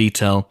in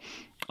detail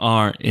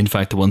are, in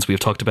fact, the ones we have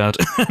talked about.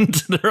 And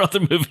there are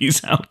other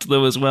movies out,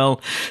 though, as well.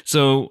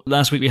 So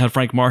last week we had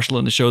Frank Marshall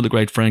on the show, the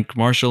great Frank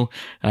Marshall,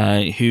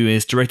 who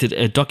has directed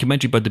a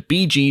documentary about the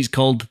Bee Gees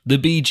called The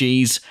Bee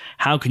Gees,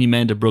 How Can You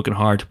Mend a Broken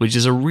Heart, which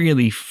is a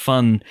really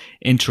fun,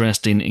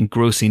 interesting,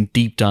 engrossing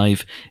deep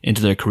dive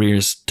into their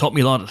careers. Taught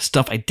me a lot of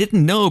stuff I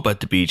didn't know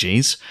about the Bee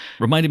Gees.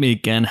 Reminded me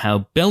again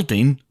how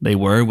belting they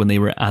were when they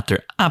were at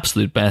their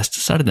absolute best.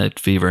 Saturday Night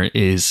Fever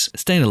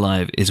Staying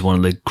Alive is one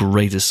of the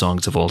greatest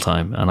songs of all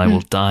time, and I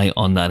will die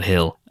on that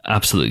hill.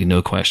 Absolutely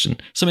no question.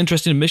 Some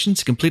interesting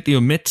omissions. Completely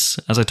omits,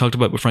 as I talked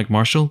about with Frank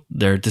Marshall,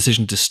 their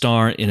decision to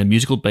star in a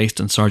musical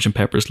based on Sgt.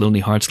 Pepper's Lonely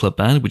Hearts Club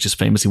Band, which is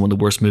famously one of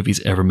the worst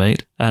movies ever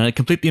made. And it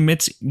completely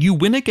omits You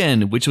Win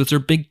Again, which was their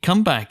big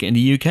comeback in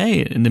the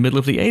UK in the middle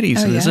of the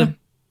 80s. Oh, It's a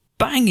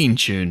banging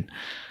tune.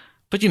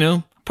 But,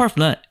 apart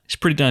from that, it's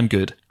pretty damn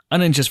good.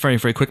 And then just very,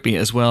 very quickly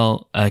as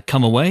well,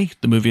 Come Away,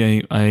 the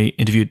movie I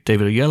interviewed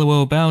David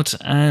Oyelowo about,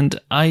 and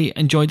I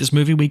enjoyed this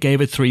movie. We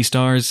gave it 3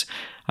 stars.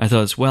 I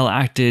thought it's well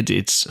acted.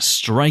 It's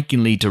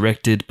strikingly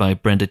directed by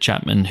Brenda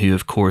Chapman, who,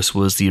 of course,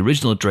 was the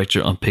original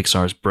director on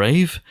Pixar's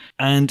Brave,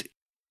 and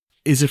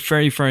is a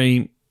very,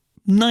 very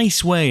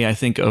nice way, I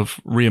think, of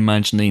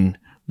reimagining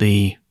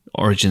the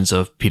origins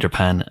of Peter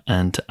Pan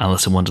and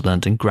Alice in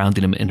Wonderland and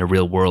grounding them in a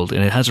real world.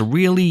 And it has a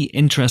really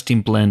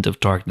interesting blend of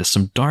darkness.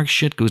 Some dark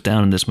shit goes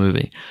down in this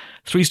movie.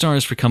 3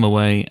 stars for Come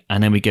Away,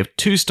 and then we give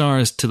 2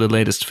 stars to the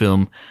latest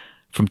film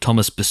from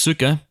Thomas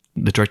Besuka,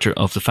 the director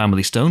of The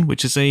Family Stone,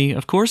 which is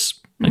of course,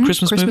 a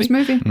Christmas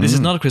movie. This is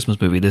not a Christmas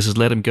movie. This is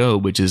Let Him Go,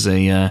 which is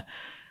a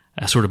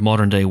sort of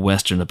modern day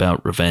Western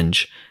about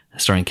revenge,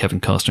 starring Kevin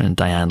Costner and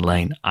Diane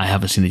Lane. I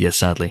haven't seen it yet,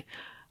 sadly.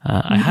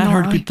 I had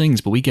heard good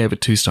things, but we gave it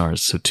 2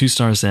 stars. So 2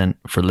 stars then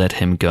for Let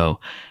Him Go.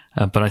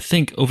 But I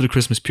think over the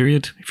Christmas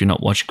period, if you're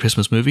not watching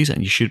Christmas movies,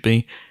 and you should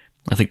be,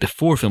 I think the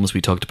 4 films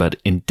we talked about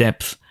in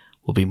depth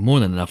will be more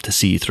than enough to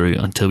see you through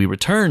until we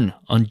return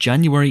on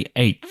January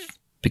 8th,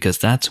 because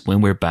that's when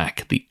we're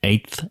back, the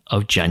 8th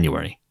of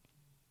January.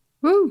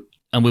 Woo!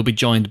 And we'll be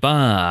joined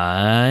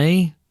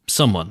by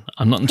someone.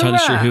 I'm not entirely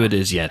sure who it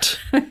is yet.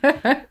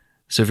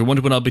 So if you're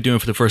wondering what I'll be doing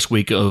for the first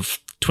week of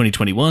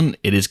 2021,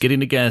 it is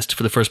getting a guest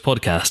for the first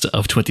podcast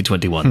of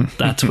 2021.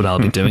 That's what I'll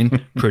be doing,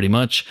 pretty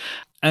much.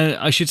 And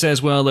I should say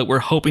as well that we're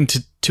hoping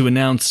to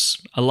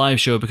announce a live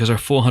show because our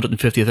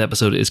 450th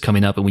episode is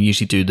coming up, and we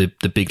usually do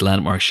the big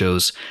landmark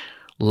shows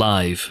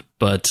live,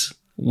 but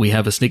we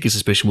have a sneaky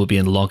suspicion we'll be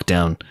in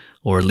lockdown,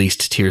 or at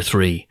least tier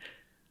 3,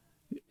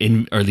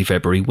 in early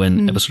February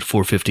when episode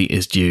 450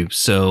 is due.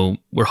 So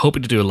we're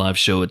hoping to do a live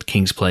show at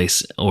King's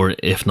Place, or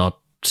if not,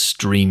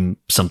 stream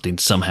something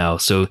somehow.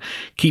 So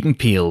keep them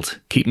peeled,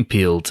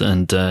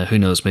 and who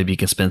knows, maybe you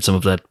can spend some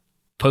of that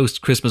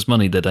post-Christmas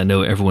money that I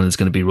know everyone is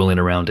going to be rolling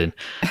around in,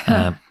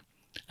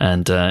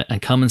 and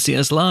come and see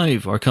us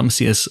live, or come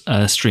see us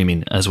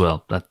streaming as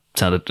well. That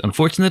sounded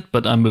unfortunate,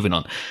 but I'm moving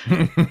on.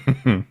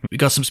 We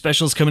got some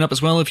specials coming up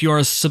as well. If you are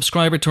a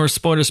subscriber to our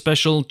spoiler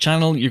special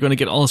channel, you're going to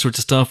get all sorts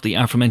of stuff. The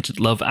aforementioned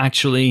Love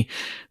Actually,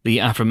 the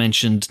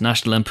aforementioned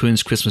National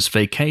Lampoon's Christmas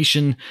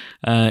Vacation.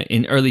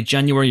 In early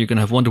January, you're going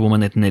to have Wonder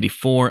Woman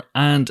 1984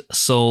 and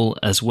Soul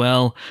as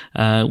well.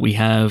 We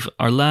have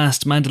our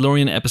last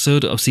Mandalorian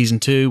episode of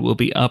season 2 will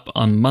be up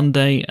on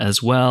Monday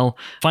as well.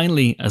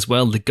 Finally, as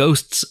well, the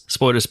Ghosts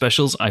spoiler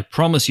specials, I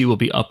promise you, will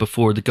be up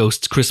before the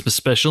Ghosts Christmas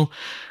special,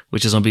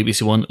 which is on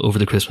BBC One over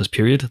the Christmas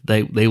period.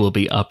 They will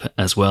be up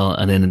as well.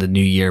 And then in the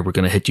new year, we're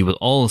going to hit you with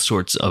all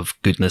sorts of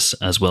goodness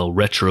as well,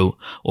 retro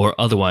or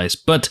otherwise.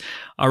 But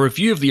our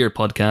Review of the Year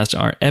podcast,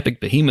 our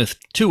epic behemoth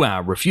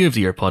 2-hour Review of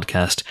the Year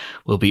podcast,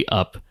 will be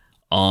up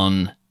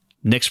on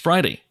next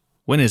Friday.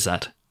 When is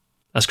that?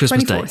 That's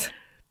Christmas 24th. Day.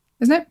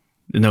 Isn't it?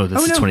 No,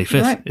 that's the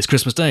 25th. Right. It's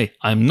Christmas Day.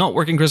 I'm not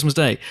working Christmas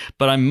Day,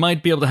 but I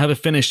might be able to have it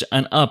finished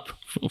and up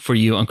for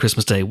you on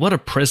Christmas Day. What a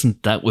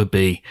present that would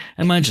be.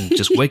 Imagine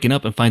just waking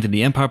up and finding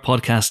the Empire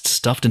podcast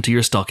stuffed into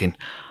your stocking.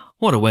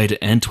 What a way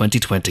to end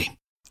 2020.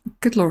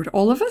 Good Lord,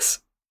 all of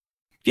us?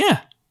 Yeah.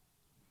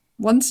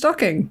 One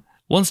stocking.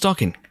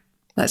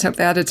 Let's hope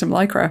they added some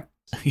Lycra.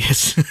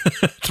 Yes.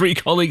 3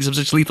 colleagues of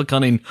such lethal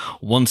cunning,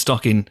 1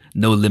 stocking,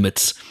 no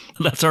limits.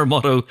 That's our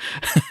motto.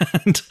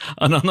 And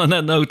on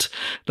that note,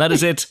 that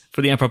is it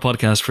for the Empire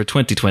Podcast for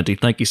 2020.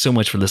 Thank you so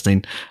much for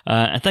listening.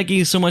 And thank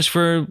you so much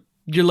for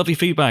your lovely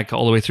feedback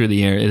all the way through the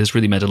year. It has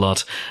really meant a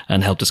lot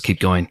and helped us keep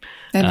going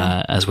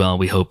as well.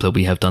 We hope that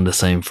we have done the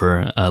same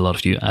for a lot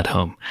of you at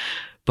home.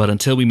 But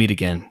until we meet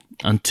again,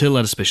 until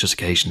that auspicious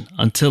occasion,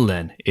 until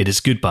then, it is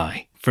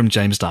goodbye from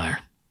James Dyer.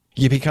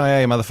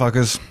 Yippee-ki-yay,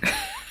 motherfuckers.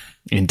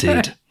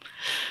 Indeed.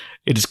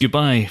 It is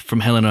goodbye from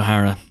Helen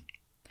O'Hara.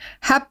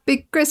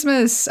 Happy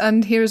Christmas,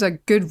 and here's a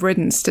good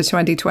riddance to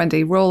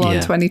 2020. Roll on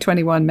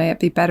 2021. May it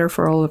be better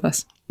for all of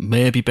us.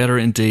 May it be better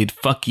indeed.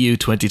 Fuck you,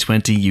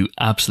 2020, you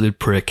absolute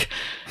prick.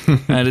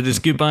 And it is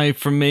goodbye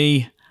from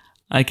me.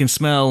 I can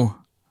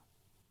smell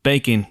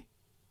bacon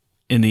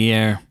in the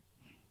air.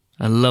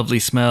 A lovely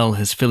smell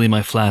is filling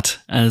my flat,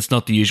 and it's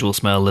not the usual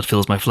smell that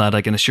fills my flat,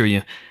 I can assure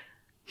you.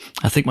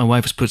 I think my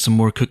wife has put some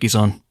more cookies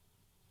on,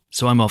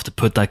 so I'm off to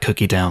put that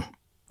cookie down.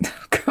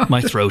 Oh,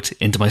 my throat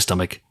into my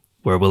stomach,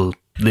 where we'll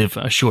live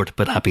a short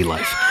but happy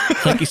life.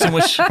 Thank you so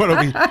much. Well,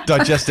 it'll be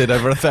digested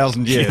over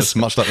 1,000 years, yes.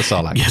 Much like the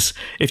Sarlacc. Yes.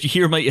 If you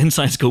hear my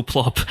insides go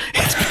plop,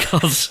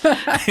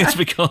 it's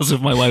because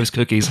of my wife's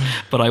cookies.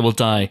 But I will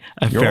die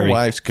a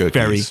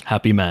very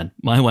happy man.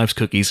 My wife's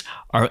cookies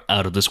are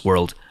out of this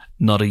world.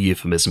 Not a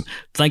euphemism.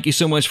 Thank you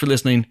so much for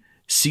listening.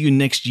 See you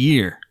next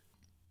year.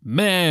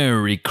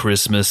 Merry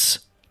Christmas.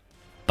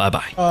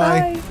 Bye-bye.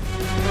 Bye.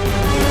 Bye.